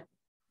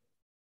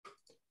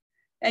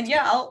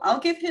yeah, I'll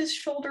give his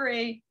shoulder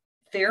a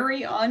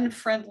very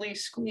unfriendly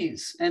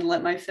squeeze and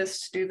let my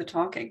fists do the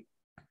talking.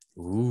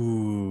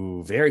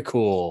 Ooh, very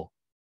cool.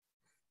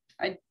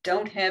 I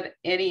don't have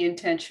any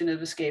intention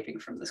of escaping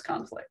from this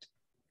conflict.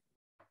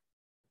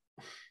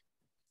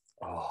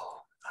 Oh,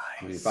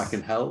 I mean, nice. if I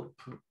can help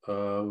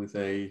with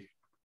a...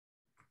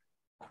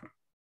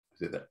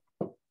 Is it that?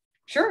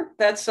 Sure,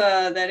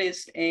 that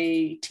is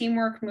a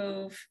teamwork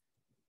move.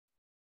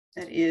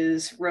 That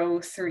is row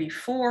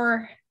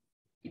 34.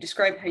 You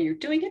describe how you're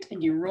doing it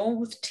and you roll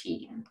with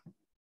team.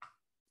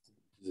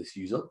 Does this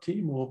use up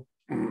team or?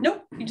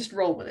 Nope, you just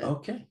roll with it.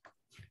 Okay.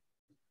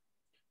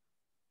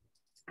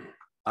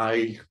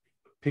 I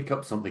pick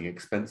up something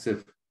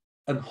expensive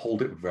and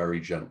hold it very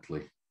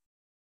gently,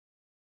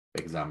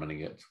 examining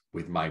it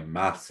with my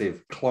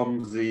massive,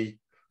 clumsy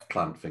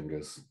plant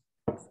fingers.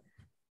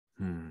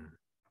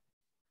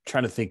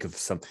 Trying to think of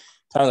some.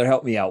 Tyler,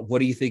 help me out. What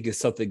do you think is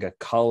something a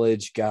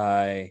college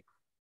guy,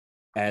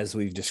 as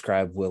we've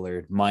described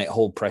Willard, might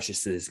hold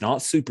precious to? Is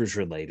not supers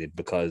related,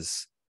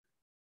 because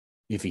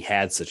if he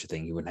had such a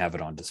thing, he wouldn't have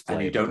it on display.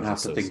 And you don't have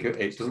it's to so think supers.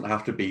 it doesn't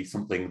have to be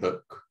something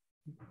that.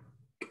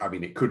 I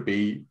mean, it could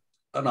be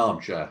an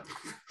armchair.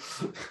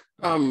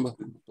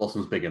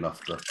 Blossom's big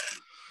enough to.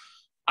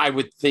 I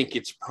would think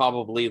it's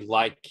probably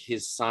like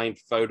his signed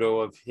photo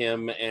of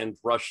him and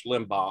Rush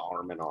Limbaugh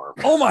arm in arm.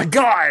 Oh my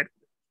God!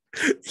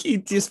 He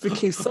just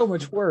became so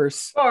much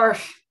worse.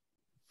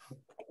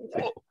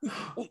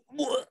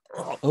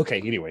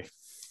 Okay, anyway.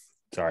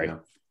 Sorry. Yeah.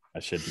 I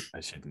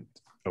shouldn't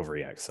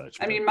overreact such.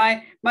 I mean,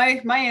 my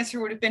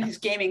answer would have been his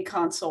gaming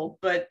console,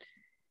 but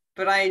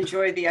I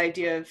enjoy the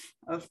idea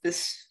of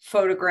this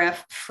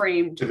photograph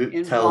framed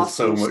in tells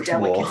so Blossom's much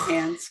delicate more.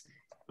 hands.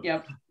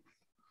 Yep.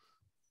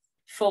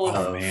 Full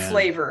of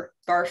flavor,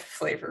 barf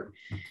flavor.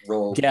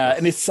 Roll. Yeah,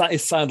 and it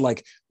sounded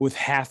like with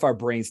half our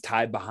brains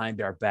tied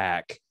behind our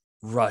back,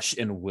 Rush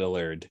and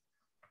Willard.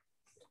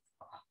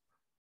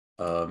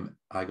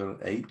 I got an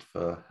 8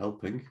 for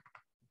helping.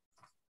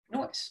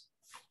 Nice.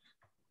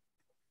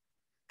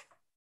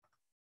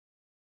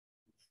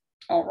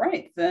 All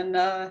right, then.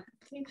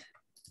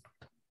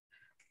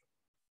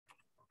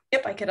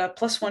 Yep, I get a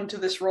 +1 to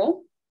this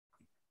roll.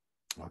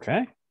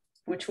 Okay.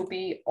 Which will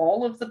be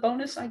all of the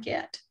bonus I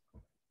get.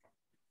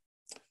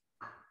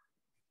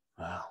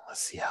 Well,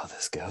 let's see how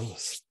this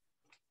goes.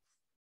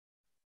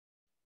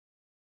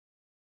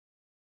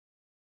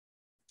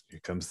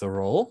 Here comes the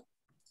roll.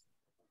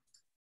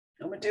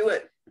 I'm gonna do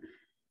it.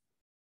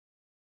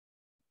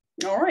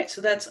 All right,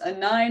 so that's a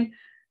 9.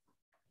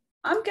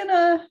 I'm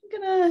gonna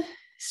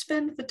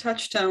spend the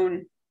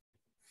touchstone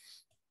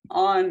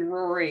on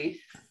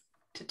Rory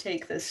to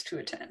take this to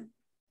a 10.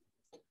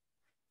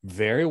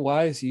 Very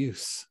wise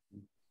use.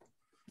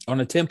 On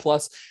a 10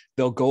 plus,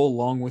 they'll go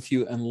along with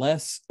you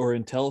unless or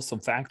until some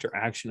fact or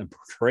action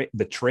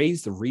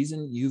betrays the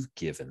reason you've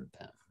given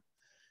them.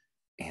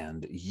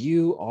 And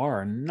you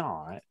are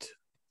not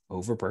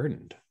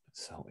overburdened.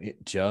 So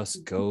it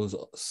just goes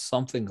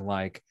something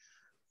like,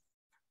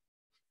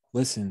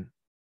 listen,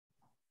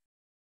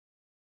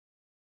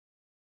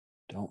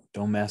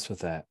 don't mess with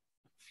that.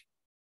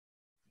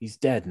 He's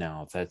dead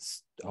now.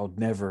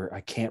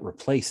 I can't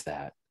replace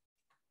that.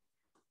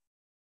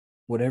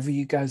 Whatever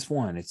you guys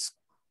want, it's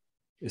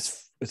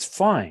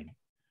fine.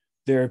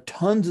 There are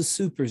tons of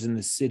supers in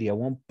the city. I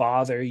won't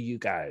bother you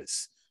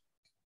guys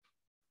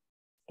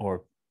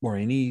or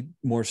any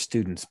more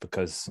students,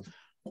 because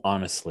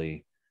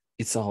honestly,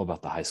 it's all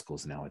about the high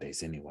schools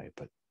nowadays anyway.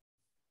 But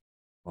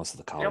most of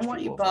the college I don't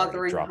want you people have already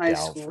bothering dropped high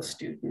out school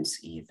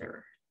students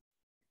either.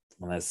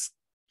 Well, that's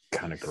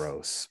kind of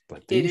gross, but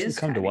It they usually is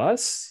come to kinda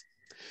us.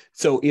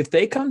 So if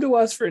they come to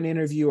us for an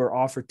interview or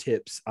offer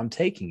tips, I'm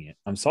taking it.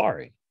 I'm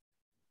sorry.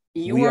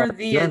 You We are are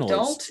the journalists.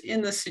 adult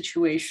in the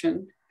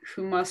situation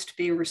who must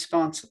be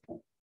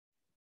responsible.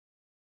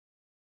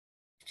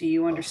 Do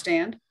you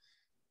understand?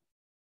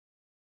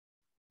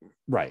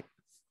 Right.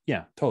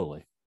 Yeah,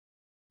 totally.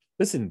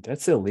 Listen,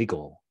 that's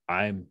illegal.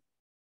 I'm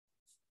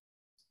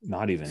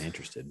not even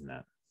interested in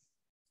that.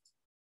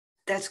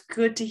 That's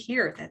good to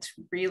hear. That's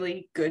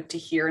really good to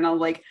hear. And I'll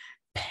like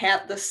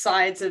pat the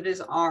sides of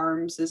his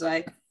arms as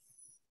I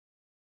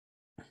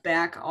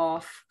back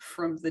off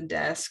from the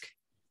desk.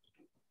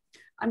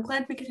 I'm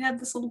glad we could have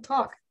this little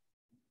talk.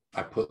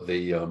 I put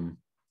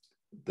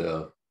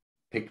the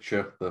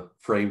picture, the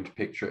framed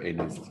picture, in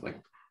his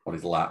on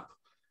his lap,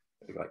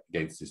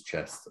 against his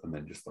chest, and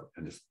then just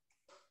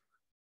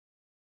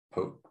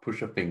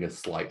push a finger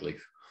slightly.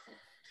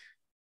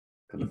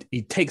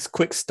 He takes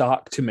quick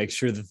stock to make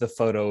sure that the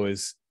photo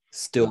is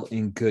still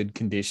in good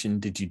condition.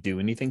 Did you do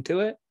anything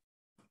to it?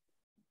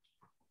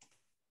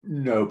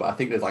 No, but I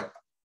think there's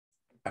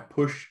a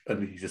push,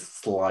 and he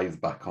just slides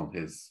back on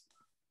his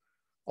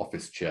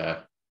office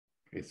chair,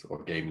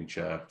 or gaming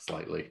chair,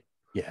 slightly.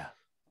 Yeah.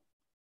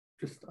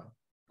 Just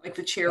like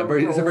the chair it's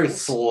a very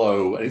rolls.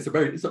 slow, and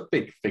it's a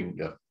big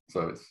finger,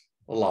 so it's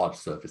a large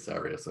surface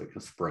area, so it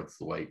just spreads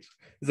the weight.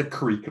 There's a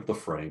creak of the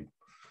frame.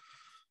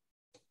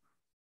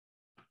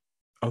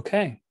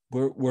 Okay,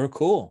 we're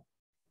cool.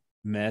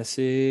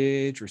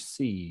 Message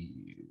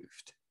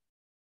received.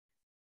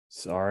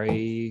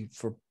 Sorry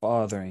for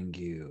bothering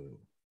you.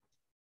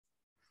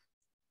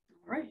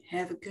 All right,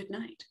 have a good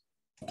night.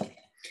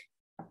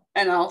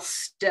 And I'll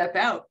step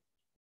out.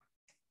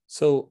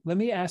 So let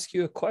me ask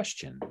you a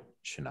question,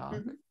 Shinnok.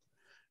 Mm-hmm.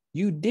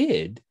 You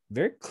did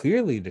very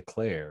clearly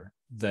declare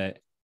that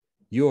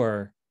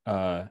you're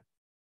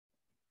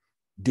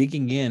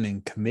digging in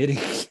and committing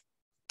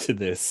to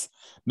this.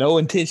 No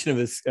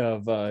intention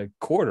of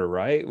quarter,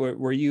 right?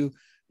 Were you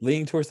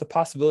leaning towards the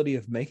possibility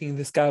of making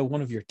this guy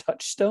one of your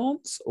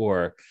touchstones,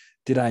 or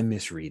did I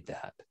misread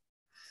that?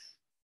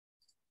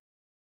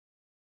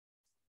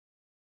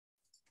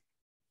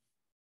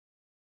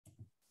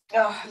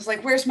 Oh, I was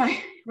like, where's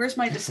my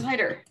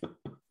decider?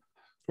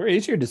 Where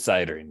is your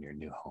decider in your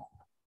new home?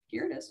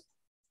 Here it is.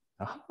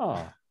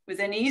 Ah,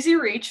 Within easy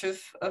reach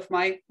of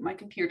my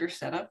computer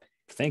setup.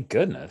 thank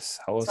goodness.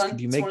 How else could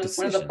you make decisions?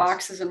 One of the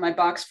boxes in my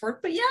box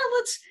fort. But yeah,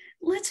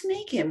 let's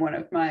make him one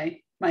of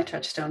my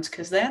touchstones,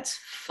 because that's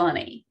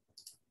funny.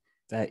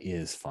 That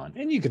is fun.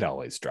 And you could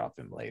always drop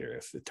him later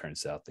if it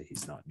turns out that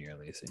he's not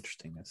nearly as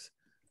interesting as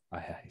I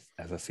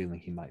have a feeling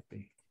he might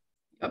be.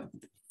 Yep.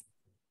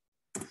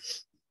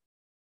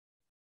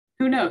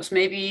 Who knows?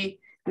 Maybe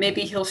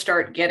he'll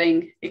start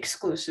getting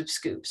exclusive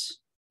scoops.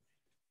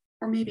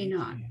 Or maybe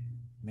not.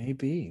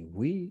 Maybe.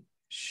 We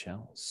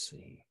shall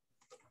see.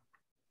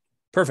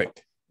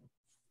 Perfect.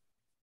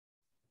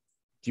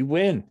 You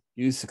win.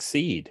 You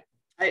succeed.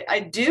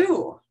 I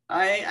do.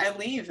 I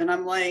leave and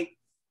I'm like,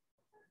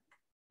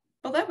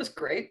 well, that was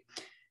great.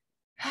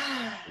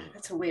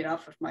 That's a weight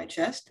off of my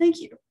chest.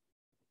 Thank you.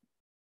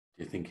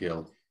 Do you think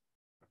he'll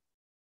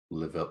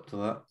live up to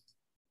that?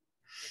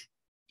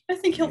 I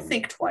think he'll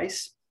think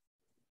twice.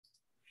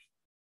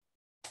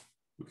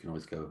 We can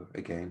always go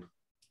again.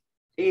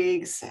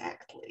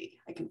 Exactly.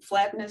 I can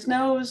flatten his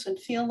nose and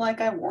feel like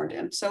I warned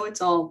him, so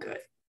it's all good.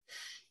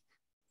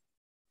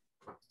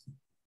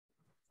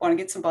 Want to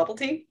get some bubble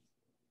tea?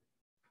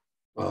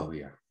 Oh,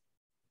 yeah.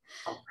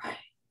 All right.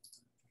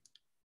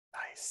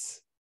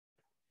 Nice.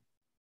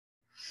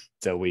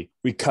 So we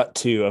cut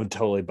to, I'm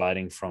totally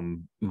biting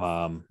from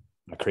my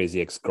crazy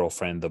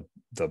ex-girlfriend,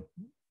 the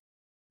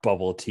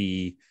bubble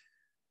tea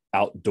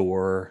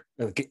outdoor.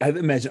 I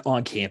imagine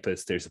on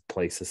campus there's a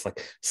place that's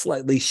like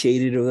slightly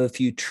shaded with a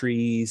few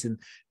trees and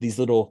these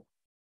little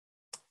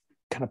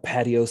kind of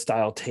patio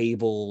style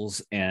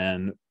tables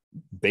and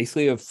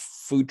basically a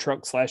food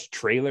truck /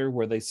 trailer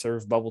where they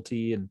serve bubble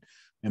tea and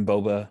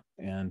boba,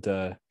 and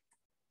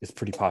it's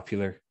pretty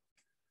popular.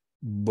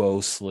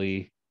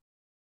 Mostly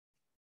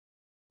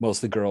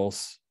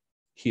girls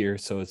here,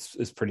 so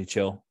it's pretty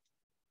chill.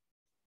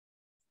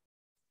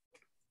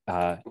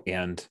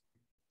 And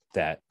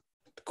that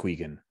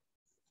Quegan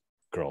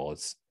girl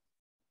is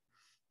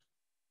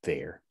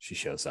there. She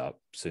shows up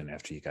soon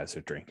after you guys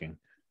are drinking.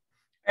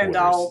 And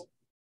I'll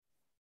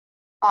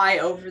eye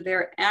over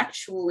there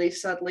actually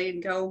subtly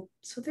and go,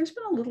 so there's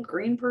been a little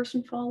green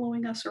person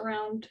following us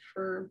around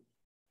for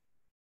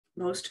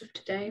most of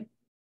today.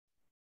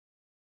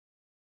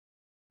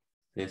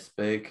 This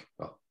big?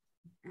 Well,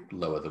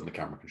 lower than the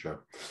camera can show.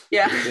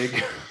 Yeah. This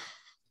big?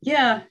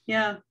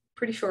 Yeah.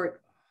 Pretty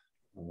short.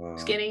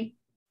 Skinny.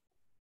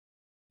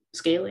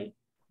 Scaly.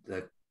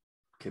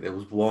 There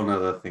was one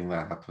other thing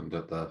that happened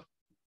at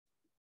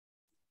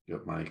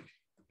my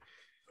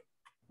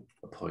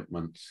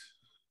appointment.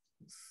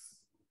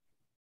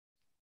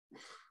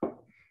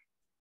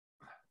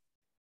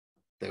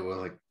 They were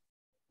like,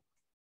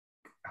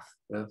 at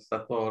first I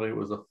thought it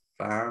was a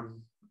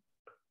fan,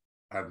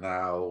 and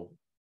now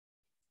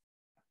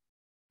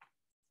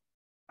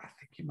I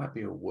think he might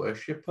be a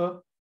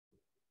worshipper.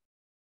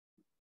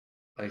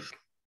 Like,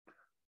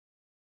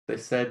 they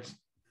said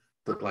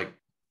that, like,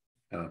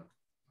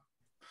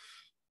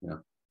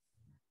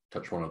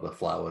 touch one of the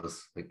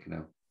flowers, like,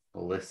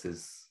 well, this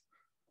is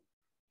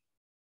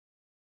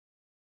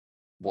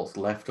what's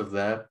left of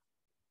their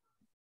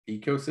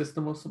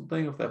ecosystem or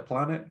something, of their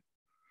planet.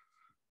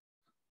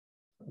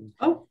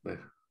 Oh.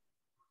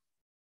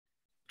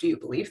 Do you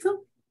believe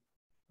them?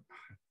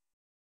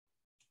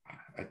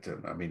 I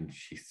don't know. I mean,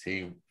 she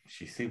seemed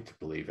to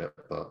believe it,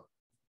 but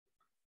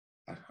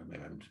I don't know,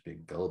 maybe I'm just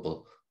being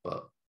gullible,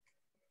 but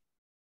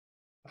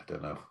I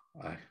don't know.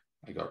 I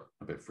got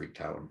a bit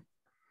freaked out, and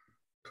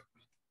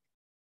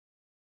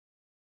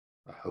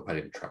I hope I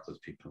didn't trap those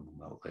people in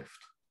the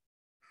lift.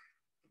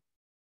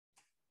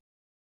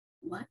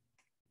 What?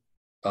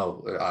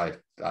 Oh,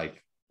 I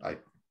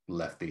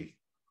left the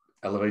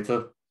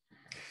elevator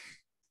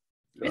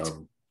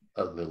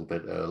a little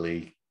bit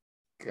early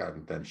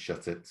and then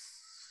shut it.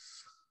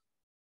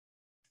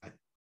 I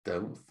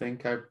don't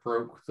think I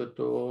broke the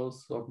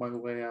doors on my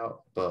way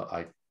out, but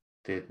I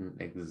didn't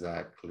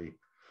exactly.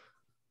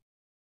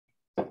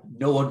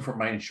 No one from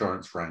my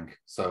insurance rang,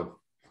 so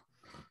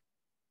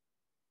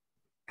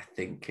I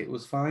think it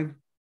was fine.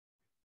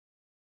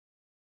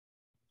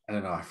 I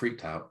don't know, I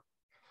freaked out.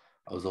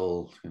 I was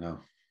all,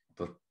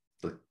 the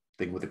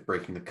thing with it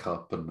breaking the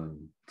cup and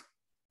then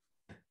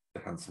the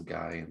handsome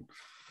guy, and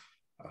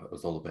I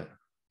was all a bit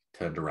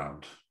turned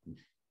around.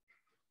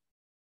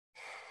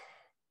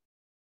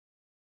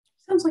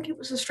 Sounds like it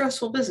was a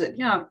stressful visit,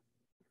 yeah.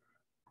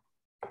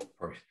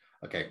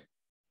 Okay.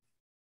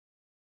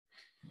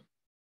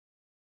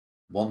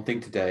 One thing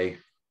today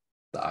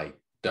that I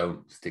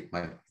don't stick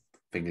my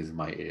fingers in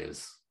my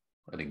ears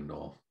and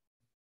ignore.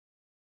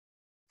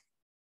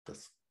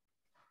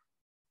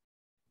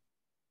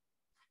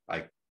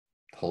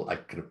 I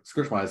kind of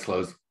scrunch my eyes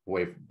closed,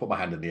 put my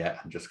hand in the air,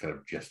 and just kind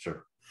of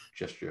gesture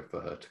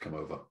for her to come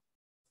over.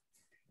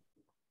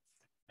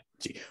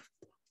 She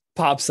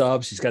pops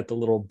up. She's got the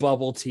little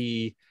bubble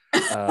tea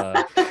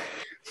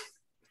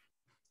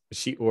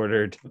she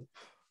ordered,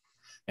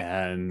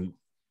 and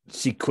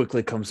she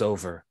quickly comes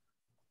over.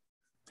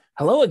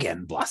 Hello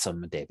again,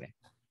 Blossom and David.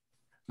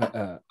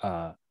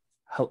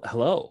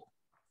 Hello.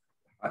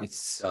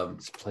 It's a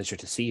pleasure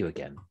to see you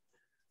again.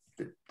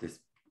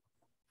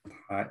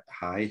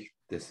 Hi.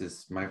 This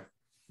is my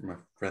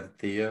friend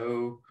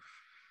Theo.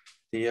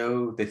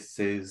 Theo, this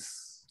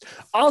is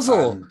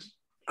Also,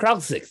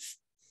 Krautsix.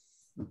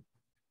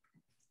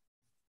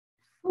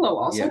 Hello,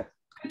 also. Yeah.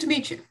 Good to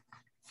meet you.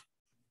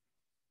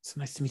 It's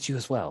nice to meet you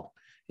as well.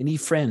 Any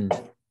friend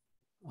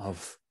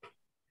of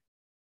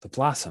the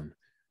Blossom?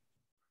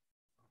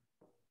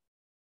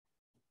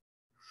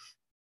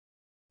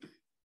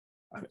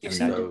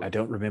 I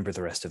don't remember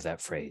the rest of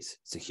that phrase.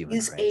 It's a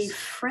human phrase. Is a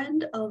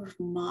friend of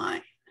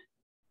mine.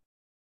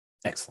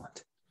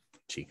 Excellent.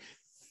 She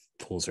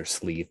pulls her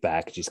sleeve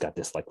back. She's got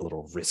this like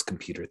little wrist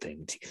computer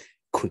thing. She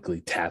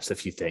quickly taps a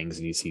few things,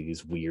 and you see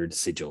these weird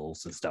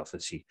sigils and stuff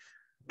as she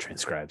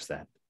transcribes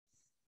that.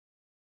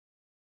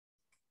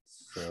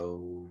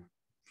 So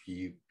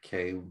you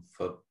came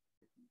for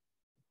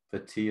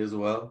tea as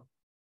well?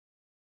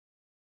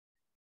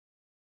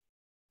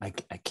 I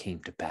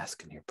came to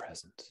bask in your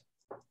presence.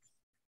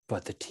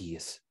 But the tea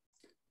is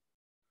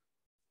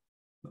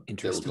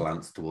interesting. Little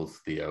glance towards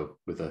Theo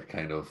with a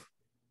kind of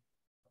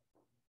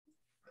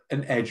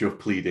an edge of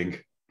pleading.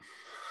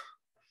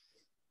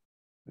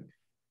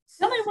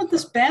 Tell me what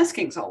this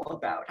basking's all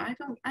about. I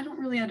don't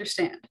really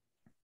understand.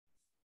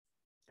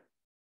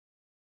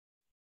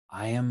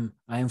 I am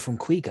from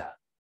Quiga,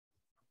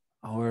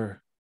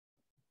 our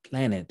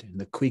planet in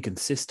the Quigan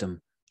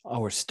system,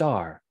 our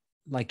star,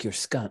 like your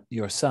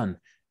sun.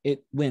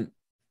 It went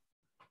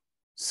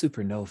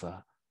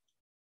supernova,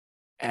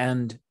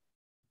 and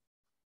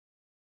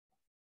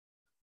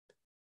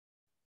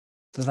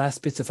the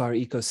last bits of our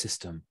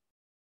ecosystem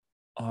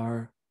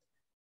are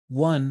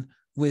one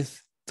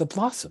with the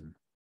blossom.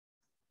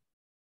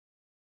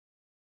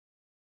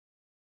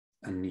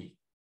 And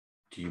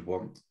do you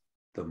want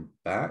them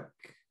back?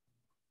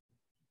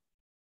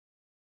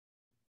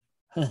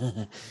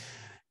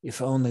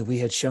 If only we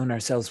had shown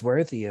ourselves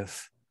worthy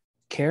of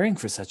caring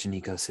for such an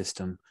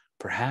ecosystem,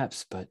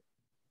 perhaps, but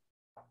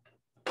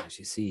as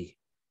you see,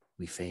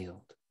 we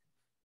failed.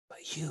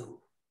 But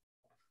you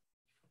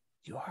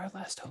are our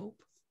last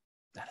hope.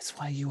 That is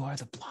why you are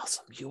the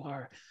blossom. You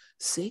are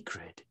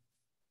sacred.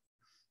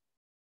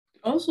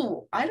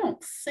 Also, I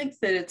don't think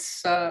that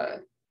it's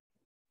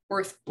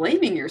worth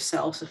blaming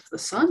yourselves if the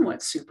sun went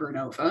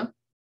supernova.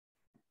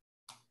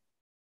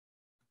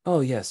 Oh,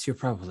 yes, you're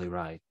probably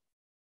right.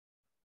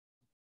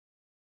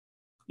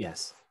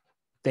 Yes.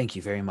 Thank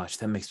you very much.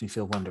 That makes me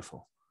feel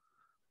wonderful.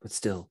 But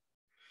still,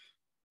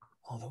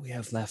 all that we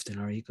have left in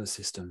our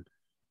ecosystem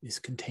is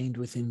contained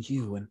within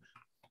you, and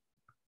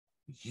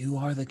you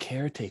are the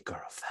caretaker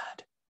of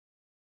that.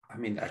 I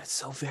mean, it's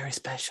so very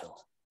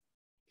special.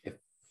 If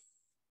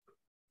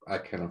I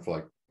kind of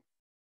like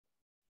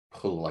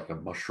pull like a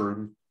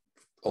mushroom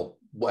or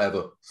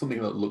whatever,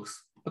 something that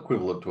looks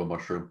equivalent to a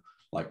mushroom,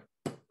 like,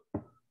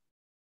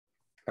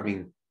 I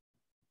mean,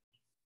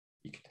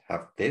 you could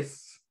have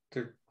this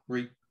to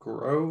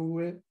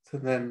regrow it,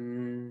 and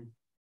then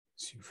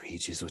she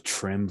reaches with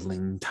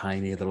trembling,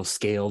 tiny little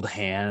scaled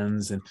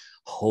hands and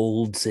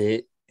holds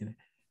it. And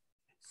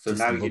so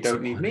now you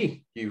don't need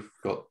me. You've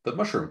got the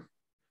mushroom.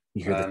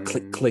 You hear the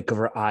click, click of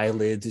her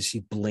eyelids as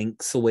she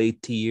blinks away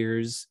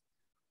tears.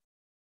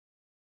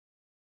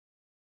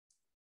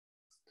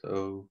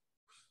 So,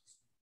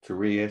 to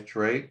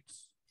reiterate,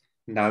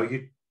 now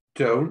you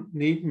don't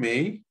need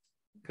me,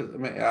 because I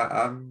mean,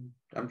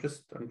 I'm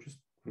just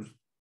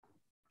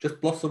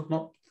Blossom,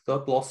 not the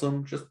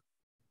Blossom. Just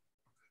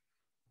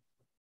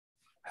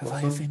have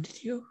Blossom. I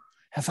offended you?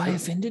 Have I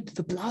offended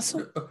the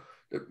Blossom?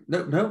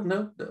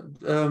 No.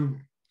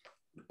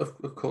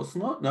 Of course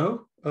not.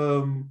 No.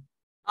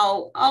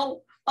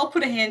 I'll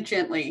put a hand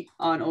gently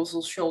on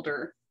Ozil's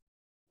shoulder.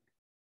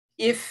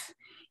 If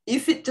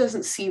it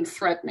doesn't seem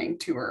threatening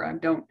to her, I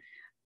don't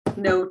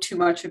know too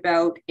much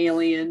about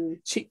alien.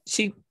 She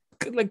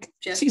like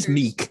gestures. She's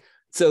meek.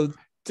 So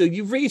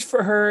you reach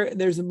for her, and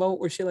there's a moment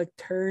where she like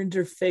turns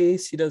her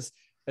face. She does,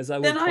 as I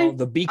would call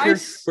the beaker,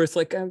 where it's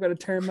like I'm gonna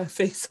turn my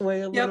face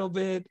away a little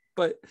bit,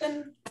 but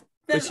then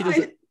she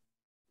doesn't.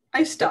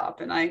 I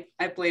stop and I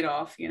blade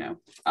off,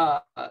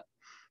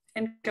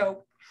 and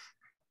go.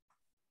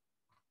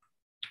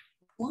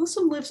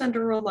 Blossom lives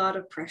under a lot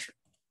of pressure,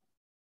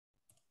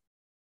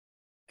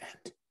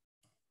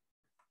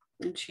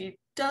 and she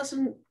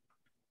doesn't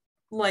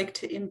like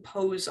to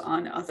impose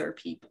on other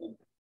people.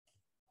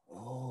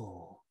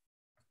 Oh.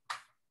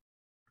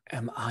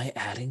 Am I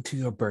adding to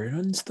your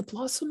burdens, the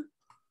Blossom?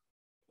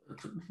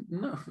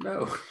 No.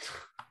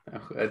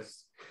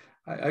 It's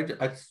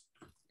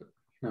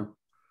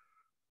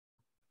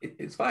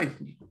it's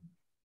fine.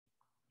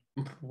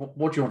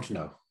 What do you want to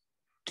know?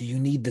 Do you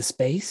need the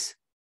space?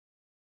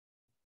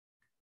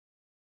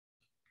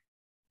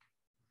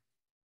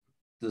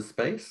 The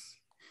space?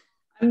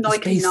 I'm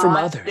like space from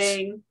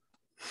others.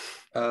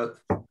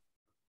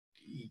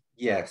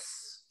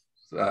 Yes.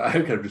 I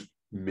kind of just,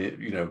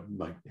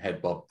 my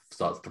head bob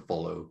starts to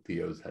follow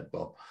Theo's head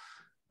bob.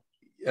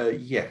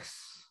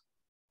 Yes.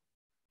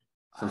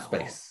 Some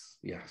space.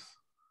 Yes.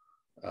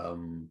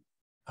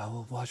 I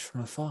will watch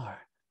from afar.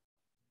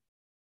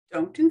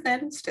 Don't do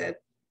that instead.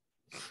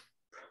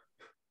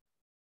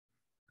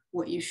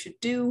 What you should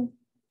do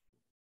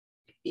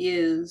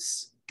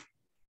is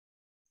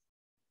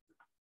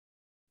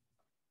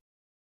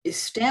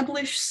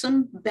establish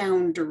some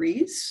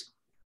boundaries.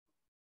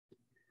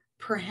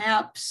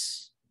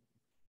 Perhaps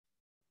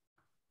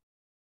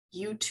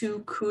you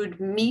two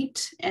could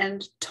meet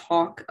and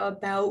talk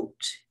about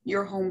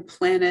your home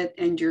planet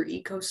and your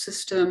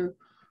ecosystem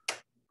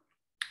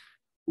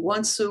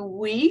once a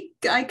week.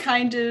 I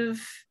kind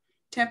of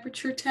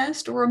temperature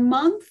test, or a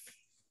month.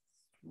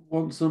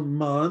 Once a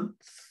month.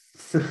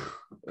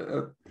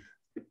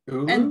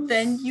 And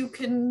then you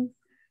can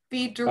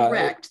be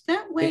direct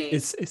that way.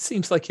 It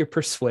seems like you're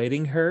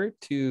persuading her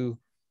to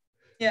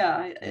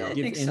I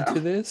give think into so.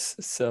 this.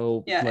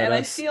 So Yeah, let and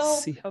us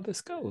see how this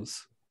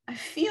goes. I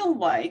feel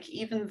like,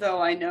 even though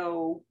I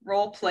know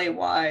role play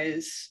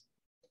wise,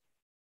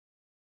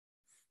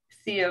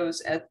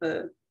 Theo's at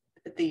the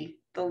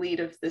lead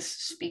of this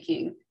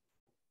speaking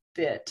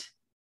bit.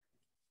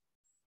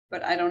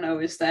 But I don't know,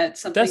 is that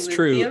something That's that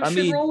true. Theo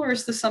should roll, or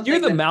is this something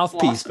you're the that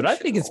mouthpiece, Blossom but I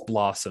should think it's roll?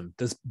 Blossom.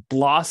 Does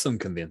Blossom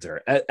convince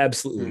her?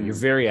 Absolutely. You're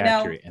very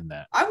accurate in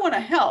that. I want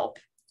to help,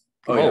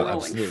 Oh, You're yeah, rolling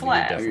absolutely.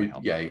 flat. Definitely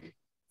help. Yeah.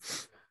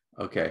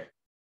 Okay.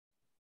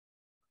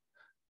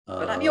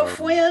 But I'm your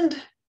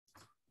friend.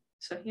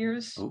 So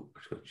here's. Oh,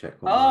 just gotta check.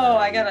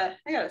 I got a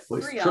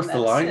Well, 3 it's on trust that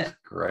aligned. set.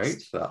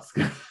 Great. That's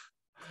good.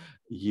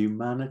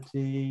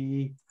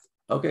 Humanity.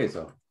 Okay,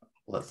 so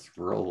let's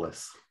roll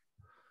this.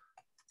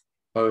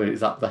 Oh, is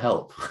that the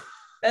help?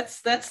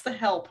 That's the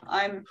help.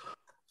 I'm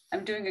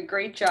doing a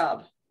great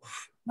job.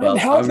 Well, I'm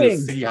helping. going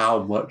to see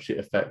how much it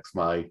affects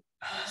my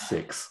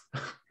 6.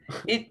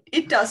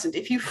 It doesn't.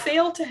 If you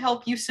fail to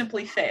help, you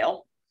simply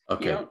fail.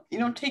 Okay. You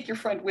don't take your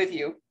friend with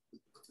you.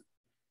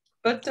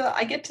 But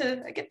I get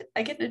an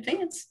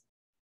advance.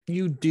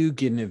 You do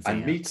get an advance.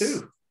 And me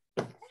too.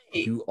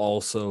 You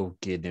also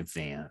get an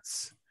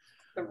advance.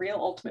 The real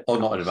ultimate. Oh,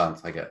 not in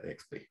advance. I get the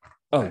XP.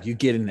 Oh, you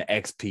get an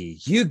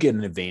XP. You get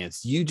an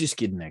advance. You just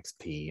get an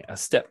XP, a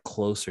step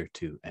closer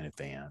to an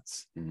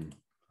advance.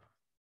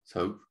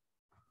 So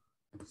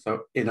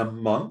in a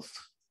month,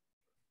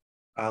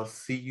 I'll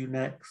see you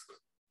next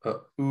at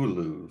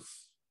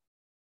Ulu's.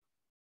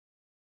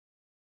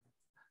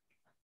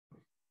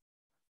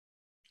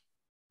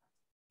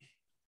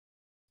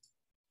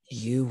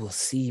 You will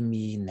see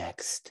me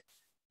next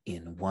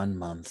in 1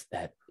 month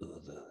at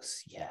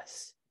Ulu's.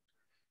 Yes.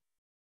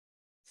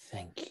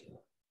 Thank you.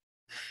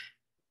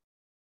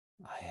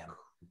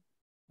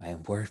 I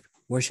am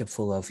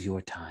worshipful of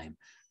your time,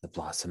 the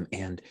Blossom,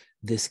 and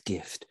this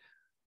gift,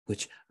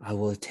 which I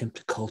will attempt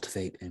to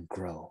cultivate and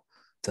grow,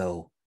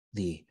 though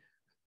the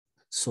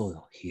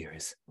soil here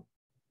is.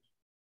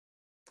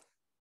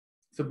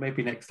 So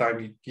maybe next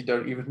time you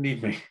don't even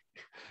need me.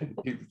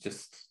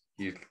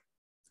 you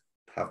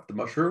have the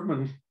mushroom,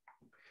 and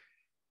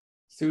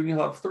soon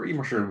you'll have 3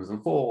 mushrooms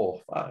and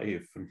 4,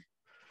 5,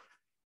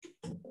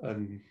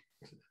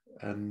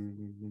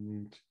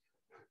 and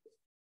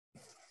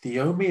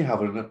Theomi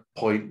have an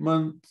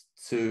appointment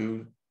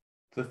to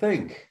the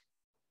thing.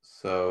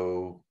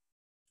 So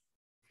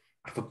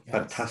have a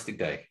fantastic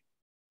day.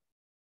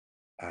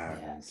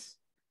 Yes.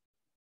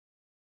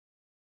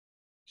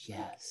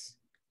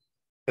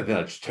 And then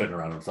I just turn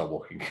around and start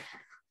walking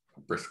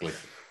briskly.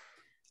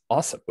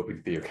 Awesome.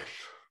 Hoping Theo.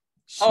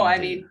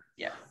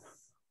 Yeah.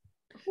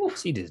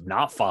 She does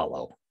not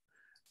follow.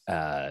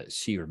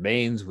 She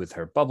remains with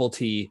her bubble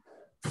tea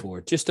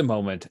for just a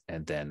moment,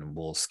 and then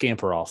we'll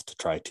scamper off to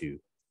try to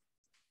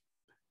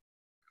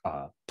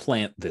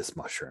plant this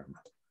mushroom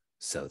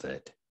so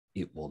that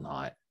it will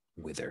not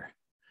wither.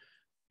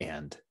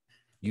 And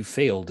you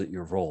failed at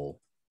your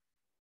roll.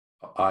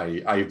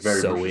 I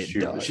very So much it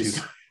assume that does.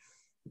 she's.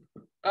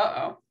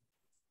 Oh.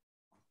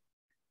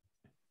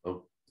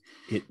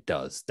 It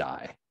does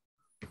die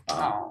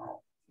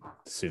Oh.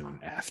 soon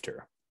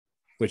after,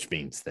 which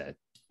means that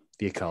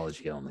the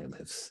ecology only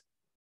lives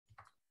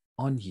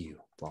on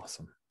you,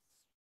 Blossom.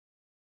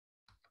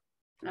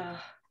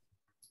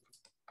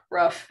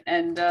 Rough.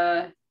 And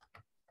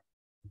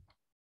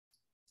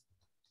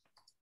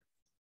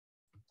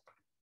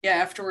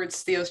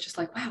afterwards Theo's just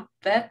like, wow,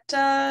 that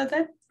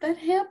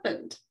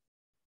happened.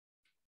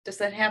 Does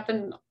that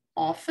happen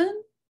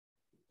often?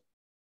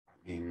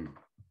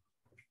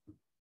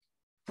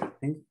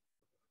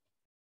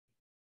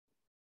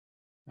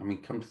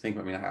 Come to think,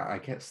 I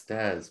get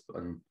stares,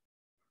 and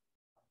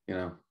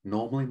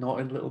normally not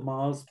in Little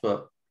Mars,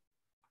 but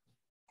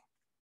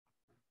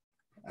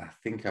I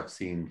think I've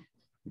seen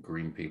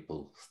green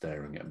people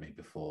staring at me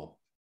before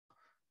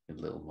in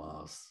Little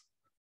Mars.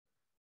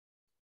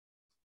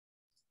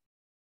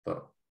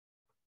 But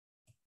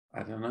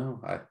I don't know.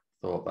 I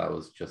thought that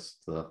was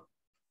just the,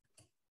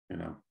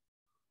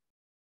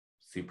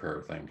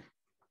 superhero thing,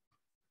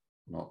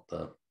 not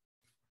the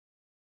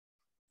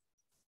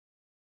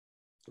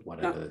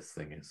whatever this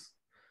thing is.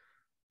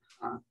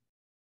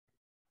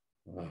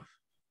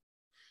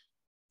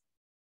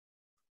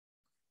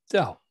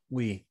 So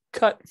we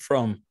cut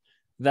from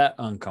that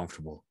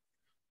uncomfortable,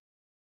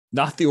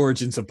 not the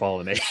origins of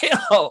pollination.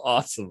 Oh,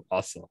 awesome.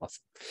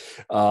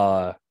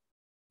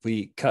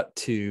 We cut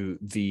to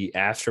the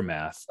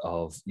aftermath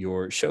of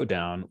your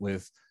showdown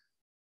with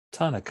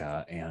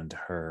Tanaka and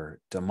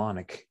her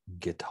demonic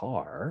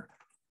guitar.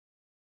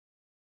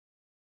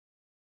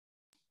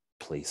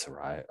 Police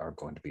are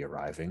going to be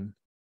arriving.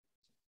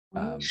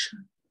 We should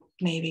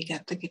maybe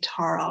get the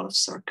guitar out of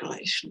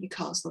circulation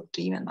because the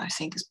demon, I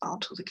think, is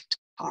bound to the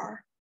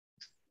guitar.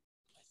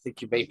 I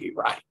think you may be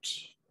right.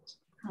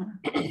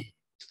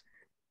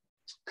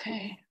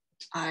 Okay,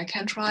 I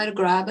can try to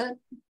grab it.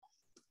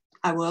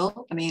 I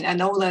will. I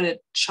know that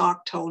it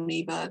shocked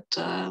Tony, but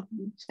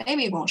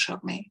maybe it won't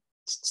shock me.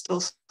 It's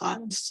still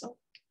silence. So.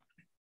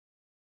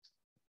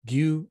 Do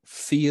you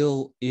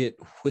feel it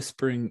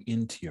whispering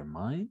into your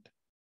mind?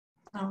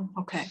 Oh,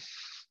 okay.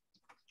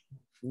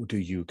 Do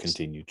you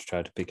continue to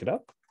try to pick it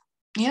up?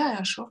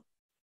 Yeah, sure.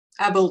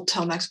 I will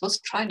tell Maxwell's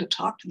trying to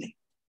talk to me.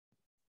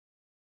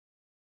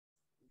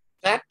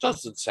 That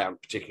doesn't sound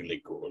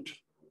particularly good.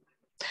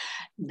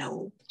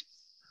 No.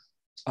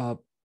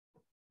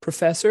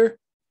 Professor?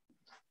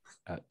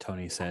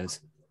 Tony says.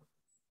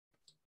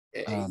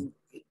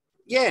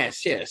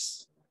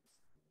 Yes.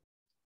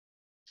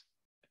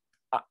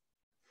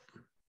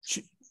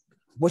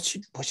 what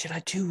should I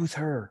do with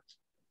her?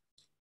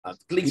 The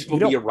police You will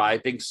be don't-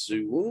 arriving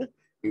soon.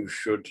 You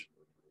should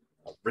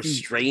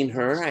restrain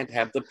her and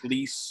have the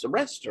police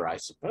arrest her, I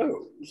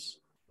suppose. Is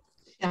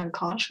she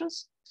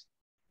unconscious?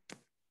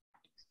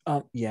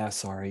 Yeah,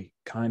 sorry.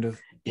 Kind of.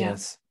 Yeah.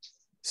 Yes.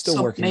 Still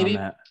So working on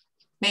that.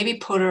 Maybe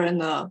put her in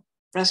the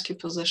rescue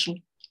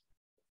position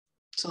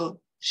so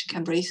she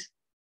can breathe.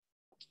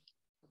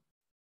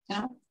 You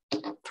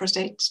know, first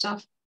aid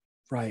stuff.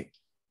 Right.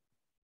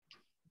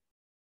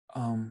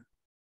 Are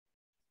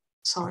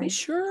Sorry. we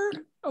sure?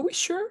 Are we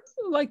sure?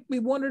 Like we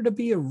want her to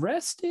be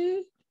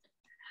arrested?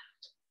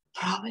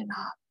 Probably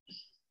not.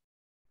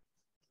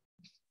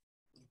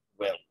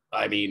 Well,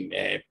 I mean,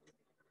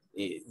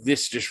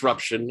 this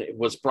disruption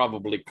was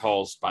probably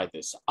caused by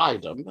this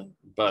item,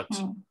 but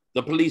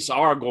the police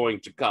are going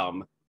to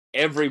come.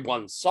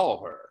 Everyone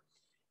saw her.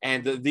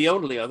 And the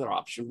only other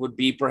option would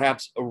be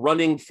perhaps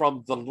running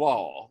from the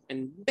law.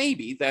 And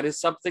maybe that is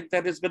something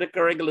that has been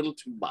occurring a little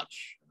too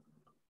much.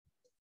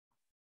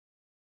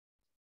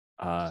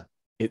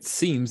 It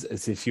seems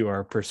as if you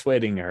are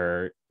persuading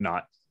her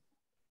not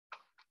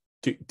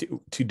to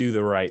do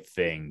the right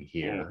thing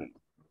here. Mhm.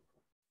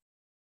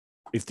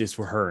 If this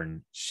were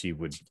her, she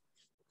would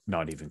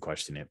not even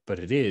question it. But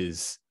it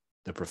is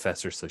the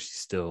professor, so she's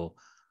still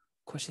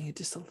questioning it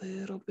just a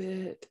little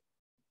bit.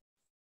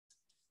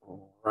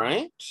 All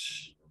right.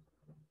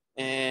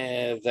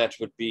 And that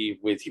would be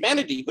with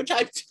humanity, which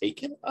I've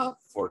taken,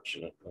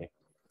 fortunately.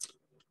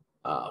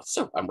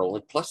 So I'm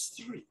rolling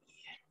 +3.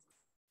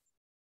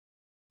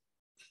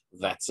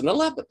 That's an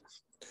 11.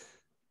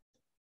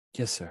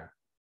 Yes, sir.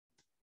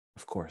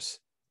 Of course.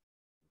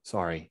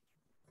 Sorry.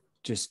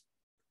 Just,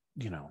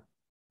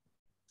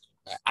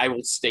 I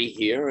will stay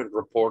here and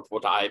report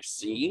what I've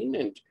seen,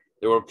 and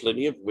there were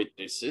plenty of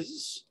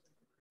witnesses.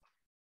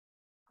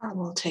 I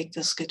will take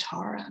this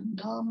guitar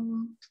and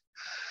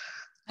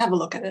have a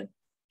look at it,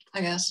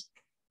 I guess.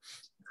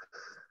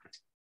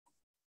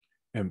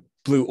 And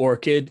Blue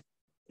Orchid,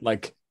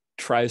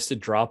 tries to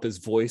drop his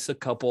voice a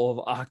couple of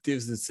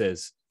octaves and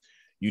says,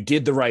 "You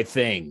did the right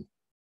thing,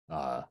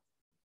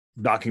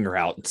 knocking her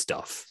out and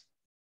stuff,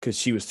 because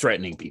she was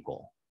threatening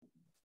people.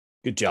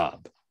 Good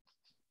job."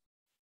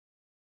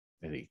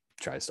 And he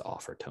tries to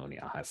offer Tony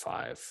a high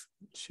five.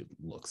 She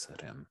looks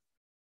at him,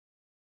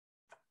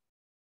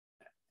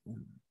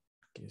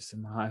 gives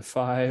him a high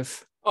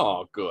five.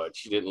 Oh, good.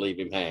 She didn't leave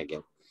him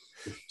hanging.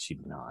 She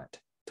did not.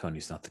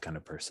 Tony's not the kind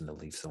of person to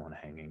leave someone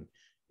hanging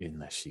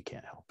unless she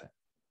can't help it.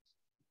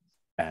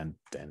 And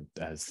then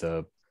as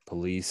the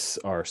police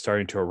are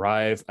starting to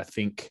arrive, I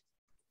think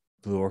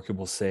Blue Orchid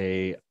will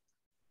say,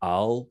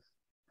 "I'll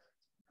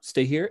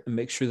stay here and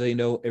make sure they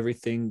know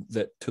everything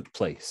that took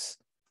place.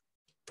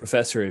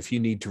 Professor, if you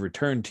need to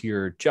return to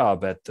your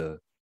job at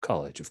the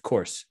college, of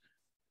course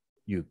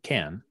you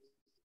can."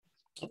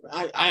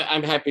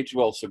 I'm happy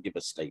to also give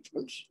a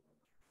statement.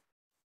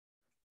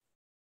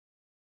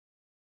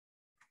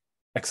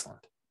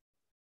 Excellent.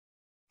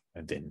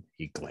 And then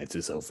he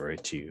glances over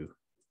at you,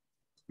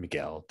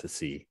 Miguel, to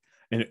see,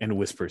 and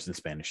whispers in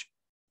Spanish,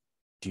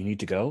 "Do you need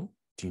to go?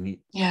 Do you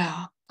need..."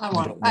 Yeah, I We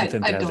want don't want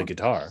them to have the don't.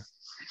 guitar.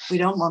 We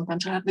don't want them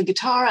to have the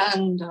guitar,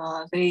 and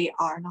they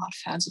are not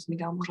fans of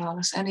Miguel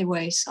Morales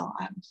anyway, so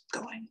I'm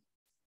going.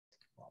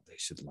 Well, they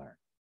should learn.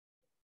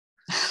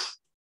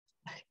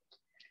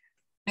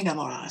 Miguel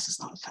Morales is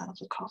not a fan of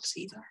the cops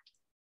either.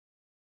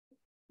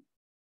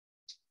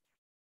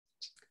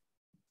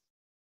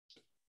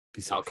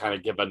 I'll kind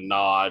of give a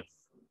nod.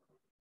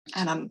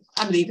 And I'm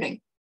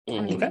leaving.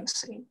 I'm leaving Okay. the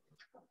scene.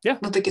 Yeah.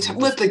 With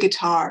the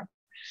guitar.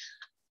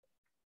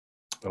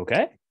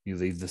 Okay. You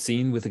leave the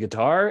scene with the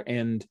guitar,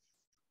 and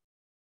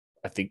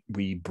I think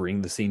we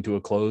bring the scene to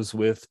a close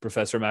with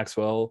Professor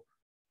Maxwell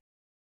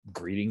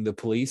greeting the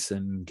police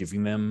and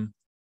giving them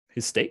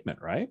his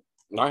statement, right?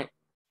 All right.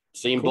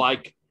 Seemed Cool.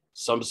 like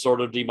some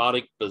sort of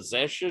demonic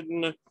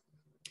possession.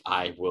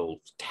 I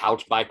will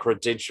tout my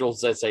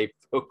credentials as a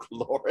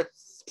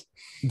folklorist.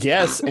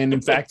 Yes, and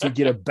in fact, you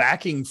get a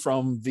backing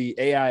from the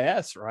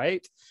AIS,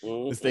 right?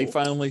 As they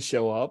finally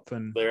show up,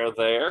 and They're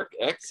there.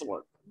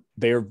 Excellent.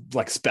 they're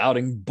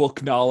spouting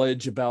book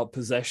knowledge about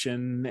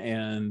possession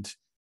and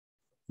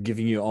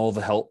giving you all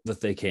the help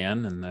that they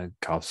can. And the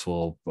cops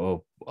will,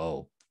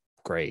 oh,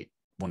 great,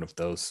 one of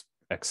those,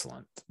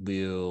 excellent.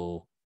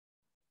 We'll.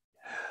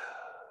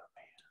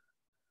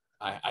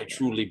 I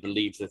truly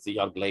believe that the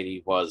young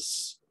lady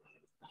was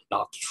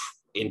not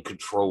in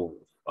control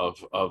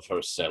of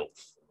herself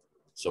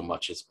so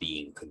much as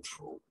being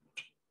controlled.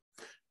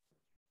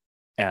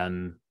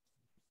 And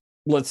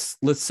let's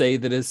say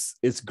that it's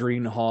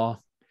Greenhaw,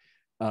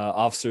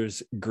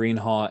 officers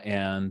Greenhaw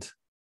and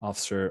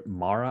Officer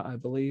Mara, I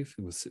believe.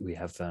 We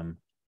have them.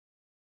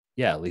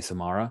 Yeah, Lisa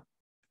Mara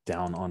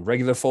down on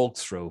regular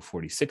folks, row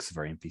 46 of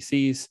our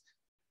NPCs.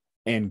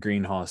 And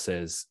Greenhaw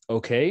says,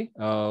 "Okay,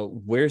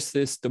 where's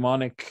this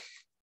demonic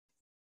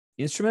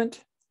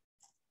instrument?"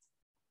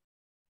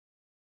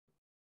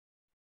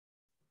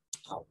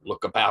 I'll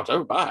look about.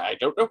 Oh my, I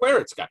don't know where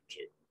it's got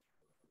to.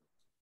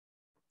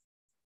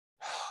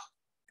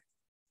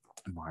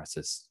 And Mara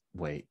says,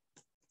 "Wait,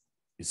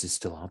 Is it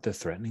still out there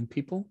threatening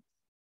people?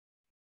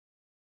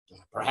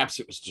 Perhaps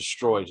it was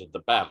destroyed in the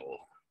battle.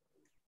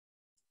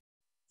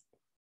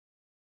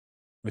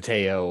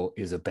 Mateo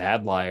is a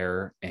bad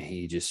liar, and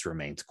he just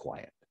remains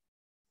quiet.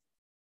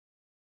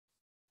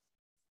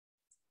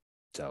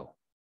 So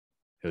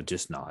he'll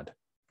just nod.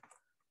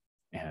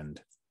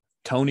 And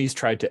Tony's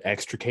tried to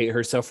extricate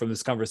herself from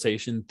this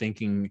conversation,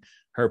 thinking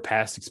her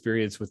past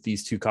experience with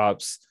these two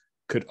cops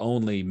could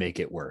only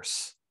make it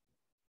worse.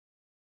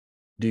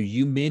 Do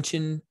you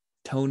mention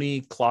Tony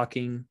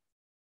clocking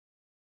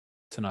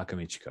Tanaka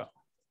Michiko?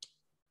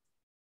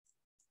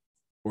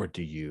 Or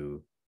do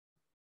you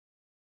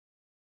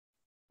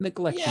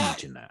neglect to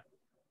mention that?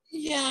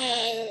 Yeah.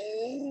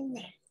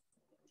 I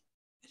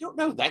don't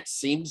know. That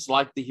seems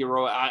like the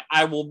hero.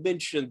 I will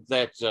mention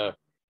that,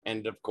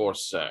 and of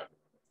course,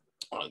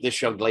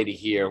 this young lady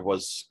here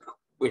was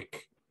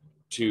quick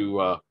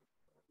to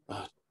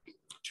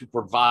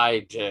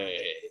provide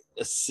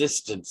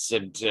assistance,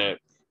 and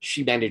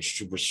she managed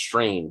to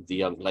restrain the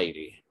young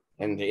lady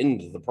and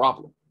end the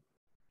problem.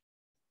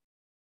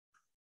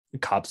 The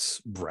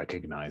cops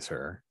recognize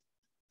her.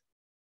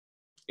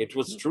 It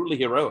was truly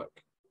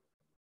heroic.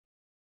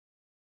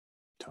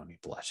 Tony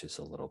blushes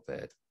a little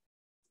bit.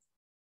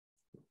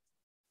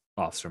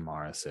 Officer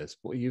Mara says,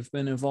 well, you've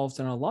been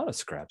involved in a lot of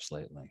scraps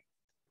lately.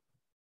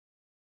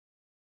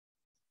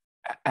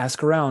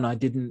 Ask around. I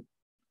didn't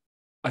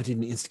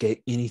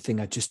instigate anything.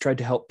 I just tried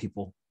to help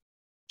people.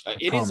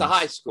 It is a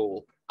high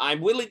school.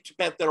 I'm willing to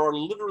bet there are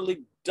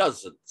literally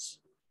dozens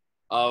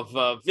of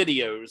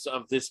videos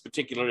of this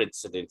particular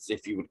incident,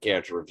 if you would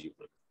care to review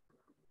them.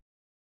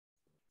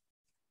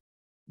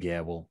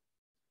 Yeah, we'll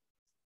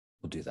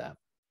do that.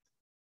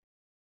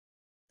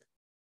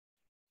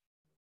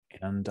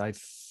 And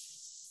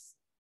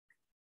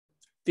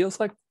feels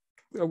like,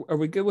 are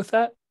we good with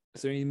that?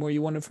 Is there any more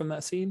you wanted from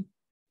that scene?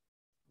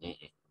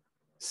 Mm-mm.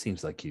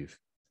 Seems like you've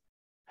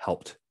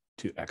helped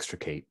to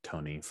extricate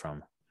Tony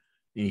from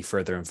any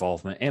further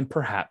involvement and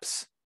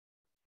perhaps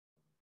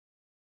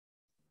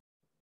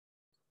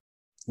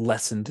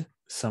lessened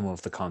some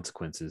of the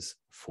consequences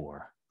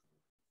for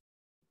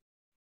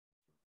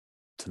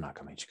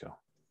Tanaka Michiko.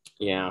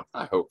 Yeah,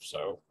 I hope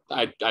so.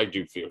 I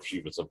do feel she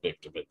was a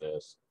victim in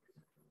this.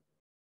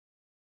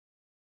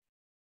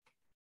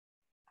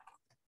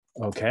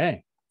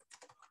 Okay.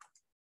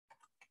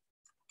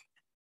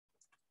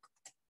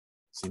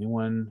 Does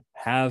anyone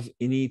have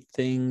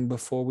anything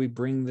before we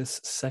bring this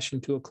session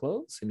to a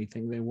close?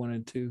 Anything they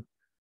wanted to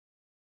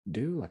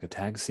do, like a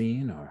tag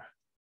scene or?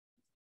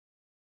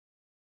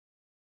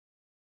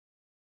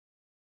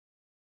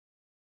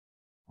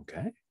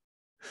 Okay,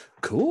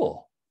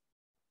 cool.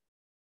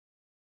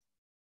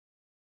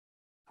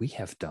 We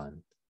have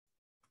done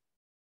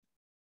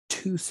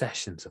 2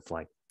 sessions of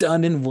like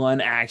done in one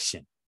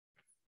action.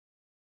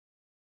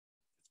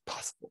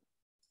 Possible.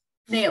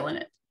 Nailing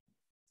it.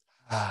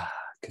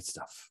 Good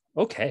stuff.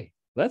 Okay,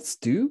 let's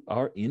do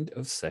our end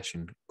of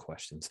session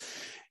questions.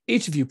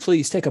 Each of you,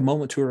 please take a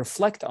moment to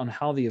reflect on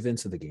how the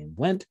events of the game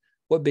went,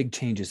 what big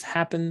changes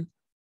happened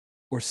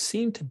or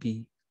seem to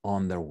be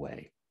on their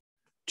way.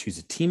 Choose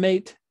a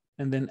teammate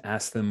and then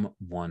ask them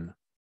one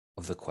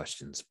of the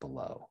questions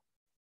below.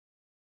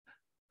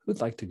 Who'd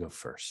like to go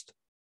first?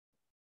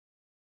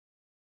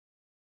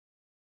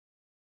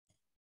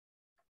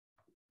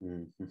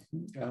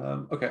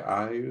 Okay,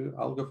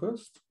 I'll go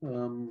first.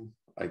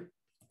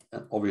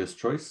 Obvious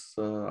choice.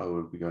 I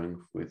would be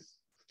going with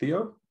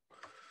Theo.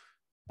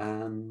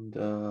 And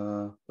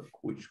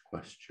which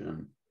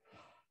question?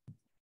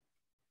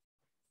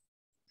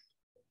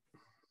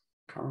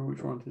 Can't remember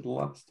which one I did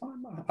last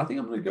time. I think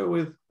I'm going to go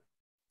with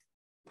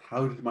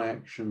how did my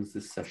actions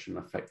this session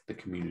affect the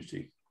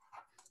community?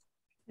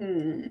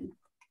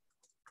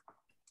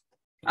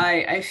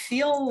 I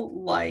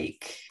feel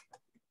like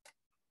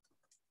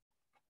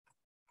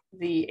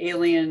the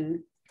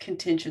alien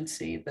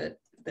contingency that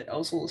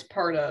Ozil is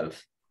part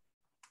of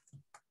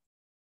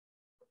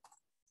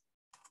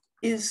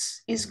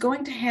is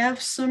going to have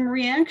some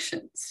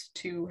reactions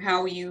to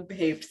how you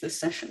behaved this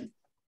session.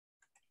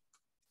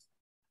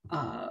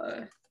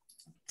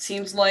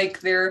 Seems like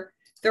they're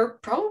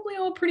probably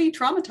all pretty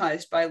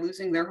traumatized by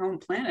losing their home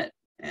planet,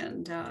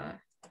 and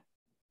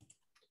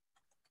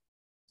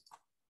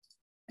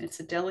it's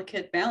a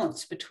delicate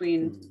balance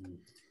between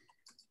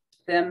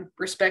them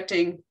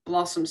respecting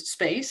Blossom's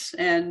space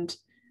and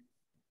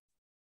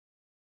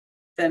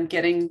them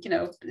getting,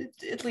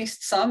 at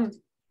least some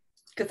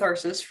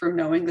catharsis from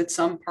knowing that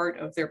some part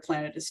of their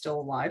planet is still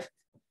alive.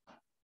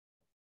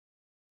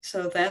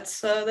 So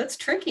that's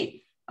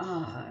tricky.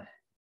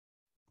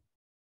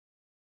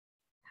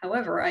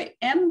 However, I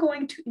am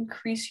going to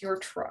increase your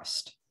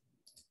trust.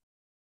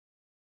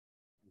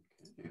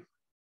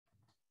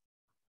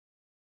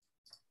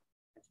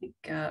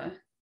 Okay. I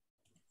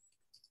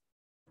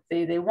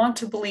think they want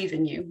to believe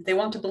in you. They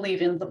want to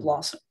believe in the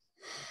Blossom.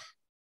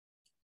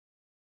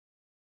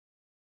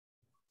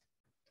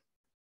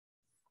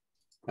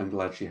 I'm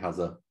glad she has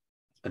a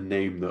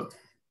name that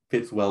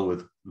fits well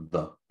with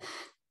the.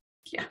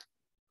 Yeah,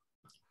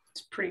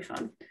 it's pretty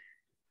fun.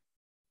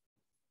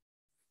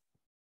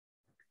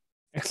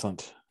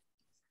 Excellent.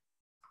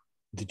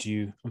 Did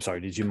you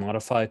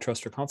modify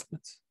trust or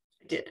confidence?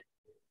 I did.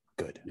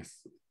 Good.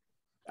 Yes.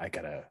 I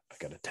got a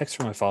text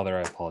from my father.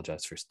 I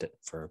apologize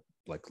for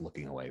like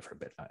looking away for a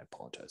bit. I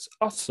apologize.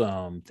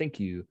 Awesome. Thank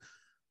you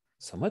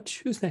so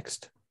much. Who's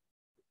next?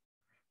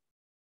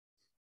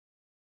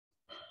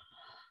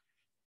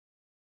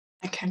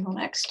 I can go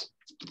next.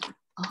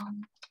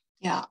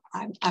 Yeah,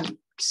 I'm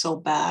so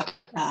bad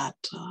at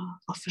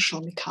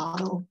official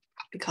Mikado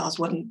because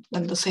when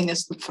the thing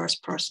is the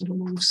first person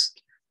who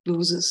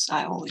loses,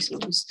 I always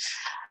lose.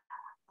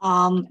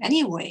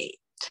 Anyway,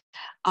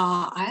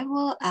 I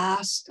will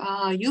ask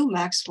you,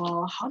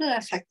 Maxwell, how did it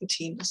affect the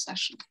team this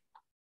session?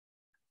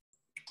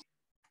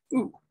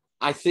 Ooh,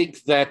 I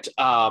think that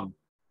I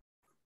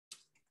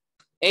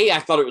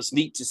thought it was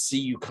neat to see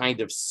you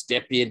kind of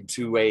step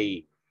into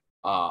a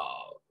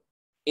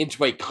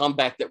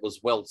combat that was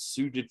well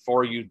suited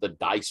for you. The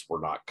dice were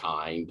not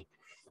kind,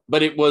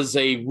 but it was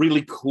a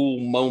really cool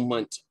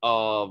moment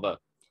of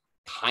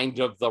kind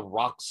of the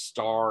rock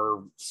star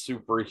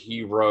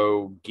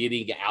superhero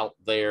getting out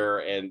there,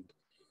 and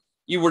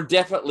you were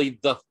definitely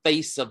the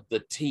face of the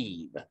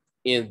team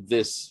in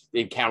this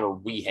encounter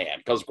we had,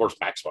 because of course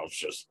Maxwell's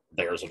just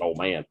there as an old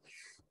man.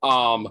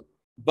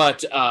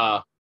 But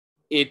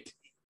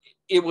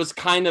it was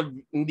kind of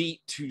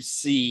neat to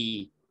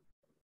see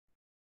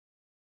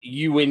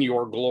you in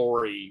your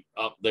glory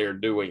up there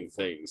doing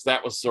things.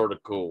 That was sort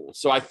of cool.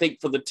 So I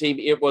think for the team,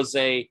 it was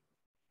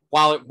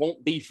while it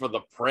won't be for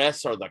the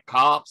press or the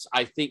cops,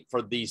 I think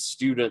for these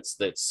students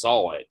that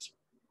saw it,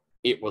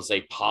 it was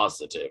a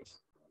positive.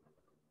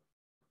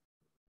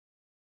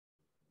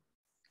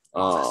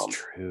 That's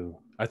true.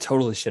 I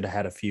totally should have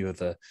had a few of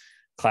the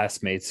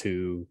classmates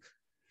who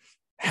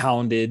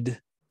hounded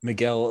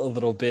Miguel a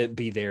little bit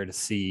be there to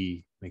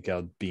see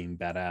Miguel being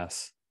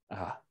badass.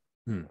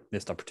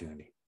 Missed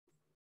opportunity.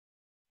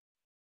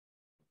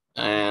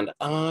 And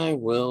I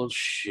will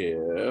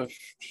shift.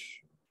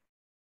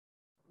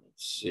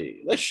 Let's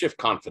see. Let's shift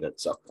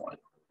confidence up one.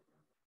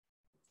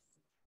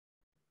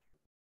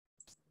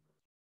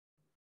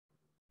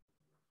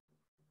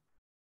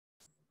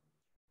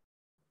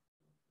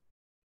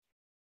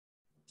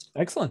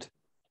 Excellent.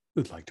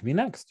 Who'd like to be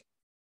next?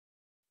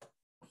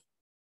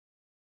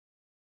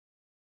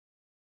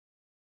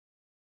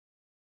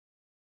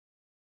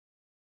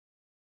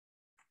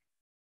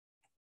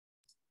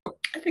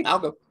 I think I'll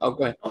go. Oh,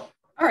 go ahead.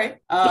 All right.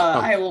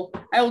 I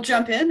will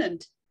jump in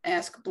and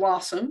ask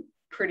Blossom,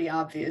 pretty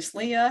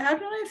obviously, how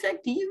did I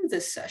affect you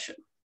this session?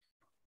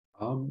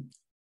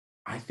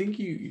 I think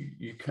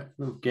you kind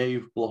of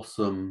gave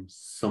Blossom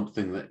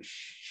something that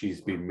she's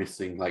been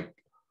missing, like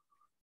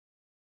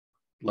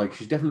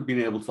she's definitely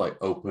been able to like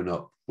open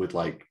up with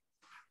like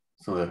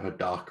some of her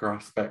darker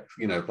aspects,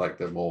 you know, like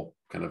the more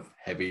kind of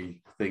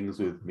heavy things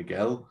with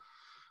Miguel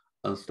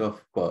and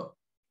stuff, but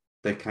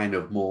they're kind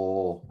of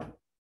more,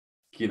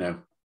 you know,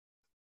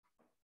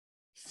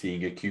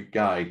 seeing a cute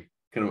guy,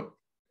 kind of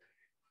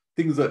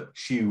things that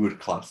she would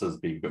class as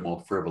being a bit more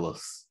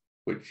frivolous,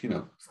 which, you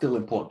know, still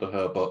important to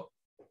her, but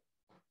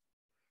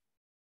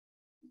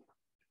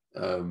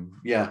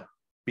yeah,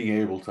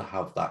 being able to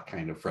have that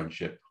kind of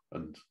friendship,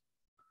 and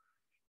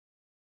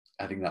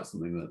I think that's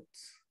something that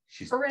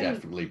she's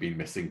definitely been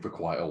missing for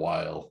quite a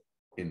while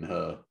in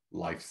her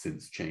life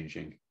since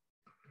changing,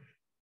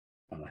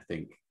 and I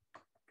think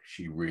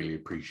she really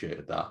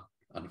appreciated that,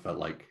 and felt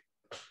like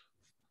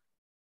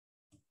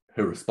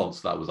her response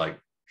to that was like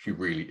she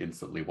really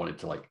instantly wanted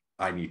to like,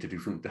 I need to do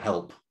something to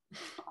help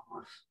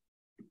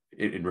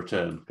in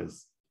return,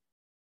 because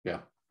yeah,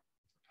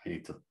 I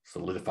need to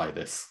solidify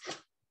this.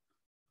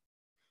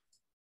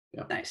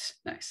 Yeah. Nice.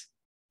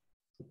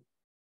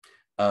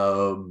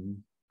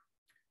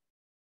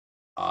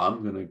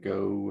 I'm gonna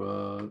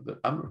go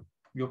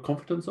your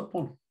confidence up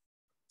one.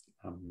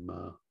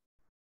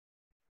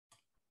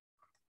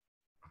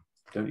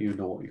 Don't even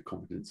know what your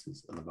confidence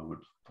is at the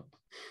moment.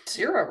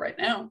 0 right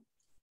now.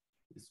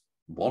 It's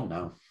 1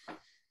 now.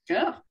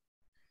 Yeah.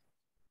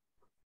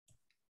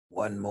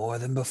 One more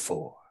than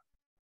before.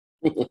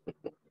 And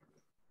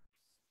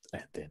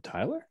then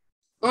Tyler?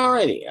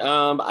 Alrighty.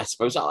 I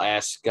suppose I'll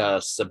ask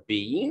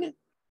Sabine,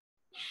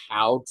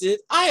 how did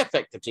I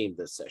affect the team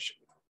this session?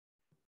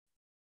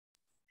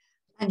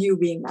 And you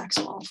being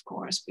Maxwell, of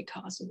course,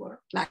 because we're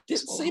Maxwell.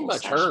 Didn't say my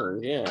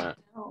turn, yeah.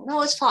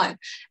 No, it's fine.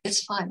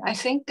 It's fine. I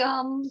think,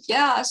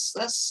 yeah,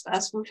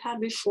 as we've had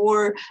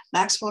before,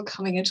 Maxwell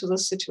coming into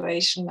this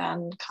situation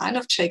and kind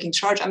of taking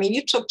charge. I mean,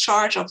 you took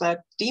charge of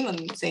that demon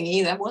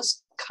thingy. That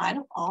was kind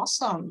of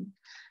awesome.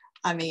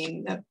 I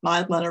mean, a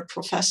mild-mannered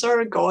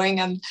professor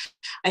going, and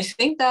I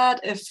think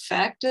that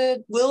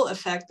will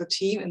affect the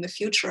team in the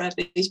future, at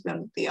least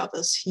when the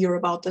others hear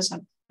about this,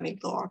 and I mean,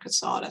 the Orchid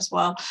saw it as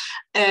well,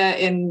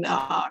 in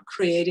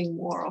creating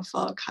more of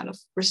a kind of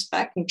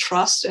respect and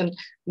trust in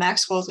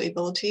Maxwell's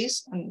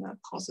abilities and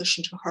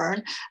opposition to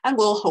Hearn, and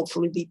will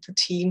hopefully lead the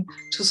team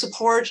to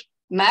support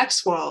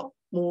Maxwell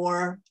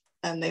more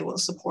than they will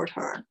support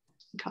Hearn,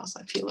 because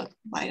I feel it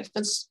might have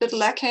been a bit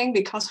lacking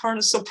because Hearn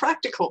is so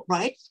practical,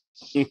 right?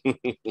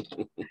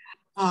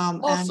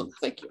 Awesome.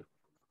 Thank you.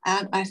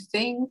 And I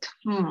think,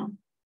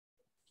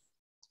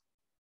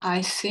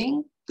 I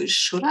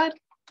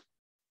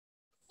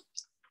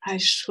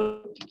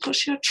should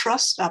push your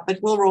trust up. It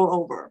will roll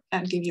over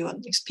and give you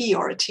an XP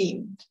or a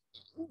team.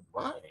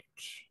 Right.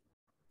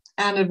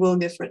 And it will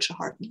give Rich a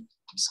heartbeat.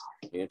 I'm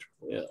sorry. It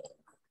will.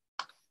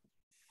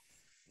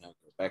 Now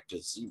go back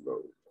to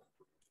 0.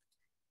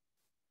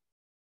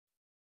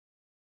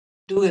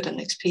 Do it an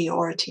XP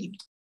or a team.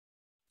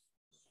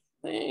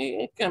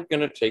 I think I'm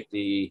going to take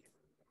the,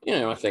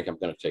 I think I'm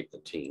going to take the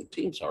team.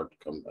 Team's hard to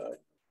come by.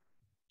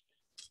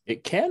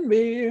 It can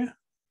be.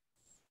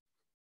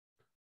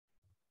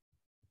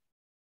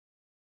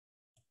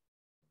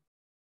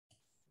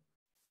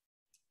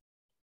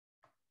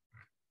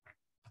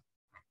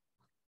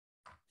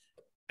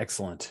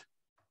 Excellent.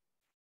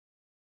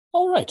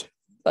 All right,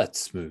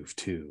 let's move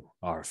to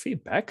our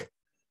feedback.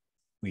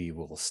 We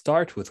will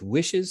start with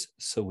wishes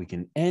so we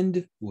can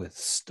end with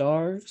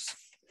stars.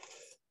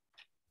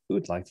 Who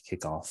would like to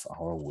kick off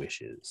our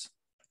wishes?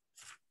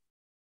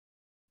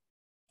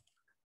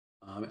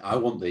 I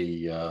want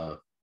the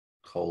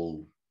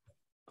whole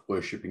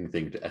worshipping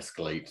thing to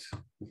escalate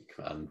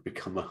and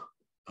become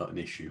an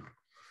issue.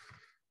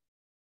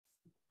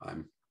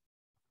 I'm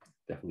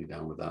definitely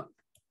down with that.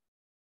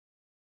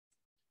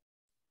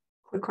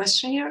 Quick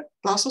question here.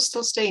 Blossom's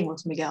still staying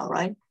with Miguel,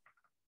 right?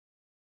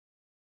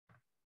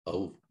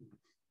 Oh,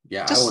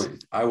 yeah.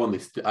 I want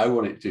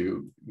it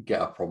to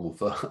get a problem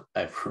for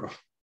everyone.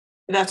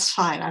 That's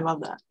fine. I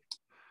love that.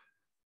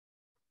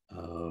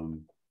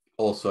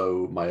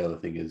 Also, my other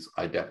thing is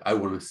I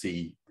want to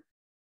see.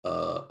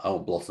 I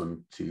want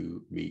Blossom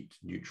to meet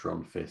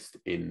Neutron Fist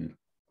in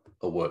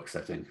a work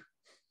setting.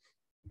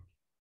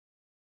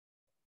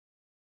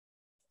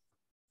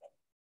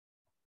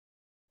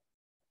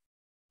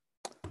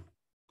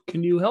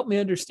 Can you help me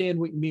understand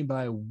what you mean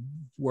by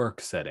work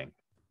setting?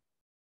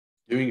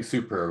 Doing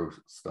superhero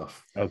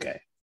stuff. Okay.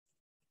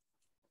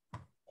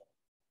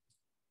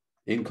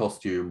 In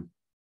costume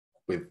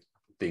with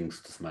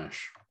things to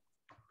smash.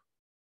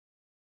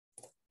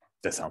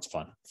 That sounds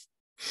fun.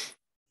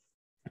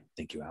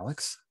 Thank you,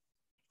 Alex.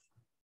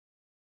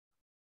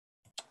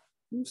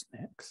 Who's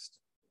next?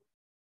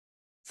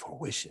 For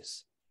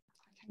wishes.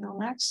 I can go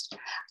next.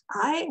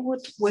 I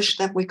would wish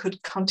that we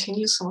could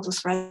continue some of the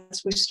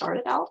threads we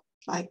started out,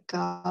 like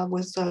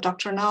with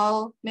Dr.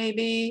 Null,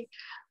 maybe,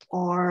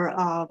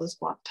 or with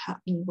what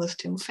happened with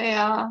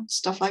Timofea,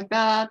 stuff like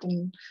that.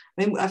 And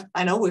I mean,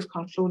 I know we've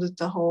concluded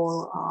the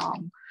whole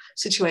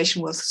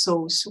situation with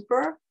So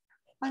Super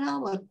by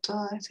now, but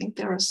I think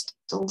there is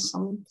still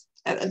some,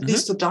 at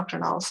least the Dr.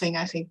 Null thing,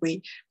 I think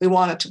we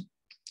wanted to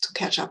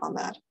catch up on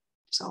that.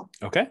 So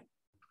okay.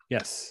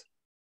 Yes.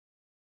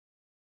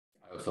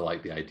 I also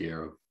like the idea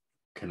of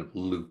kind of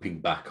looping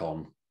back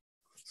on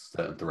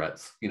certain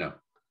threats,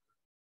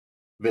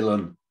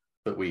 villain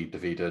that we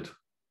defeated.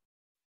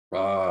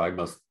 I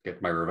must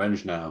get my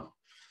revenge now.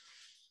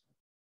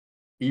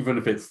 Even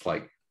if it's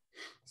like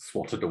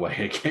swatted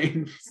away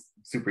again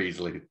super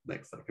easily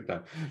next second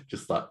time.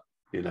 Just that,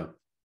 that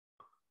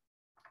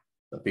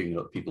feeling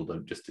that people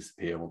don't just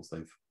disappear once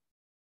they've,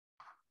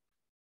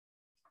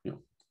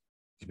 You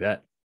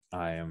bet.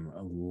 I am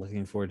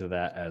looking forward to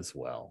that as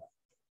well.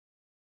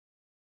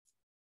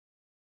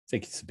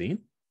 Thank you, Sabine.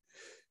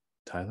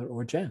 Tyler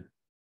or Jen?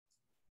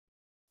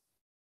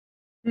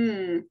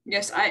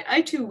 Yes,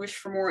 I too wish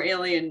for more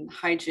alien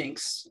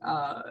hijinks.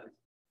 I'd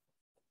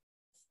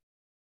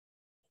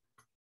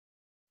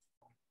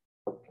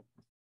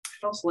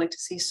also like to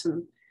see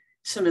some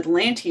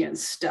Atlantean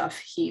stuff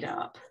heat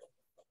up. I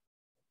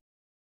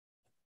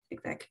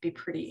think that could be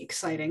pretty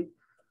exciting.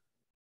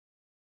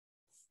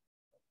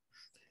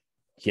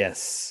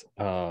 Yes.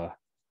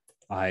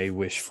 I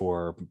wish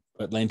for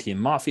Atlantean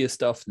Mafia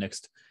stuff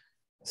next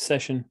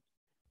session.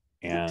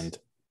 And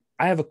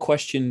I have a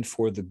question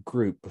for the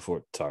group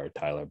before, sorry,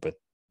 Tyler, but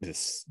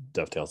this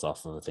dovetails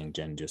off of the thing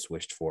Jen just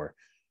wished for.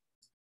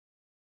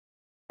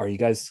 Are you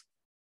guys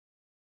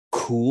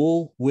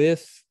cool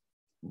with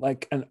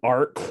like an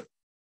arc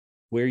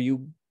where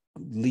you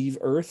leave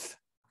Earth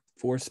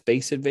for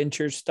space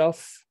adventure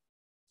stuff?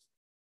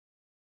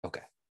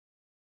 Okay.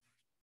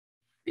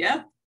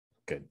 Yeah.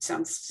 Good.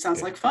 Sounds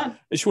Good. like fun.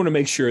 I just want to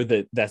make sure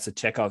that that's a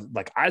Chekhov.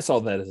 Like I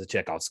saw that as a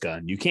Chekhov's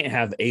gun. You can't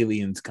have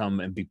aliens come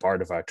and be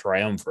part of our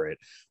triumvirate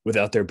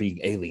without there being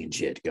alien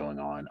shit going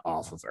on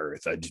off of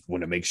Earth. I just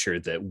want to make sure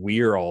that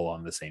we're all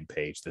on the same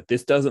page, that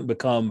this doesn't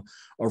become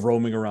a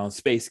roaming around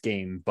space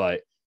game,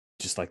 but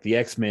just like the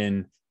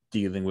X-Men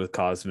dealing with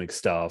cosmic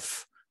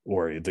stuff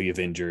or the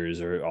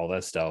Avengers or all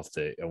that stuff,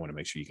 that I want to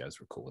make sure you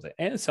guys were cool with it.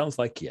 And it sounds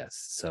like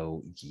yes.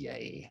 So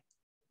yay.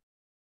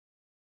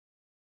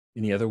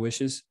 Any other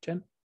wishes,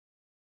 Jen?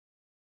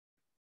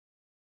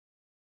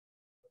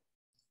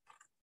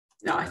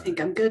 No, I think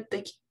I'm good.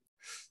 Thank you.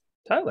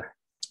 Tyler.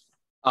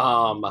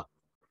 Well,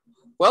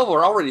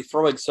 we're already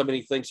throwing so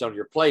many things on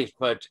your plate,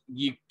 but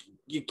you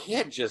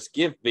can't just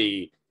give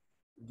me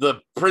the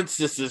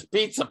Princess's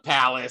Pizza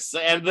Palace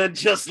and then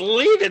just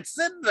leave it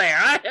sitting there.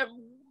 I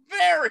am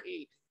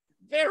very,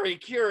 very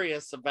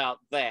curious about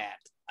that.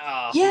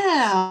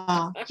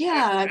 Yeah.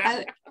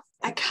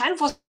 I kind of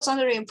was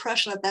under the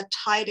impression that that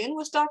tied in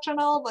with Dr.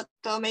 Null, but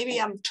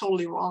maybe I'm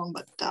totally wrong.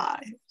 But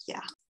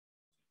yeah.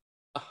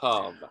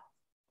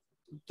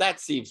 That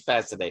seems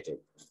fascinating.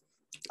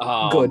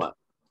 Good.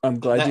 I'm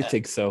glad you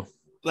think so.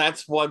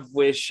 That's one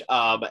wish.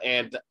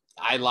 And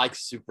I like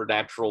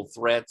supernatural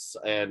threats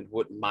and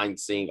wouldn't mind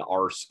seeing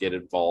Arse get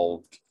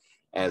involved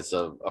as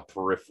a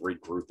periphery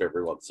group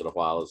every once in a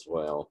while as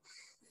well.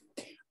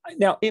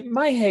 Now, in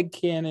my head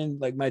canon,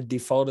 like my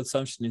default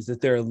assumption is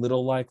that they're a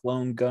little like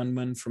Lone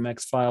Gunman from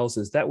X-Files.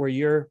 Is that where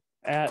you're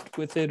at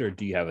with it, or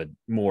do you have a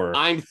more?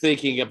 I'm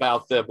thinking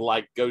about them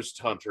like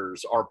ghost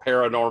hunters or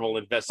paranormal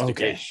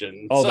investigations.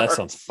 Okay. Oh, that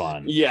sounds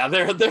fun. Yeah,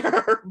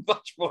 they're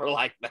much more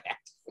like that.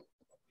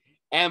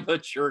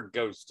 Amateur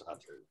ghost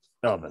hunters.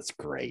 Oh, that's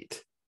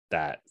great.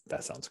 That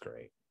sounds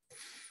great.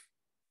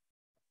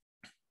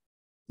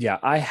 Yeah,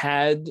 I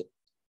had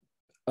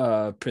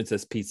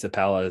Princess Pizza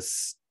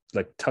Palace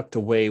like tucked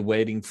away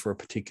waiting for a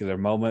particular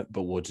moment,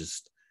 but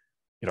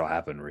it'll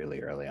happen really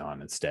early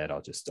on. Instead,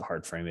 I'll just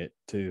hard frame it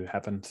to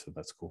happen. So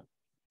that's cool.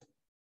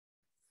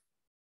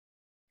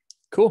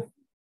 Cool.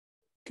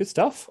 Good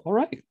stuff. All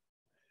right.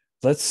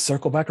 Let's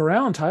circle back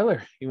around.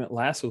 Tyler, you went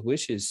last with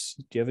wishes.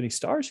 Do you have any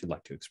stars you'd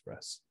like to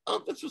express?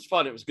 Oh, this was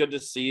fun. It was good to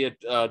see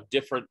a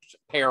different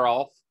pair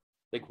off.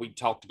 I think we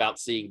talked about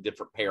seeing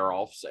different pair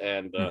offs,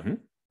 and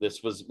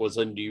this was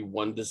a new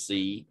one to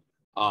see.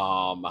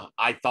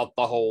 I thought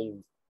the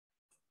whole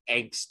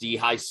angsty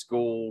high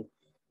school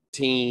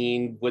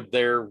teen with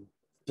their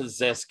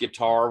possessed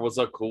guitar was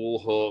a cool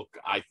hook.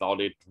 I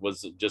thought it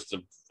was just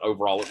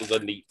overall it was a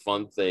neat,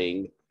 fun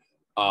thing.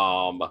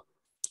 I'm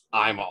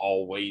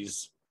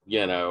always,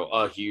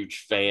 a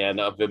huge fan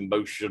of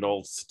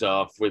emotional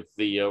stuff with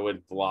Theo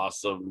and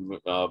Blossom.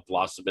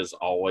 Blossom is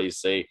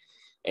always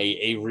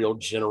a real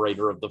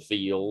generator of the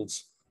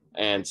feels,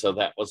 and so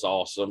that was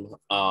awesome.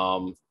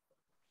 All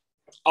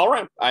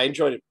right, I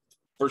enjoyed it.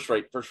 First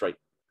rate. Thank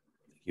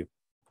you.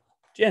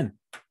 Jen,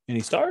 any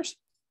stars?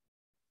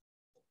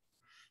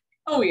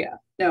 Oh yeah,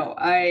 no,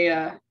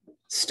 I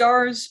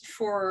stars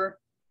for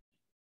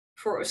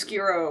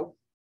Oscuro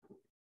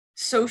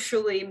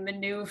socially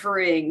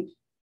maneuvering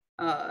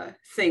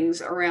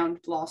things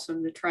around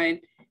Blossom to try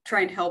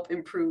and help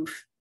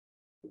improve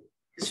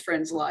his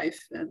friend's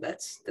life, and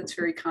that's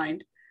very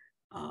kind.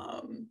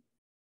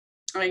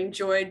 I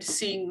enjoyed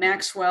seeing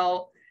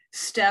Maxwell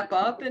step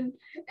up and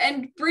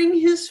bring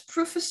his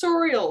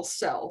professorial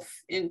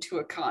self into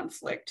a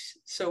conflict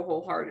so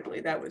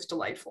wholeheartedly. That was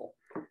delightful.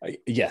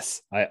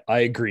 Yes, I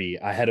agree.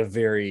 I had a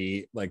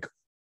very like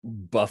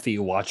Buffy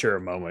Watcher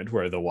moment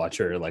where the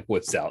Watcher like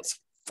whips out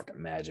freaking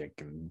magic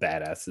and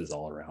badasses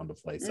all around the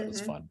place. That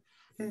was fun.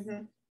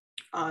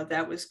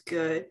 That was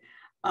good.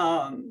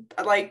 I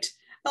liked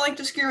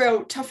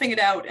Oscuro toughing it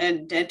out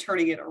and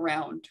turning it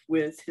around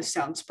with his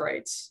sound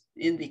sprites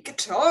in the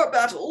guitar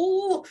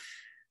battle.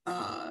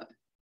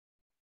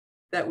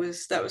 That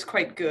was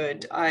quite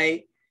good.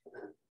 The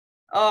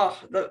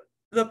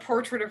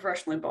portrait of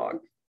Rush Limbaugh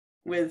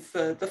with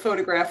the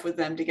photograph with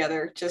them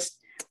together, just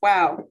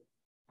wow,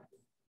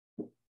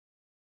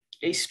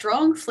 a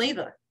strong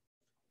flavor.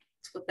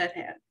 That's what that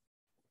had.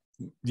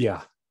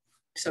 Yeah.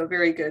 So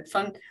very good,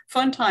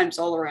 fun times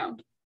all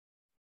around.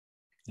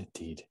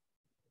 Indeed.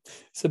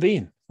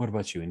 Sabine, what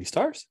about you? Any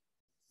stars?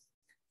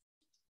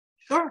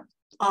 Sure.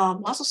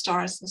 Lots of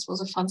stars. This was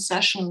a fun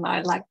session.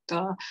 I liked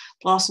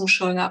Blossom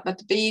showing up at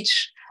the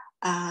beach,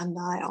 and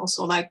I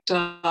also liked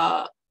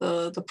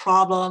the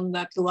problem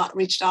that Luat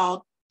reached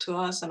out to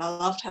us, and I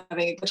loved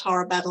having a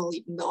guitar battle,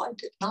 even though I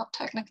did not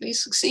technically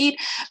succeed,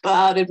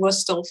 but it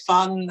was still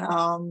fun.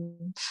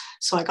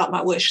 So I got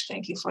my wish.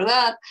 Thank you for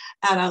that.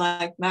 And I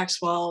like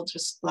Maxwell,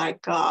 just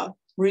like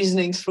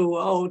reasoning through,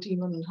 oh,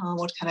 demon,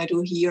 what can I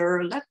do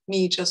here? Let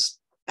me just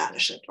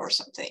banish it or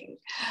something.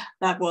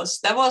 That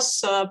was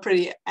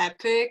pretty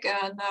epic.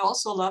 And I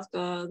also loved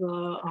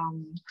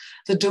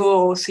the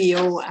duo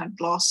Theo and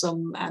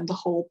Blossom and the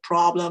whole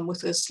problem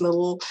with this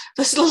little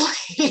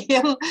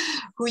alien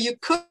who you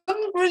couldn't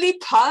really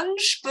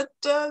punch, but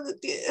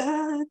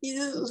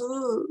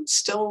you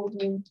still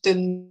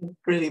didn't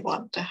really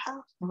want to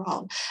have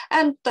around.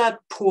 And that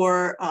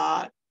poor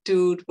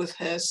dude with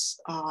his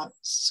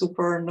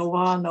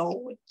supernova,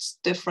 no, it's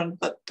different,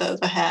 but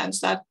the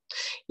hands, that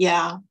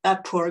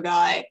poor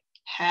guy,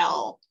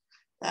 hell,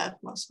 that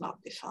must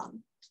not be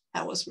fun.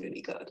 That was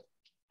really good.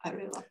 I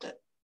really loved it.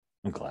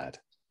 I'm glad.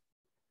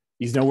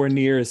 He's nowhere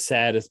near as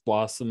sad as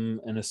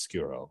Blossom and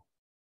Oscuro,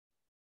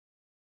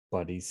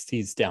 but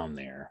he's down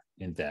there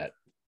in that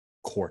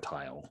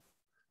quartile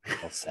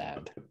of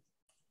sad.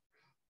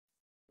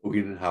 We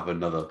didn't have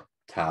another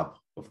tab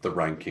of the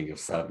ranking of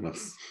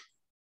sadness.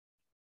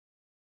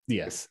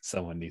 Yes,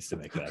 someone needs to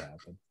make that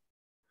happen.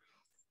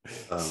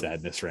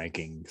 Sadness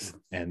rankings,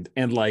 and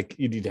like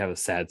you need to have a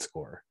sad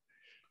score,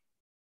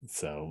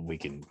 so we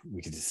can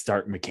just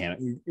start mechanic.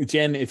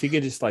 Jen, if you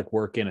could just like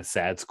work in a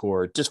sad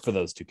score just for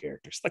those two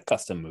characters, like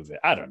custom move it.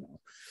 I don't know.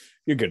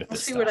 You're good at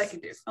this. I'll see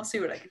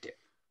what I can do.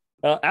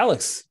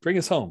 Alex, bring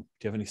us home.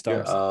 Do you have any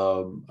stars?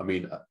 Yeah, I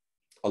mean,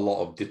 a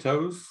lot of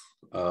dittos.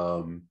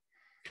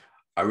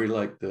 I really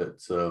like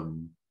that.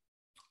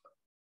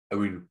 I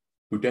mean,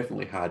 we've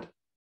definitely had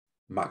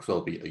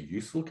Maxwell be a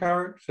useful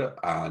character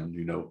and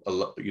a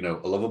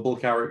lovable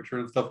character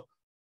and stuff.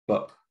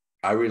 But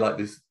I really like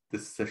this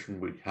session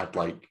we had,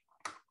 like,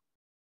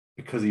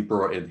 because he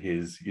brought in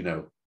his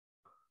the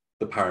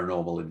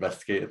paranormal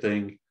investigator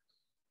thing.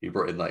 He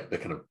brought in like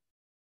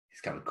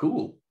he's kind of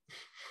cool.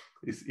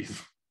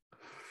 He's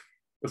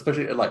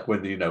especially like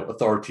when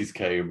authorities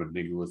came and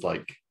he was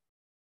like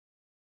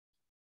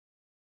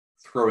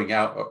throwing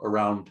out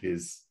around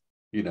his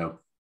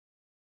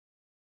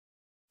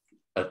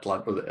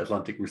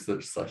Atlantic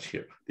Research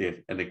Society,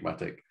 the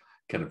enigmatic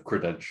kind of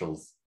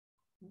credentials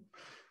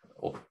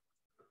or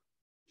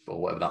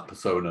whatever that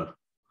persona.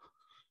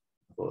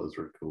 I thought it was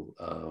really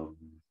cool.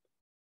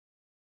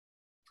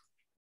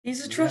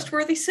 He's a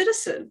trustworthy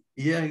citizen.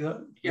 Yeah.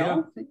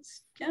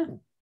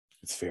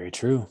 It's very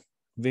true.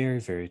 Very,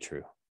 very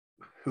true.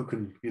 Who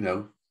can,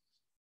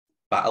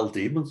 battle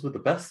demons with the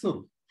best of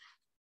them?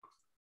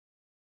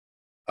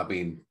 I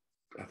mean,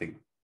 I think,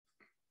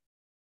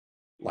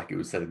 like it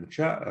was said in the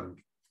chat,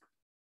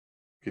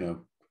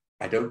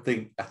 I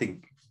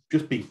think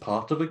just being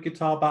part of a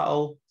guitar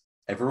battle,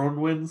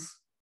 everyone wins.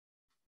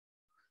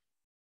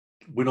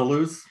 Win or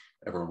lose,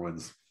 everyone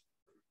wins.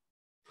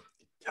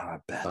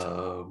 Guitar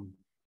battle.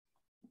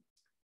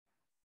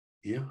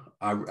 Yeah,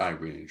 I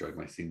really enjoyed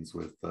my scenes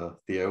with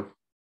Theo.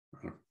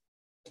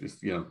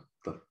 Just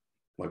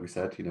like we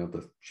said,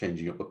 the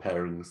changing up the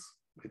pairings.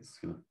 It's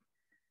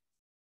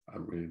I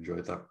really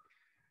enjoyed that.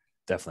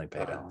 Definitely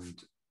paid off.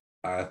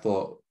 I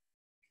thought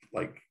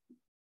like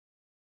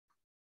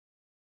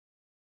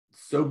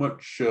so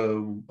much a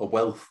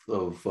wealth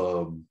of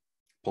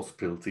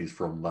possibilities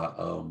from that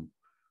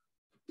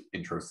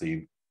intro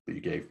scene that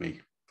you gave me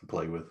to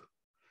play with.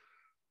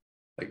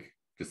 Like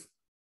just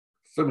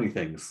so many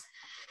things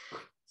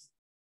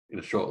in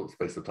a short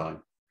space of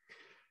time.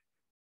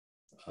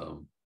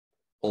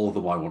 All of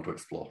them I want to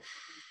explore.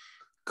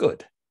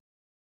 Good.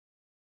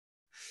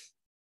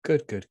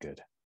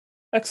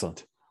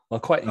 Excellent. Well,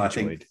 quite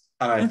enjoyed.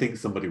 I think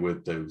somebody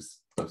with those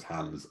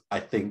hands, I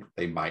think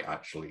they might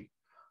actually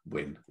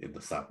win in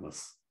the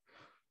sadness,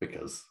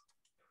 because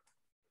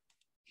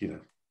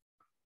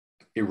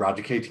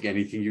eradicating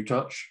anything you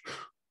touch,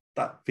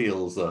 that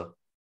feels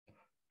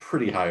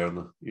pretty high on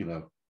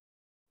the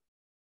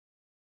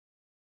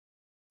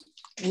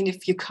I mean,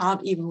 if you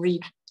can't even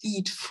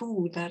eat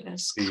food, that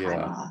is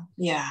kind of,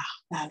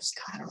 that's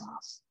kind of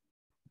rough.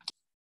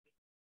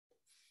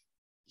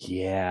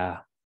 Yeah,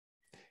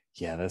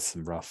 that's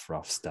some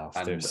rough stuff.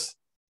 I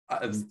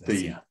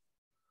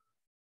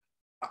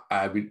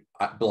mean,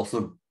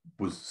 Blossom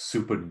was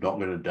super not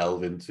going to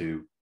delve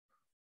into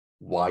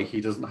why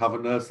he doesn't have a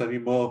nurse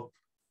anymore,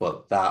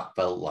 but that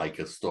felt like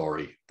a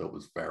story that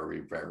was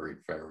very, very,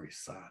 very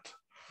sad.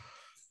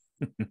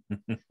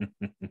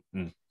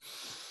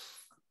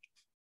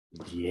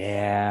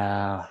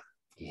 Yeah.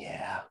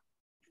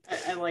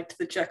 I liked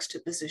the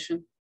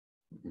juxtaposition.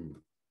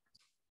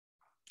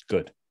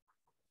 Good.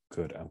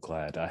 I'm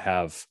glad. I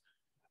have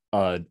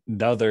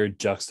another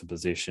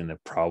juxtaposition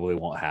that probably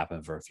won't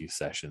happen for a few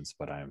sessions,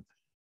 but I'm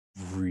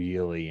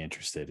really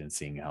interested in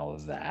seeing how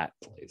that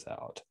plays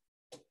out.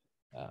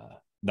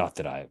 Not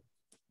that I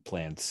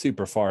planned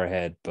super far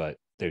ahead, but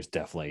there's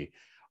definitely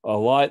a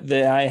lot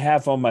that I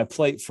have on my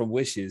plate from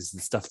wishes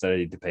and stuff that I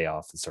need to pay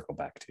off and circle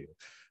back to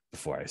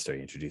before I start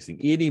introducing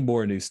any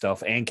more new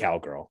stuff. And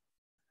Cowgirl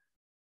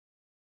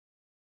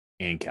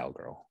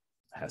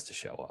has to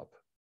show up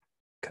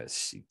because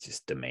she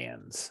just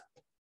demands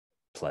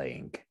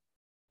playing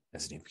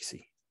as an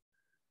NPC,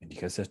 and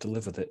you guys have to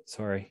live with it.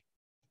 Sorry,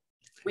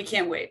 we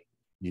can't wait.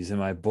 Using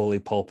my bully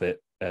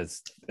pulpit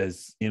as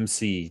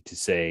MC to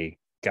say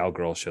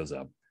Cowgirl shows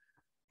up,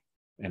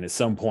 and at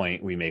some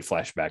point we may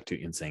flash back to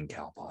Insane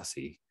Cow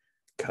Posse,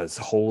 because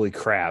holy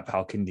crap,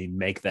 how can you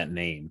make that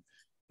name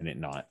and it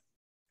not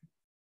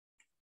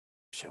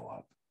show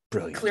up?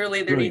 Brilliant.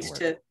 Clearly there needs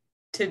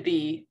to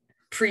be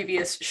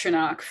previous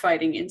Shinnok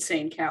fighting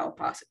Insane Cow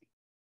Posse.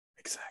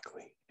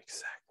 Exactly.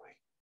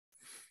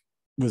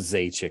 Was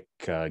Zajic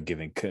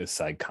giving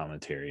side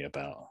commentary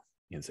about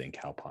Insane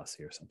Cow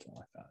Posse or something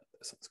like that?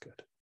 That sounds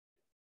good.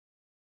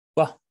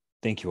 Well,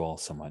 thank you all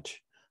so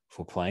much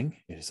for playing.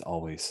 It is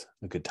always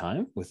a good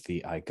time with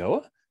the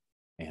IGoA.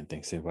 And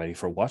thanks everybody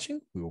for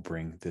watching. We will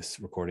bring this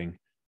recording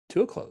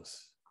to a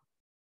close.